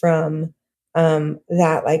away from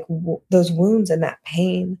that like those wounds and that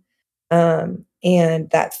pain, and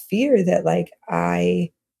that fear that like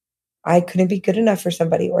I couldn't be good enough for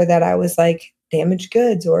somebody, or that I was like damaged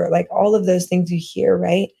goods, or like all of those things you hear,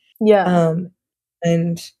 right? Yeah.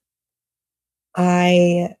 And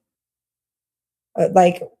I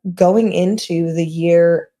like going into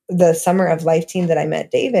the summer of Life Team that I met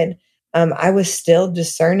David, I was still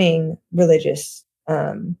discerning religious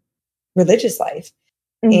life.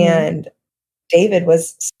 And David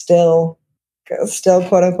was still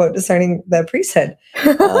quote unquote discerning the priesthood.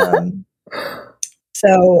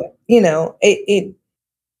 So, you know,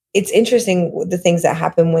 it's interesting the things that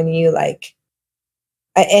happen when you like,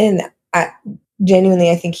 and I genuinely,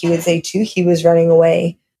 I think he would say too, he was running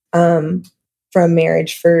away from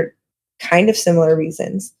marriage for kind of similar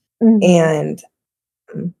reasons. And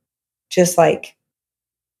just like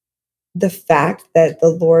the fact that the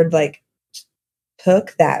Lord like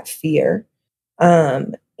took that fear,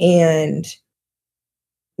 and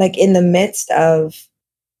like in the midst of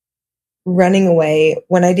running away,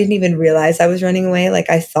 when I didn't even realize I was running away, like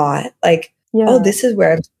I thought like, oh, this is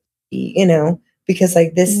where I'm supposed to be, you know, because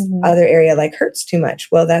like this other area like hurts too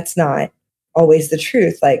much. Well, that's not always the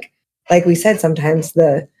truth. Like we said, sometimes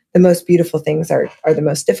the most beautiful things are the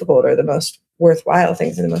most difficult, or the most worthwhile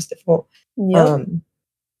things are the most difficult. And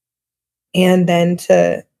then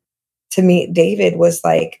to meet David was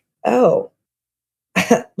like, oh,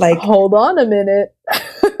 like, hold on a minute.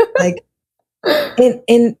 like,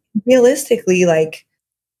 and realistically, like,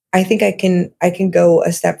 I think I can go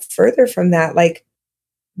a step further from that. Like,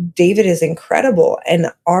 David is incredible and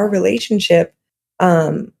our relationship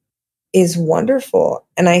is wonderful.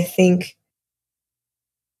 And I think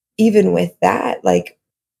even with that, like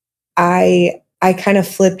I kind of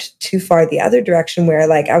flipped too far the other direction where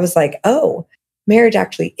like I was like, oh, marriage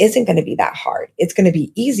actually isn't going to be that hard. It's going to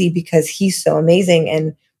be easy because he's so amazing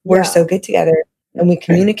and we're so good together and we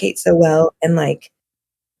communicate so well. And like,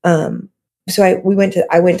 so I went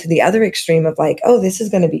to the other extreme of like, oh, this is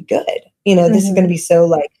going to be good. You know, this is going to be so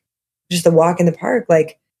like just a walk in the park.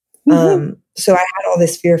 Like, so I had all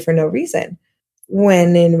this fear for no reason.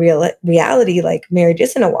 When in reality, like marriage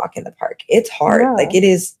isn't a walk in the park. It's hard. Yeah. Like it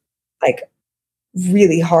is like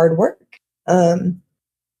really hard work.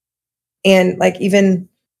 And like, even,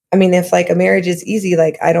 I mean, if like a marriage is easy,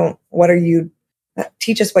 like, what are you,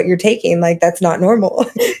 teach us what you're taking? Like, that's not normal,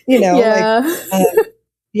 you know,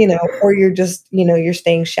 you know, or you're just, you know, you're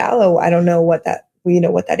staying shallow. I don't know what that, you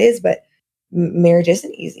know, what that is, but marriage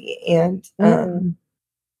isn't easy. And,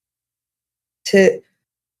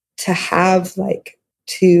 to have like,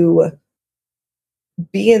 to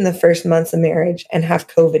be in the first months of marriage and have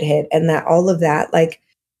COVID hit and that all of that, like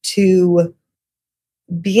to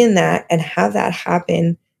be in that and have that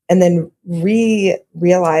happen and then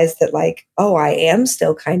realize that like, oh, I am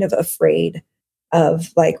still kind of afraid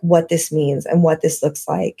of like what this means and what this looks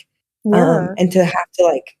like. And to have to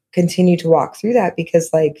like continue to walk through that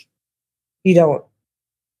because like you don't,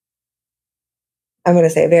 I'm going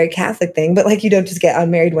to say a very Catholic thing, but like you don't just get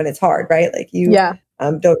unmarried when it's hard, right? Like you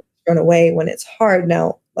don't run away when it's hard.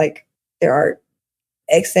 Now, like there are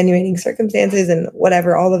extenuating circumstances and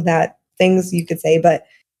whatever, all of that things you could say, but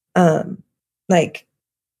like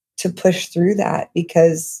to push through that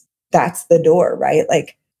because that's the door, right?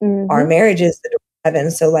 Like our marriage is the door to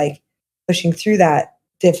heaven. So like pushing through that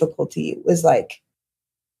difficulty was like,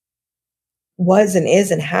 was and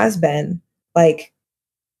is and has been like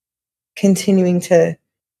continuing to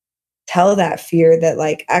tell that fear that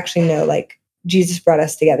like, actually, no, like Jesus brought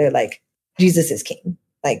us together. Like Jesus is king.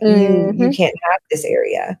 Like you can't have this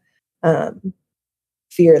area.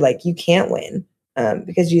 Fear, like you can't win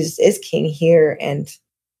because Jesus is king here and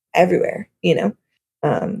everywhere, you know?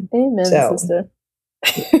 Amen, so. sister.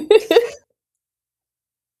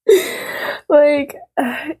 Like,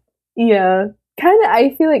 yeah, kind of,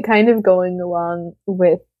 I feel like kind of going along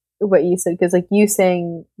with what you said, because like you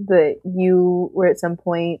saying that you were at some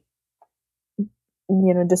point, you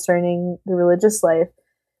know, discerning the religious life,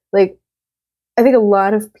 like, I think a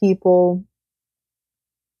lot of people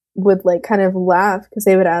would like kind of laugh because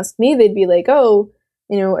they would ask me, they'd be like, oh,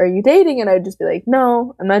 you know, are you dating? And I would just be like,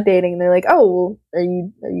 no, I'm not dating. And they're like, oh, well, are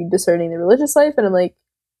you discerning the religious life? And I'm like,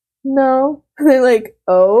 no. And they're like,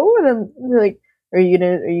 oh, and they're like, are you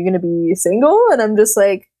gonna be single? And I'm just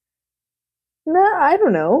like, nah, I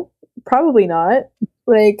don't know, probably not.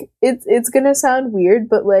 Like it's gonna sound weird,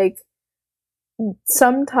 but like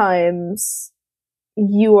sometimes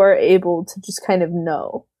you are able to just kind of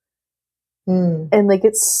know. And like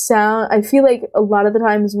I feel like a lot of the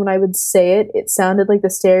times when I would say it, it sounded like the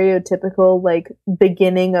stereotypical like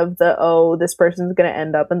beginning of the, oh, this person's gonna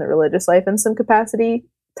end up in the religious life in some capacity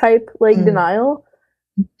type like denial.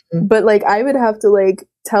 But like I would have to like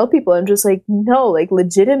tell people, I'm just like, no, like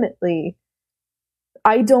legitimately,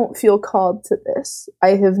 I don't feel called to this.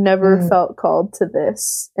 I have never felt called to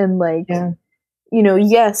this. And like, you know,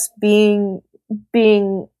 yes, being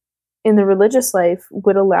in the religious life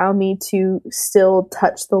would allow me to still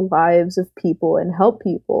touch the lives of people and help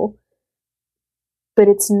people. But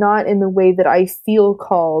it's not in the way that I feel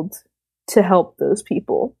called to help those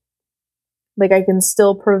people. Like I can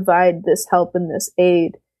still provide this help and this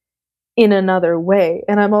aid in another way.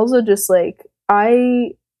 And I'm also just like,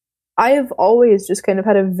 I have always just kind of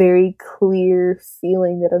had a very clear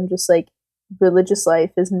feeling that I'm just like, religious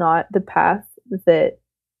life is not the path that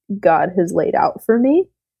God has laid out for me.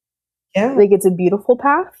 Yeah. Like it's a beautiful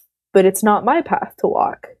path, but it's not my path to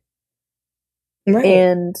walk. Right.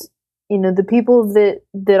 And, you know, the people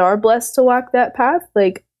that are blessed to walk that path,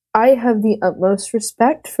 like I have the utmost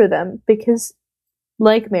respect for them because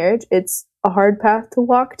like marriage, it's a hard path to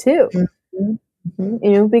walk too. You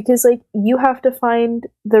know, because like you have to find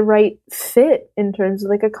the right fit in terms of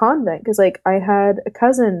like a convent. Because like I had a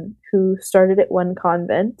cousin who started at one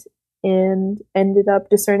convent and ended up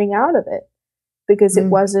discerning out of it because it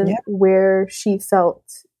wasn't where she felt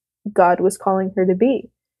God was calling her to be.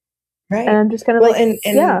 Right. And I'm just kind of like,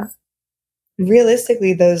 and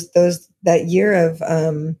realistically, that year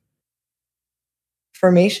of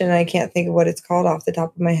formation, I can't think of what it's called off the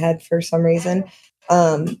top of my head for some reason.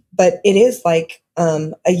 But it is like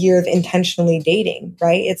a year of intentionally dating,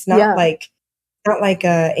 right? It's not like not like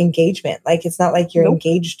a engagement. Like, it's not like you're Nope.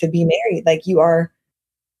 engaged to be married. Like, you are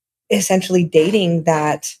essentially dating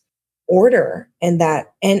that order and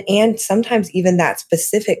that, and sometimes even that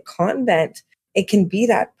specific convent. It can be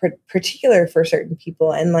that particular for certain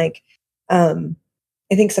people. And like, I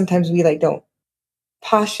think sometimes we like don't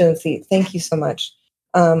postulacy. Thank you so much.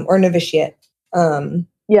 Or novitiate.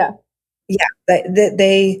 Yeah. Yeah, that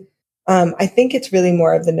they, I think it's really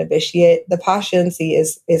more of the novitiate. The postulacy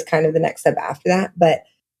is kind of the next step after that.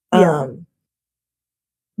 Yeah.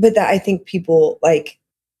 But that I think people like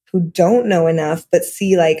who don't know enough, but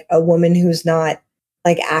see like a woman who's not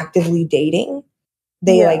like actively dating,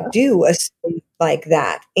 they Yeah. like do assume like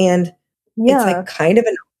that. And it's Yeah. like kind of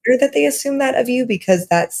an honor that they assume that of you, because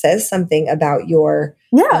that says something about your,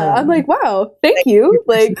 Yeah. I'm like, wow, thank like your you.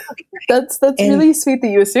 Like, personality, right? that's And really sweet that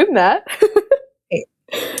you assume that. and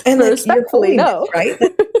But like your respectfully, holiness, no. right?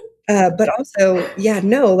 Like, but also, yeah,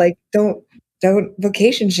 no, like don't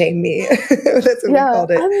vocation shame me. That's what we Yeah.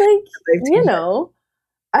 called it. I'm like, Life you team. know,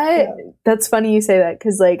 I Yeah. that's funny you say that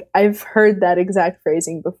because like I've heard that exact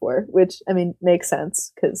phrasing before, which I mean makes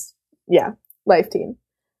sense because yeah, life team.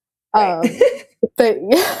 Right. But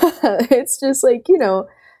yeah, it's just like,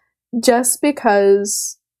 just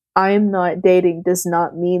because I'm not dating does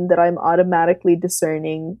not mean that I'm automatically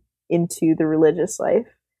discerning into the religious life.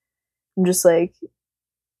 I'm just like,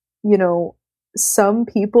 you know, some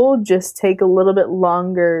people just take a little bit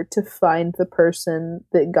longer to find the person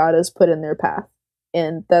that God has put in their path.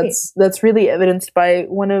 And Right. that's really evidenced by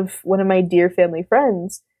one of my dear family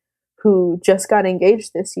friends who just got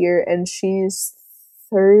engaged this year, and she's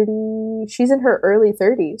 30, she's in her early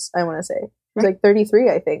 30s, I want to say. She's like 33,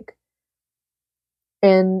 I think.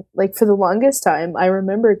 And like for the longest time, I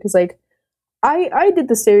remember because like I did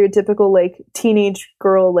the stereotypical like teenage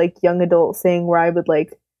girl, like young adult thing where I would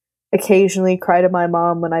like occasionally cry to my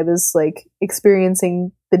mom when I was like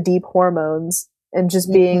experiencing the deep hormones and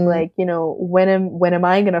just being Mhm. like, when am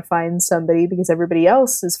I gonna find somebody because everybody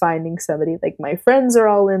else is finding somebody. Like my friends are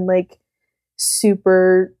all in like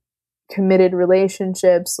super committed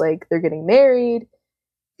relationships, like they're getting married.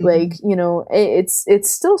 Like, Mhm. it's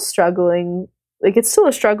still struggling. Like it's still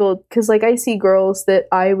a struggle because like I see girls that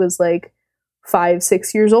I was like 5,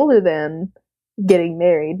 6 years older than getting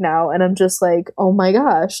married now, and I'm just like, oh my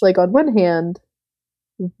gosh, like on one hand,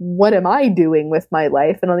 what am I doing with my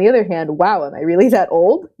life? And on the other hand, wow, am I really that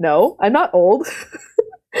old? No, I'm not old.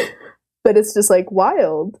 But it's just like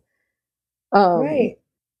wild. Um Right.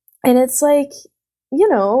 and it's like,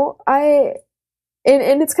 I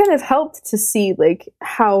and it's kind of helped to see like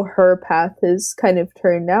how her path has kind of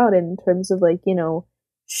turned out in terms of like,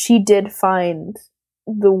 she did find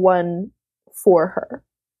the one for her.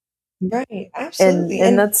 Right. and Absolutely. and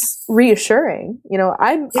And that's reassuring. yeah.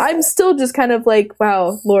 I'm still just kind of like,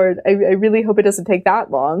 wow, Lord, I really hope it doesn't take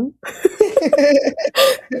that long.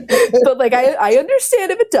 But like I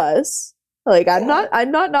understand if it does. Like Yeah.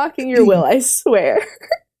 I'm not knocking your will, I swear.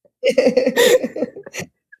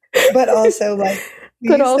 But also like,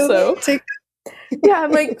 But please also, don't take yeah,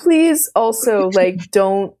 I'm like, please also like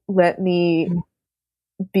don't let me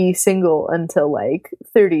be single until like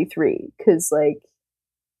 33, because like,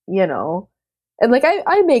 you know and like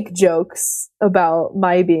I make jokes about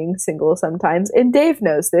my being single sometimes, and Dave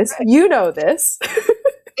knows this, you know this.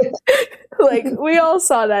 Like we all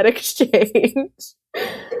saw that exchange.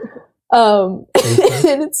 And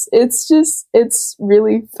it's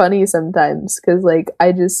really funny sometimes because like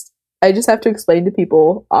I just have to explain to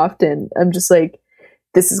people often. I'm just like,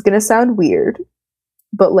 this is gonna sound weird,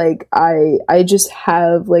 but like I just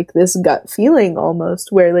have like this gut feeling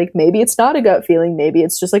almost where like maybe it's not a gut feeling, maybe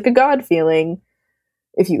it's just like a God feeling,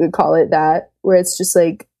 if you could call it that, where it's just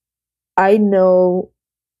like I know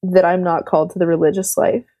that I'm not called to the religious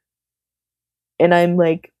life, and I'm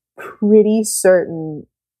like pretty certain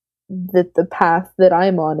that the path that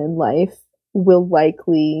I'm on in life will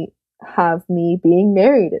likely have me being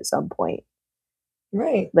married at some point.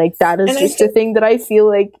 right. Like that is And I just a think thing that I feel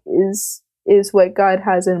like is what God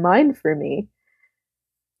has in mind for me.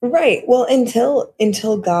 right. Well,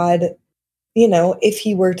 until God, if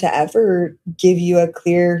he were to ever give you a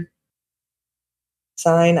clear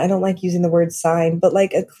sign, I don't like using the word sign, but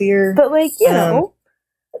like a clear, But like,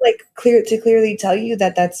 like clear to clearly tell you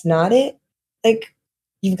that that's not it. Like,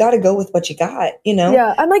 you've got to go with what you got.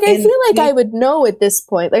 yeah, I'm like, I And feel like I would know at this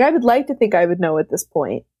point. Like I would like to think I would know at this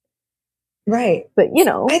point. right. But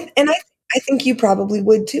I think you probably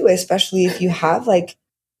would too, especially if you have like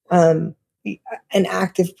um an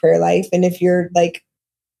active prayer life, and if you're like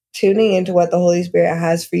tuning into what the Holy Spirit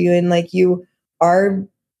has for you, and like you are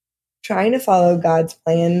trying to follow God's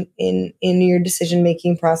plan in your decision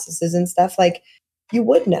making processes and stuff, like you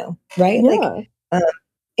would know, right? Like,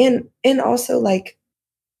 Yeah. and also like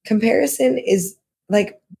comparison is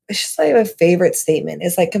like, it's just like a favorite statement.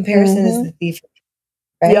 It's like comparison is the thief,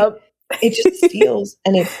 right? Yep. It just steals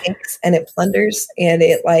and it takes and it plunders and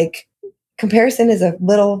it like comparison is a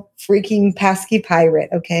little freaking pesky pirate,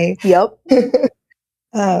 okay? Yep.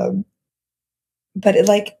 um, but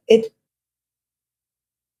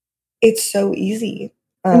it's so easy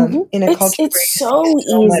in a culture where It's you see so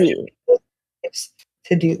so much easy.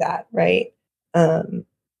 to do that, right? Um,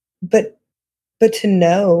 but to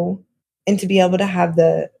know and to be able to have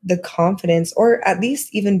the confidence, or at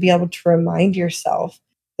least even be able to remind yourself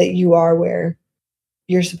that you are where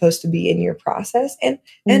you're supposed to be in your process, and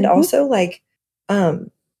also like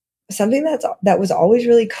something that was always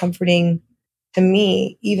really comforting to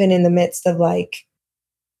me, even in the midst of like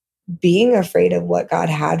being afraid of what God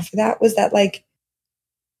had for that, was that like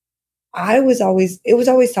it was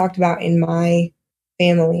always talked about in my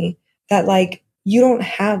family that like you don't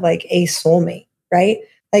have like a soulmate, right?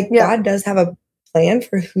 Like Yeah. God does have a plan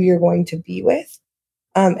for who you're going to be with,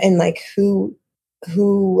 and like who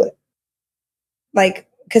like,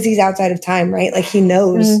 because he's outside of time, right? Like he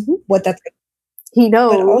knows what that's like. He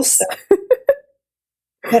knows.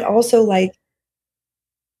 But also like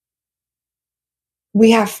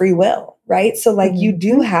we have free will, right? So like you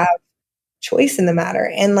do have choice in the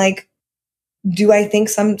matter. And like, do I think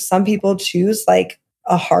some people choose like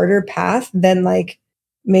a harder path than like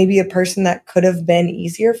maybe a person that could have been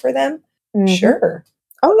easier for them? Sure.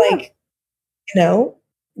 Oh, but like, you know,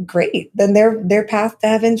 great. Then their path to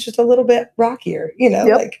heaven's just a little bit rockier, you know,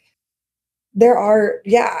 like there are,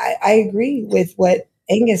 I agree with what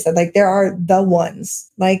Angus said. Like there are the ones,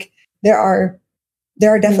 like there are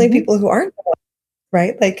definitely people who aren't the ones,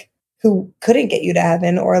 right? Like who couldn't get you to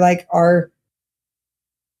heaven, or like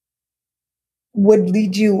would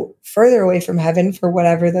lead you further away from heaven for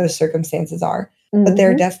whatever those circumstances are. But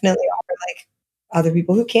there definitely are like other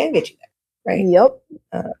people who can get you there, right? Yep.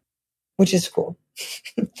 Which is cool.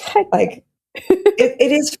 Like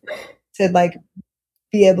it is to like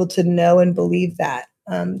be able to know and believe that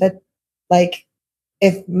that like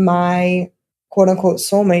if my quote unquote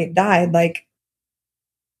soulmate died, like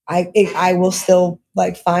I will still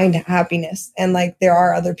like find happiness, and like there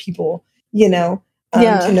are other people, you know,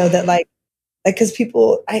 to know that like because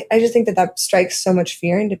people, I just think that strikes so much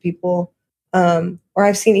fear into people. Or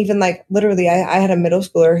I've seen even like literally, I had a middle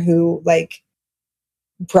schooler who like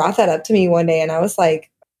brought that up to me one day, and I was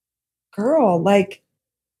like, girl, like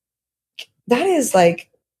that is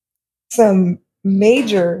like some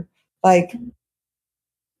major, like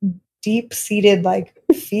deep seated like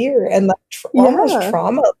fear and like almost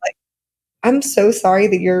trauma. Like, I'm so sorry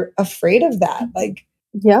that you're afraid of that. Like,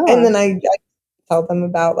 and then I tell them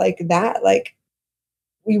about like that, like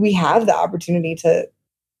we have the opportunity to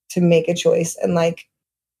make a choice, and like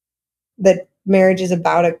that marriage is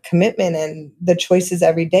about a commitment and the choices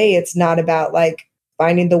every day. It's not about like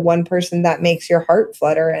finding the one person that makes your heart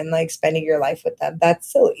flutter and like spending your life with them.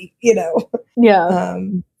 That's silly, you know? Yeah.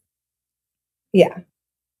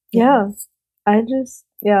 I just,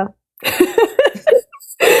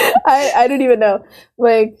 I don't even know.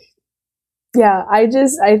 Like, I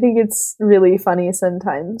think it's really funny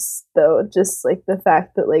sometimes, though, just like the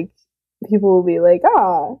fact that like people will be like,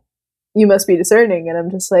 you must be discerning. And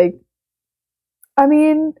I'm just like, I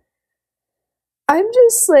mean, I'm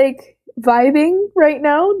just like vibing right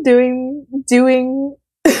now, doing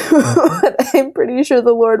what I'm pretty sure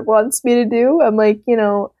the Lord wants me to do. I'm like, you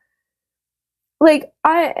know, like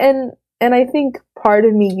and I think part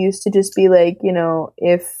of me used to just be like, you know,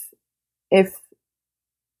 if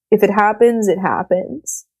it happens, it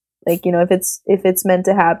happens. Like, you know, if it's meant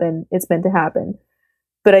to happen, it's meant to happen.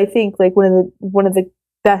 But I think like one of the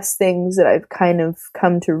best things that I've kind of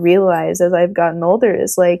come to realize as I've gotten older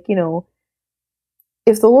is like, you know,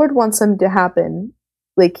 if the Lord wants something to happen,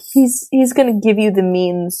 like he's going to give you the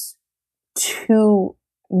means to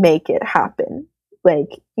make it happen. Like,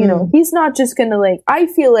 you know, he's not just going to like, I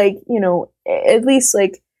feel like, you know, at least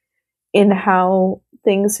like in how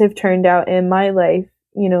things have turned out in my life,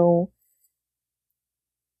 you know,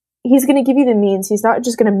 he's going to give you the means. He's not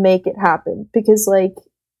just going to make it happen, because like,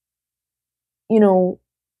 you know,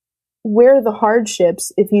 where are the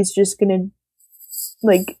hardships if he's just going to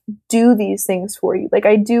like do these things for you? Like,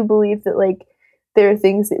 I do believe that like there are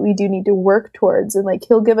things that we do need to work towards, and like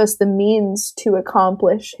he'll give us the means to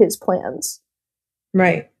accomplish his plans.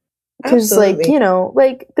 Right. Because like, you know,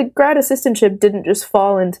 like the grad assistantship didn't just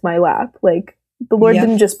fall into my lap. Like the Lord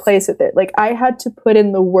didn't just place it there. Like I had to put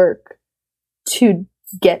in the work to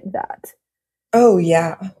get that, Oh,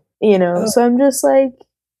 yeah. you know? Oh, So I'm just like,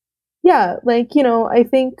 yeah, like, you know, I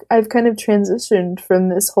think I've kind of transitioned from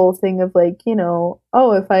this whole thing of like, you know,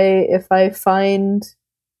 oh, if I find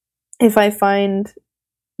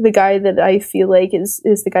the guy that I feel like is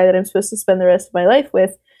the guy that I'm supposed to spend the rest of my life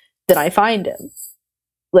with, then I find him.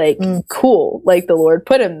 Like, cool, like the Lord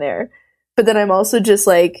put him there. But then I'm also just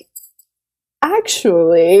like,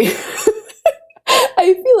 actually,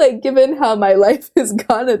 I feel like given how my life has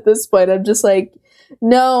gone at this point, I'm just like,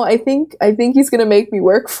 no, I think he's gonna make me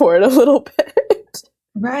work for it a little bit.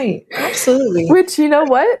 right. Absolutely. Which, you know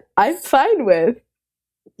what? I'm fine with.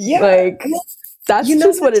 Yeah. Like, Well, that's you know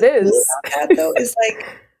just what what's it cool is. about that though is like,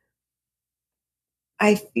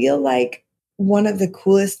 I feel like one of the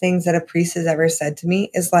coolest things that a priest has ever said to me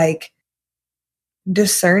is like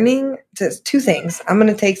discerning to two things. I'm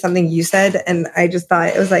going to take something you said, and I just thought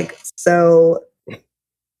it was like so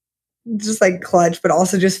just like clutch, but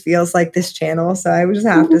also just feels like this channel. So I would just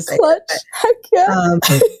have to say Clutch. that. Heck yeah.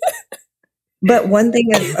 But one thing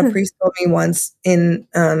a priest told me once in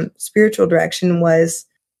spiritual direction was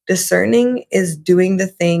discerning is doing the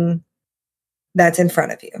thing that's in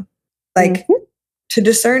front of you. Like to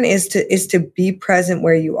discern is to be present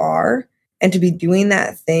where you are and to be doing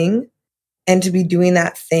that thing and to be doing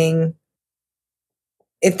that thing.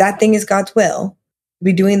 If that thing is God's will,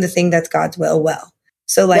 be doing the thing that's God's will well.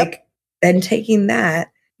 So like then taking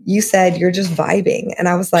that, you said you're just vibing. And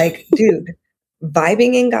I was like, dude,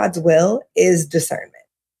 vibing in God's will is discernment.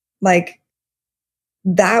 Like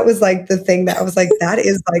that was like the thing that I was like, that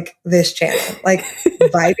is like this channel. Like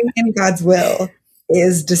vibing in God's will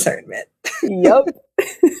is discernment. Yep.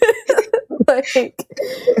 Like,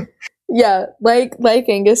 yeah, like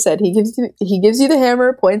Angus said, he gives you the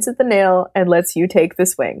hammer, points at the nail, and lets you take the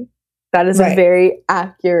swing. That is a very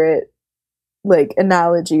accurate like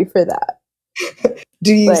analogy for that.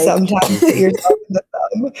 Do you like, sometimes hit yourself in the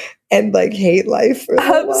thumb and like hate life for a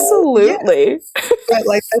little absolutely. Yeah. But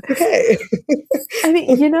like that's okay. I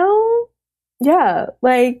mean, you know, yeah,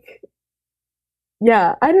 like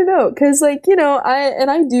yeah, I don't know, because like, you know,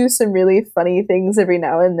 I do some really funny things every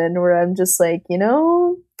now and then where I'm just like, you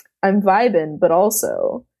know, I'm vibing, but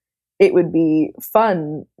also it would be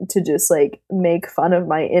fun to just like make fun of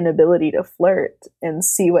my inability to flirt and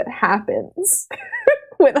see what happens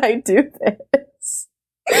when I do this.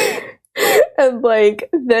 And like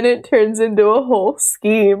then it turns into a whole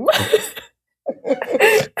scheme.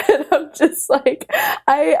 And I'm just like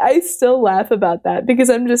I still laugh about that because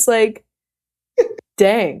I'm just like,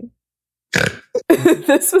 dang.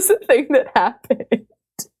 This was a thing that happened.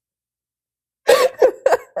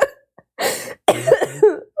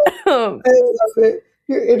 I love it.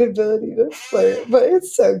 Your inability to flirt, but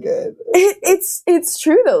it's so good. It's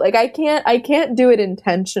true though. Like I can't do it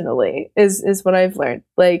intentionally is what I've learned.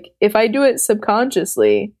 Like if I do it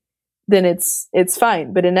subconsciously, then it's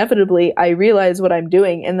fine. But inevitably I realize what I'm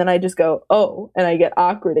doing and then I just go, oh, and I get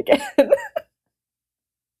awkward again.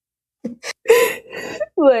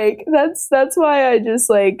 Like that's why I just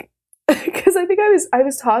like because I think I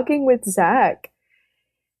was talking with Zach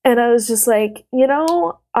and I was just like, you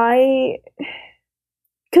know, because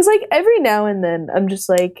like every now and then I'm just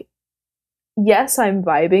like, yes, I'm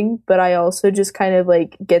vibing, but I also just kind of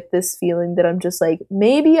like get this feeling that I'm just like,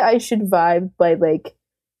 maybe I should vibe by like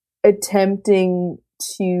attempting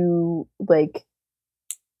to like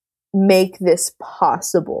make this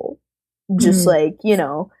possible. Just like, you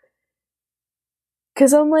know,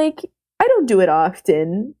 because I'm like, I don't do it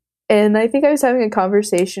often. And I think I was having a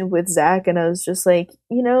conversation with Zach and I was just like,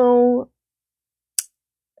 you know,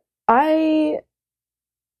 I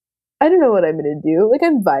don't know what I'm going to do. Like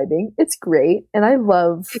I'm vibing. It's great. And I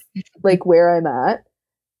love like where I'm at.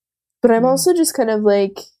 But I'm also just kind of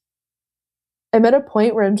like, I'm at a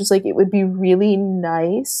point where I'm just like, it would be really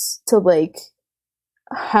nice to like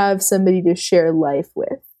have somebody to share life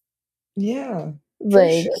with. Yeah.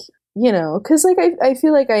 Like, sure. You know, because like I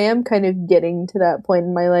feel like I am kind of getting to that point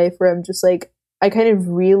in my life where I'm just like, I kind of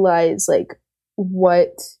realize like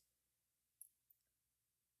what,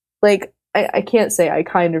 like, I can't say I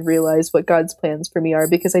kind of realize what God's plans for me are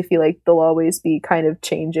because I feel like they'll always be kind of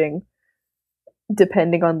changing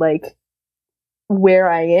depending on like where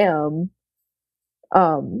I am,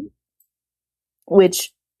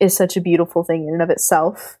 which is such a beautiful thing in and of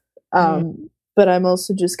itself. But I'm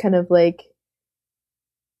also just kind of like,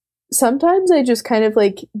 sometimes I just kind of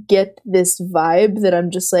like get this vibe that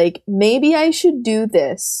I'm just like, maybe I should do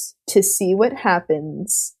this to see what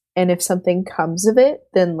happens. And if something comes of it,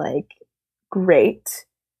 then like, great.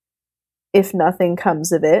 If nothing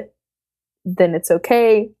comes of it, then it's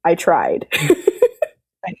okay. I tried.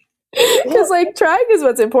 Because like trying is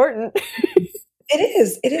what's important. It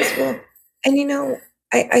is. Well, and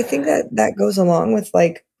I think that goes along with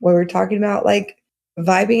like what we're talking about, like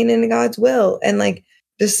vibing into God's will and like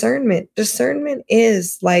discernment. Discernment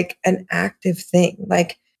is like an active thing.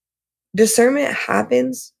 Like discernment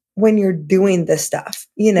happens when you're doing the stuff,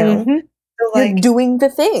 Mm-hmm. So like you're doing the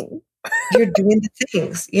thing. you're doing the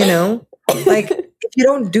things, like if you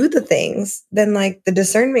don't do the things, then like the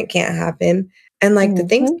discernment can't happen and like the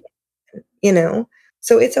things,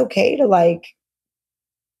 so it's okay to like,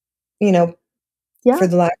 for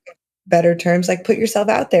the lack of better terms, like put yourself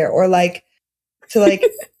out there or like to like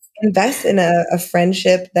invest in a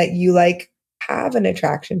friendship that you like have an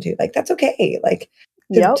attraction to. Like that's okay. Like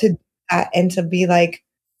to and to be like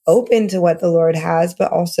open to what the Lord has,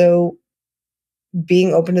 but also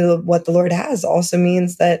being open to what the Lord has also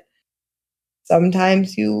means that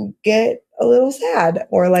sometimes you get a little sad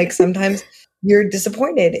or like sometimes you're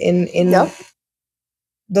disappointed in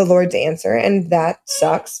the Lord's answer, and that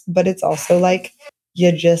sucks, but it's also like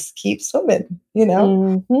you just keep swimming,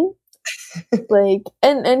 like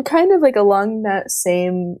and kind of like along that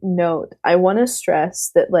same note, I want to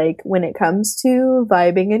stress that like when it comes to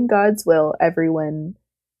vibing in God's will, everyone,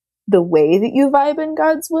 the way that you vibe in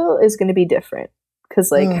God's will is going to be different. Because,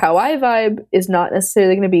 like, how I vibe is not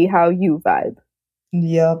necessarily going to be how you vibe.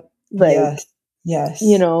 Yep. Like, yes.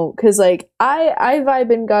 Because, like, I vibe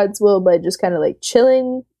in God's will by just kind of, like,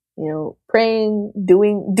 chilling, praying,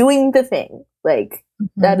 doing the thing. Like,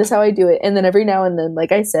 that is how I do it. And then every now and then,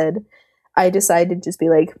 like I said, I decide to just be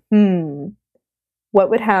like, what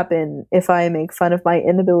would happen if I make fun of my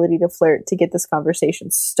inability to flirt to get this conversation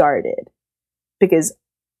started? Because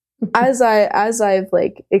as I've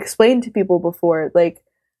like explained to people before, like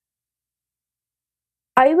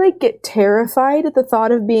I like get terrified at the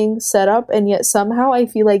thought of being set up, and yet somehow I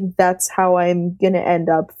feel like that's how I'm gonna end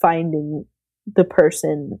up finding the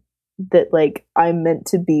person that like I'm meant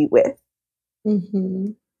to be with.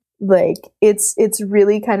 Like it's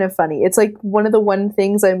really kind of funny. It's like one of the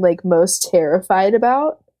things I'm like most terrified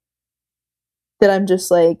about, that I'm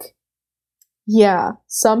just like, yeah,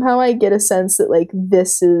 somehow I get a sense that like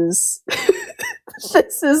this is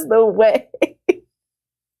this is the way.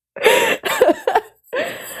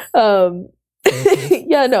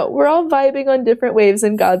 Yeah, no, we're all vibing on different waves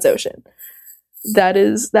in God's ocean. That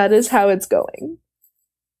is how it's going.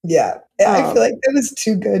 Yeah. I feel like that was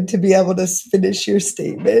too good to be able to finish your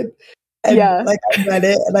statement. And like I read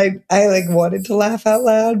it and I like wanted to laugh out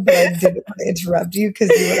loud, but I didn't want to interrupt you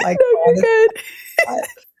because you were like, no, you're good.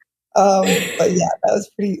 But yeah, that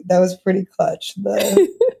was pretty clutch.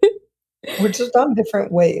 We're just on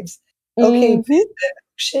different waves. Okay, is it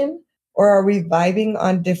ocean, or are we vibing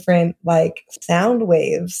on different like sound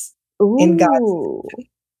waves in God's?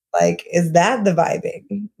 Like, is that the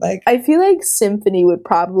vibing? Like, I feel like symphony would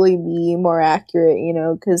probably be more accurate,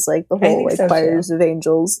 because like the whole like choirs of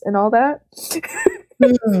angels and all that.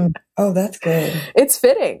 Oh, that's good. It's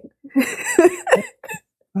fitting.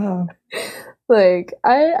 Wow. Like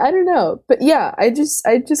I don't know, but yeah, I just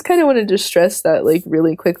kind of wanted to stress that like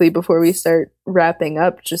really quickly before we start wrapping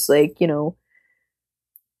up. Just like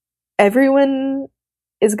everyone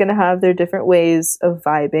is gonna have their different ways of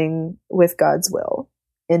vibing with God's will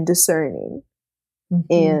and discerning,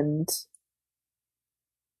 and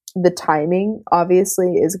the timing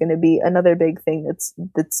obviously is going to be another big thing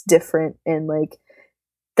that's different, and like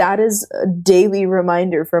that is a daily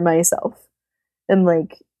reminder for myself. And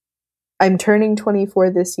like I'm turning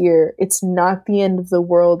 24 this year. It's not the end of the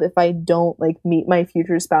world if I don't like meet my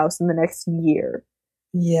future spouse in the next year.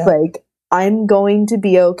 Yeah. Like I'm going to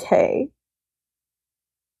be okay.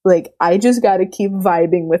 Like I just got to keep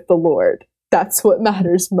vibing with the Lord. That's what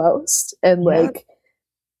matters most. And like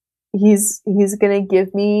he's going to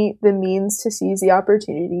give me the means to seize the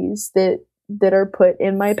opportunities that are put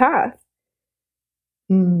in my path.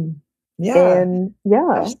 Yeah. And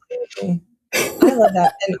yeah. Absolutely. I love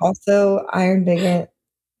that. And also Iron Bigot.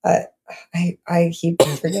 I keep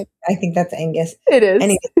forgetting. I think that's Angus. It is.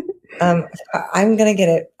 Anyway, I'm gonna get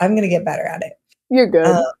it. I'm gonna get better at it. You're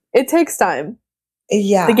good. It takes time.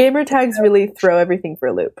 Yeah. The gamer tags really throw everything for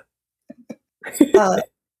a loop. But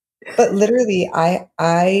literally,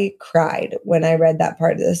 I cried when I read that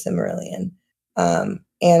part of the Silmarillion.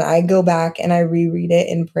 And I go back and I reread it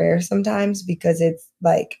in prayer sometimes because it's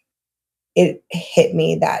like it hit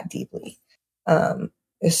me that deeply.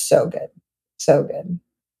 It's so good. So good.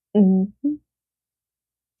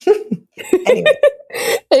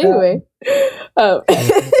 Anyway,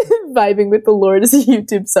 vibing with the Lord is a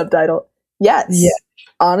YouTube subtitle. Yes. Yeah.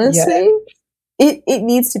 Honestly, it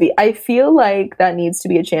needs to be. I feel like that needs to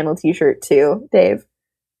be a channel t-shirt too, Dave.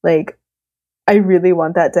 Like, I really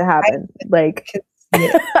want that to happen. Like,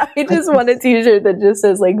 I just want a t-shirt that just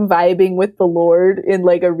says, like, vibing with the Lord in,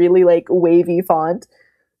 like, a really, like, wavy font.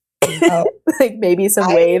 Like, maybe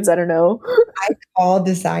some waves, I don't know. I call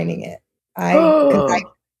designing it.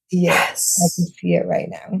 Yes. I can see it right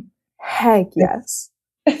now. Heck yes.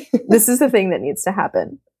 This is the thing that needs to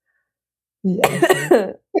happen.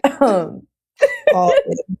 Yes.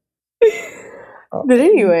 But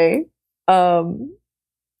anyway,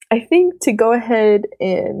 I think to go ahead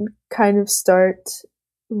and kind of start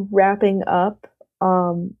wrapping up,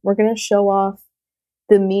 we're going to show off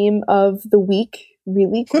the meme of the week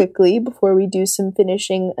really quickly before we do some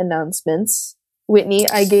finishing announcements. Whitney,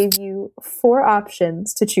 I gave you 4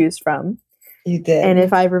 options to choose from. You did. And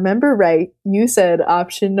if I remember right, you said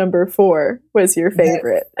option number 4 was your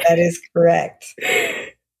favorite. That is correct.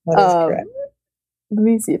 That is correct. Let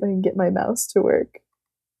me see if I can get my mouse to work.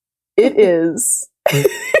 It is.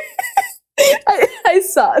 I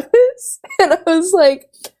saw this and I was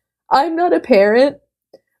like, I'm not a parent,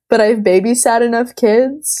 but I've babysat enough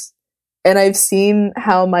kids and I've seen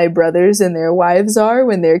how my brothers and their wives are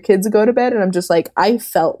when their kids go to bed, and I'm just like, I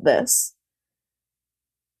felt this.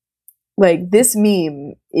 Like, this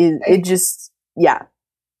meme it just, yeah.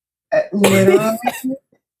 Literally,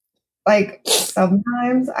 like,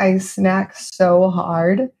 sometimes I snack so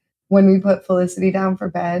hard when we put Felicity down for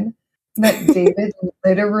bed that David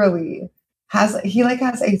literally has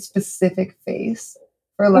a specific face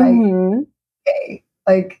for, like, okay,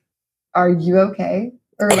 like, are you okay?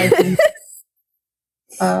 Or, like,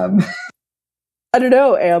 I don't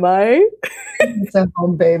know, am I? It's a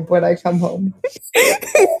home, babe, when I come home.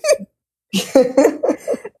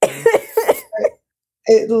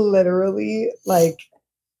 It literally, like,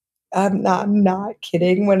 I'm not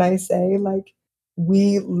kidding when I say, like,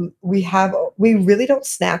 we really don't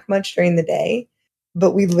snack much during the day,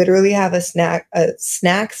 but we literally have a snack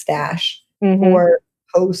stash for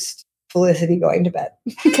post Felicity going to bed.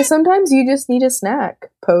 Because sometimes you just need a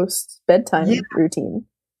snack post bedtime routine.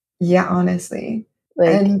 Yeah, honestly. Like,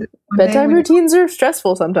 and bedtime routines are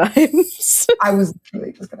stressful sometimes. I was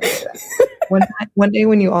really just going to say that. One day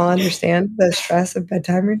when you all understand the stress of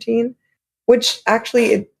bedtime routine, which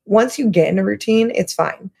actually, once you get in a routine, it's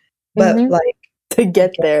fine. But like, to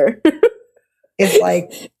get there, it's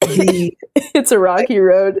like it's a rocky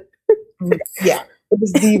road. Yeah, it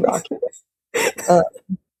was the rocky road.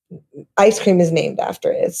 Ice cream is named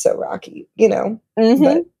after it. It's so rocky, you know.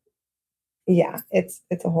 But yeah, it's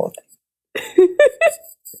a whole thing.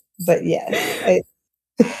 But yes,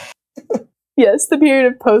 yes, the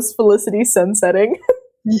period of post Felicity sunsetting.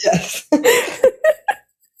 Yes.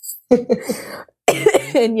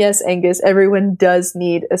 And yes, Angus, everyone does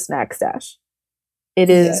need a snack stash. It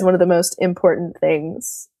is one of the most important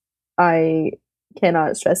things. I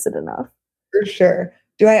cannot stress it enough. For sure.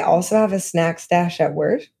 Do I also have a snack stash at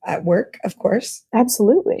work? At work, of course.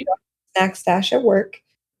 Absolutely. Snack stash at work.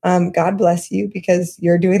 God bless you, because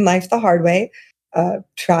you're doing life the hard way.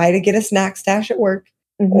 Try to get a snack stash at work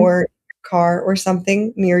or car or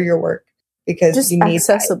something near your work, because just you need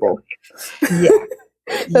accessible. Yeah.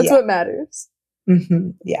 That's what matters.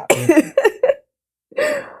 Yeah.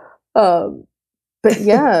 But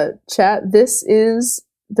yeah, chat, this is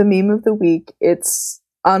the meme of the week. It's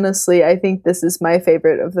honestly, I think this is my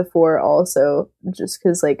favorite of the 4 also, just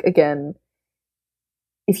because, like, again,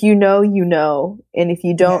 if you know, you know, and if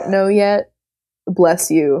you don't know yet,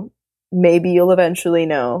 bless you. Maybe you'll eventually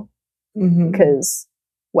know, because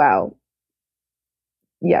wow.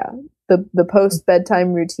 Yeah, the post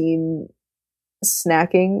bedtime routine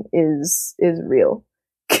snacking is real.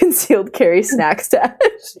 Concealed carry snack stash.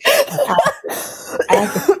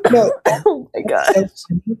 No, oh my god! So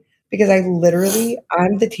funny, because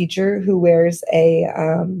I'm the teacher who wears a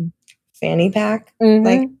fanny pack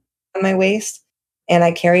like on my waist, and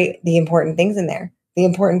I carry the important things in there. The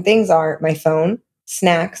important things are my phone,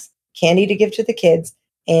 snacks, candy to give to the kids,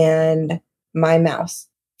 and my mouse.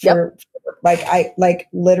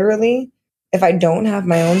 Literally, if I don't have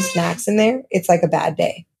my own snacks in there, it's like a bad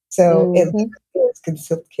day. So it's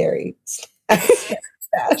concealed carry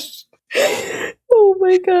stash. Oh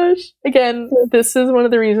my gosh. Again, this is one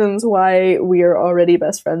of the reasons why we are already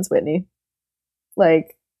best friends, Whitney.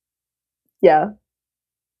 Like, yeah.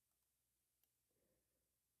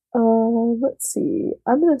 Let's see.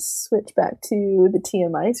 I'm going to switch back to the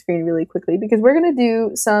TMI screen really quickly, because we're going to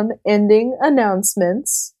do some ending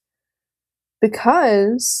announcements,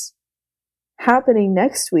 because happening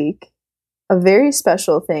next week, a very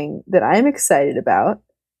special thing that I'm excited about.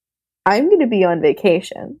 I'm going to be on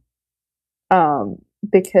vacation,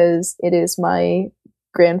 because it is my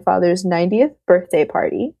grandfather's 90th birthday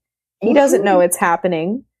party. He doesn't know it's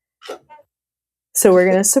happening, so we're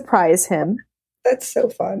gonna surprise him. That's so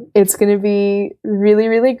fun. It's gonna be really,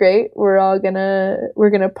 really great. We're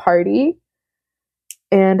gonna party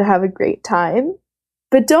and have a great time.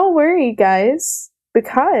 But don't worry, guys,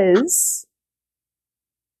 because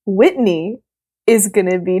Whitney is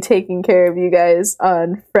gonna be taking care of you guys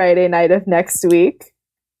on Friday night of next week.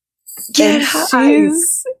 Get hype.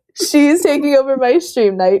 She's taking over my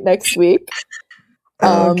stream night next week. Get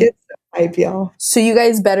some hype, y'all. So you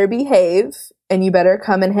guys better behave, and you better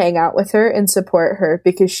come and hang out with her and support her,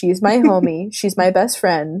 because she's my homie. She's my best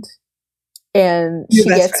friend, and she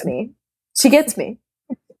gets me. She gets me.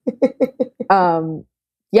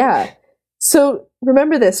 Yeah. So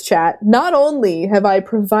remember this, chat. Not only have I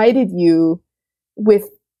provided you with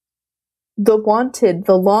the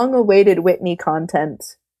long-awaited Whitney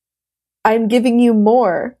content, I'm giving you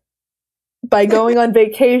more by going on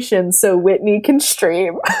vacation so Whitney can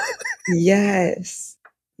stream. Yes.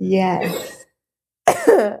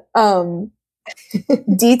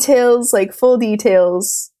 Details, like full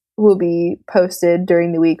details, will be posted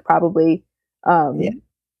during the week, probably.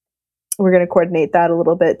 We're going to coordinate that a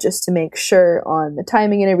little bit just to make sure on the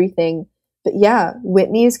timing and everything. But yeah,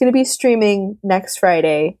 Whitney is going to be streaming next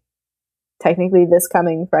Friday. Technically this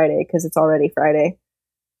coming Friday, because it's already Friday.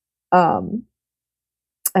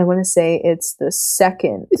 I want to say it's the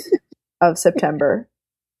 2nd of September.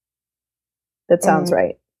 That sounds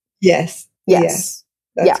right. Yes. That's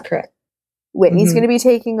correct. Whitney's going to be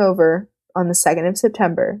taking over on the 2nd of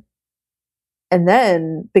September. And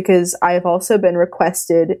then, because I've also been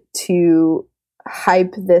requested to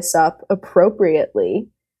hype this up appropriately,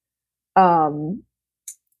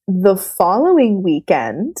 the following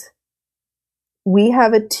weekend, we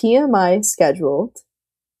have a TMI scheduled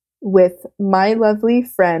with my lovely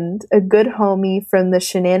friend, a good homie from the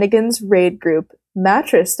Shenanigans raid group,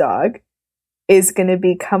 Mattress Dog, is going to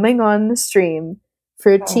be coming on the stream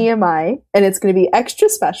for TMI, and it's going to be extra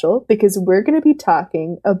special because we're going to be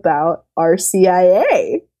talking about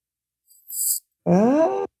RCIA.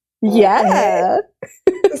 Yeah.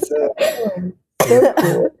 So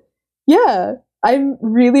cool. Yeah, I'm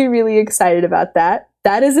really, really excited about that.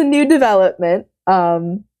 That is a new development.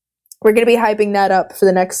 We're going to be hyping that up for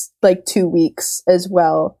the next 2 weeks, as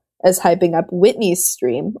well as hyping up Whitney's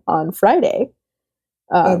stream on Friday.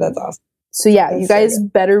 That's awesome. So yeah, you guys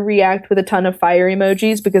better react with a ton of fire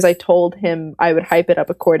emojis, because I told him I would hype it up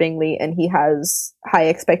accordingly, and he has high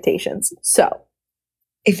expectations. So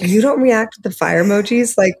if you don't react with the fire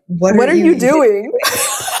emojis, what are you doing?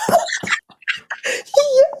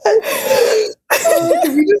 Yes.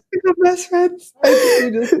 Did we just become best friends?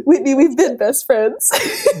 Whitney, we've been best friends.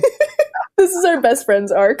 This is our best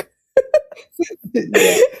friends arc.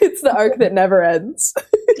 It's the arc that never ends.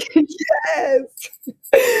 Yes.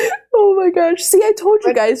 Oh my gosh. See, I told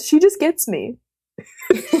you guys, she just gets me.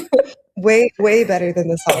 Way better than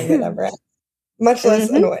the song that never ends. Much less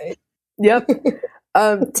annoying. Yep.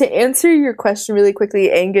 To answer your question really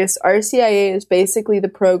quickly, Angus, RCIA is basically the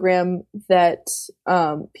program that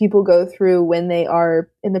people go through when they are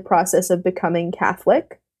in the process of becoming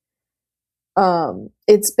Catholic.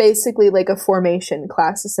 It's basically like a formation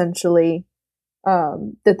class, essentially,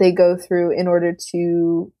 that they go through in order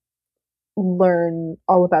to learn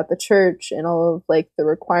all about the church and all of the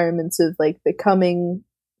requirements of becoming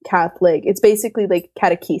Catholic. It's basically like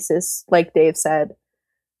catechesis, like Dave said.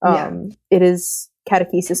 It is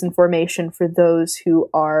catechesis and formation for those who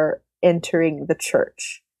are entering the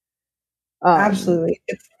church. Absolutely.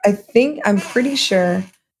 I'm pretty sure,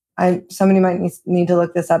 somebody might need to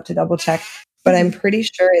look this up to double check, but I'm pretty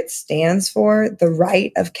sure it stands for the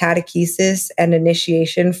rite of catechesis and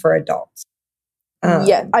initiation for adults.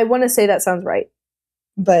 Yeah, I want to say that sounds right.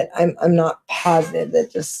 But I'm not positive.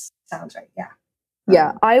 That just sounds right. Yeah.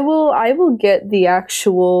 Yeah, I will get the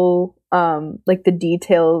actual the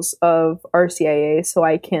details of RCIA so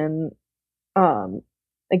I can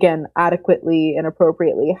again adequately and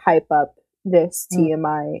appropriately hype up this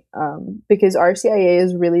TMI, because RCIA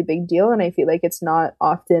is a really big deal, and I feel like it's not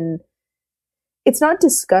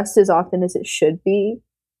discussed as often as it should be.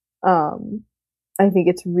 I think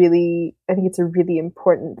it's a really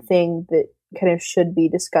important thing that kind of should be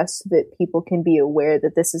discussed so that people can be aware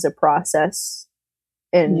that this is a process,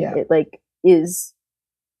 and it is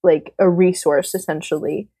a resource,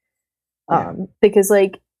 essentially. Because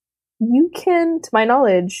you can, to my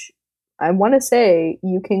knowledge, I want to say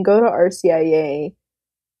you can go to RCIA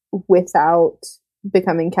without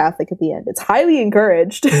becoming Catholic at the end. It's highly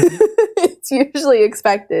encouraged. It's usually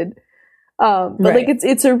expected. But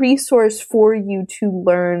it's a resource for you to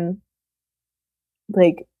learn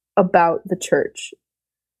like about the church.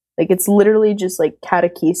 Like it's literally just like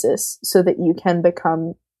catechesis so that you can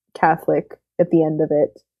become Catholic at the end of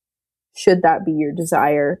it, should that be your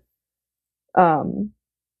desire.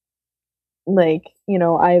 Like, you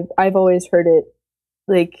know, I've always heard it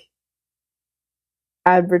like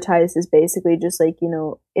advertised as basically just like, you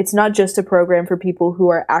know, it's not just a program for people who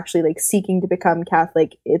are actually like seeking to become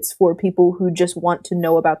Catholic, it's for people who just want to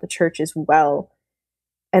know about the church as well.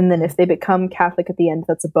 And then if they become Catholic at the end,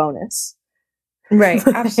 that's a bonus. Right,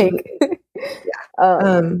 absolutely.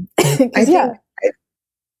 Yeah.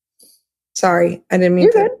 Sorry, I didn't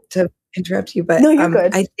mean to interrupt you, but no, you're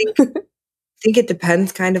good. I think it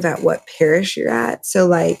depends kind of at what parish you're at. So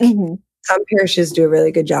like some parishes do a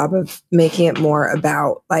really good job of making it more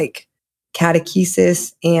about like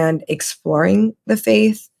catechesis and exploring the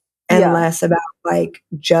faith and less about like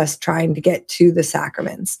just trying to get to the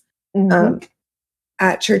sacraments.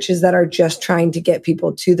 At churches that are just trying to get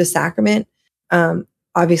people to the sacrament,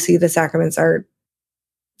 obviously the sacraments are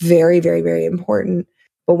very, very, very important.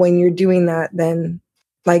 But when you're doing that, then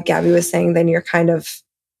like Gabby was saying, then you're kind of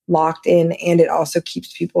locked in, and it also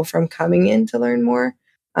keeps people from coming in to learn more.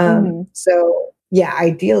 So yeah,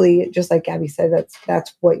 ideally, just like Gabby said,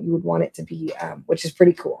 that's what you would want it to be, which is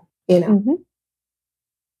pretty cool, you know?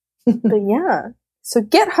 But yeah, so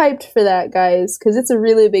get hyped for that, guys, because it's a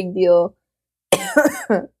really big deal.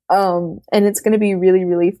 And it's going to be really,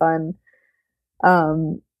 really fun.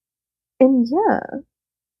 And yeah,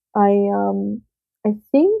 I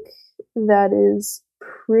think that is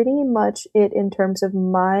pretty much it in terms of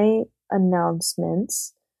my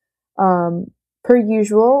announcements. Per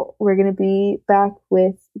usual, we're going to be back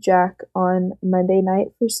with Jack on Monday night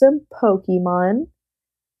for some Pokemon.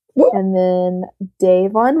 And then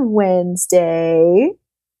Dave on Wednesday.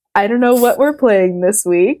 I don't know what we're playing this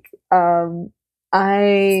week.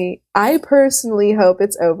 I personally hope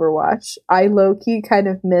it's Overwatch. I low-key kind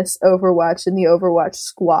of miss Overwatch and the Overwatch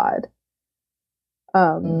squad.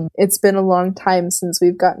 It's been a long time since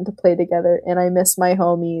we've gotten to play together, and I miss my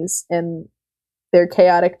homies and their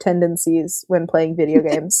chaotic tendencies when playing video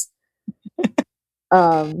games.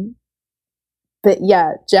 But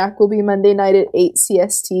yeah, Jack will be Monday night at 8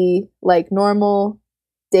 CST like normal.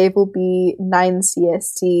 Dave will be 9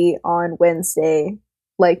 CST on Wednesday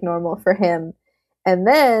like normal for him. And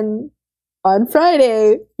then on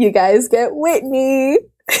Friday, you guys get Whitney.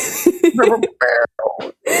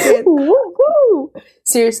 Woo-hoo!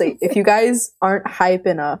 Seriously, if you guys aren't hype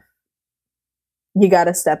enough, you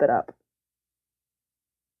gotta step it up.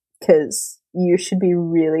 Because you should be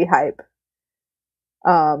really hype.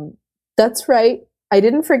 That's right. I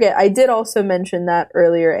didn't forget. I did also mention that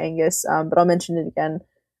earlier, Angus, but I'll mention it again.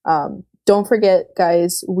 Don't forget,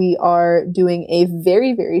 guys, we are doing a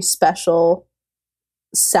very, very special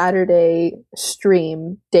Saturday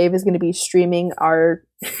stream. Dave is going to be streaming our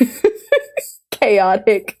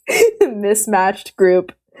chaotic, mismatched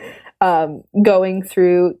group going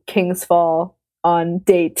through King's Fall on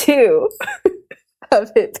day 2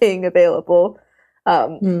 of it being available.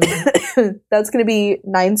 That's going to be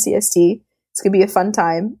 9 CST. It's going to be a fun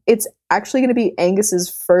time. It's actually going to be Angus's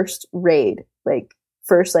first raid, like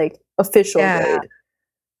first like official raid,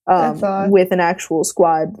 awesome. with an actual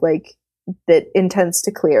squad like that intends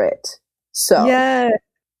to clear it. So yeah.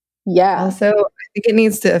 Also, I think it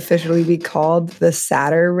needs to officially be called the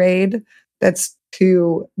Saturn raid. That's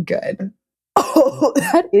too good. Oh,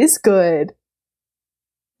 that is good.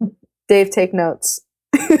 Dave, take notes.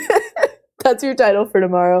 That's your title for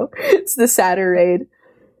tomorrow. It's the Saturn raid.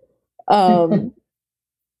 But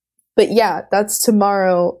yeah, that's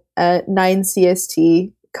tomorrow at 9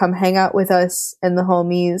 CST. Come hang out with us and the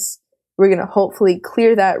homies. We're going to hopefully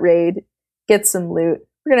clear that raid, get some loot.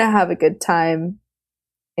 We're going to have a good time.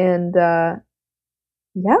 And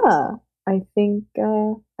yeah, I think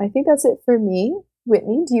that's it for me.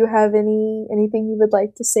 Whitney, do you have anything you would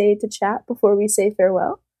like to say to chat before we say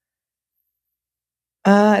farewell?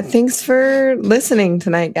 Thanks for listening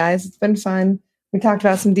tonight, guys. It's been fun. We talked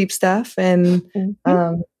about some deep stuff, and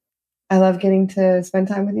I love getting to spend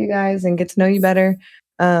time with you guys and get to know you better.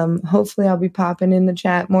 Hopefully I'll be popping in the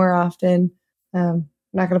chat more often. I'm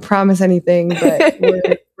not going to promise anything,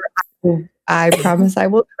 but I promise I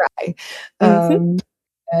will try.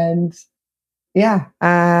 And yeah,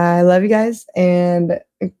 I love you guys. And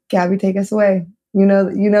Gabby, take us away. You know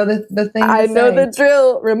the thing. I know the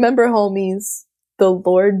drill. Remember, homies, the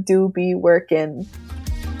Lord do be working.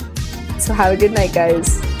 So have a good night,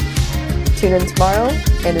 guys. Tune in tomorrow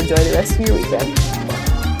and enjoy the rest of your weekend.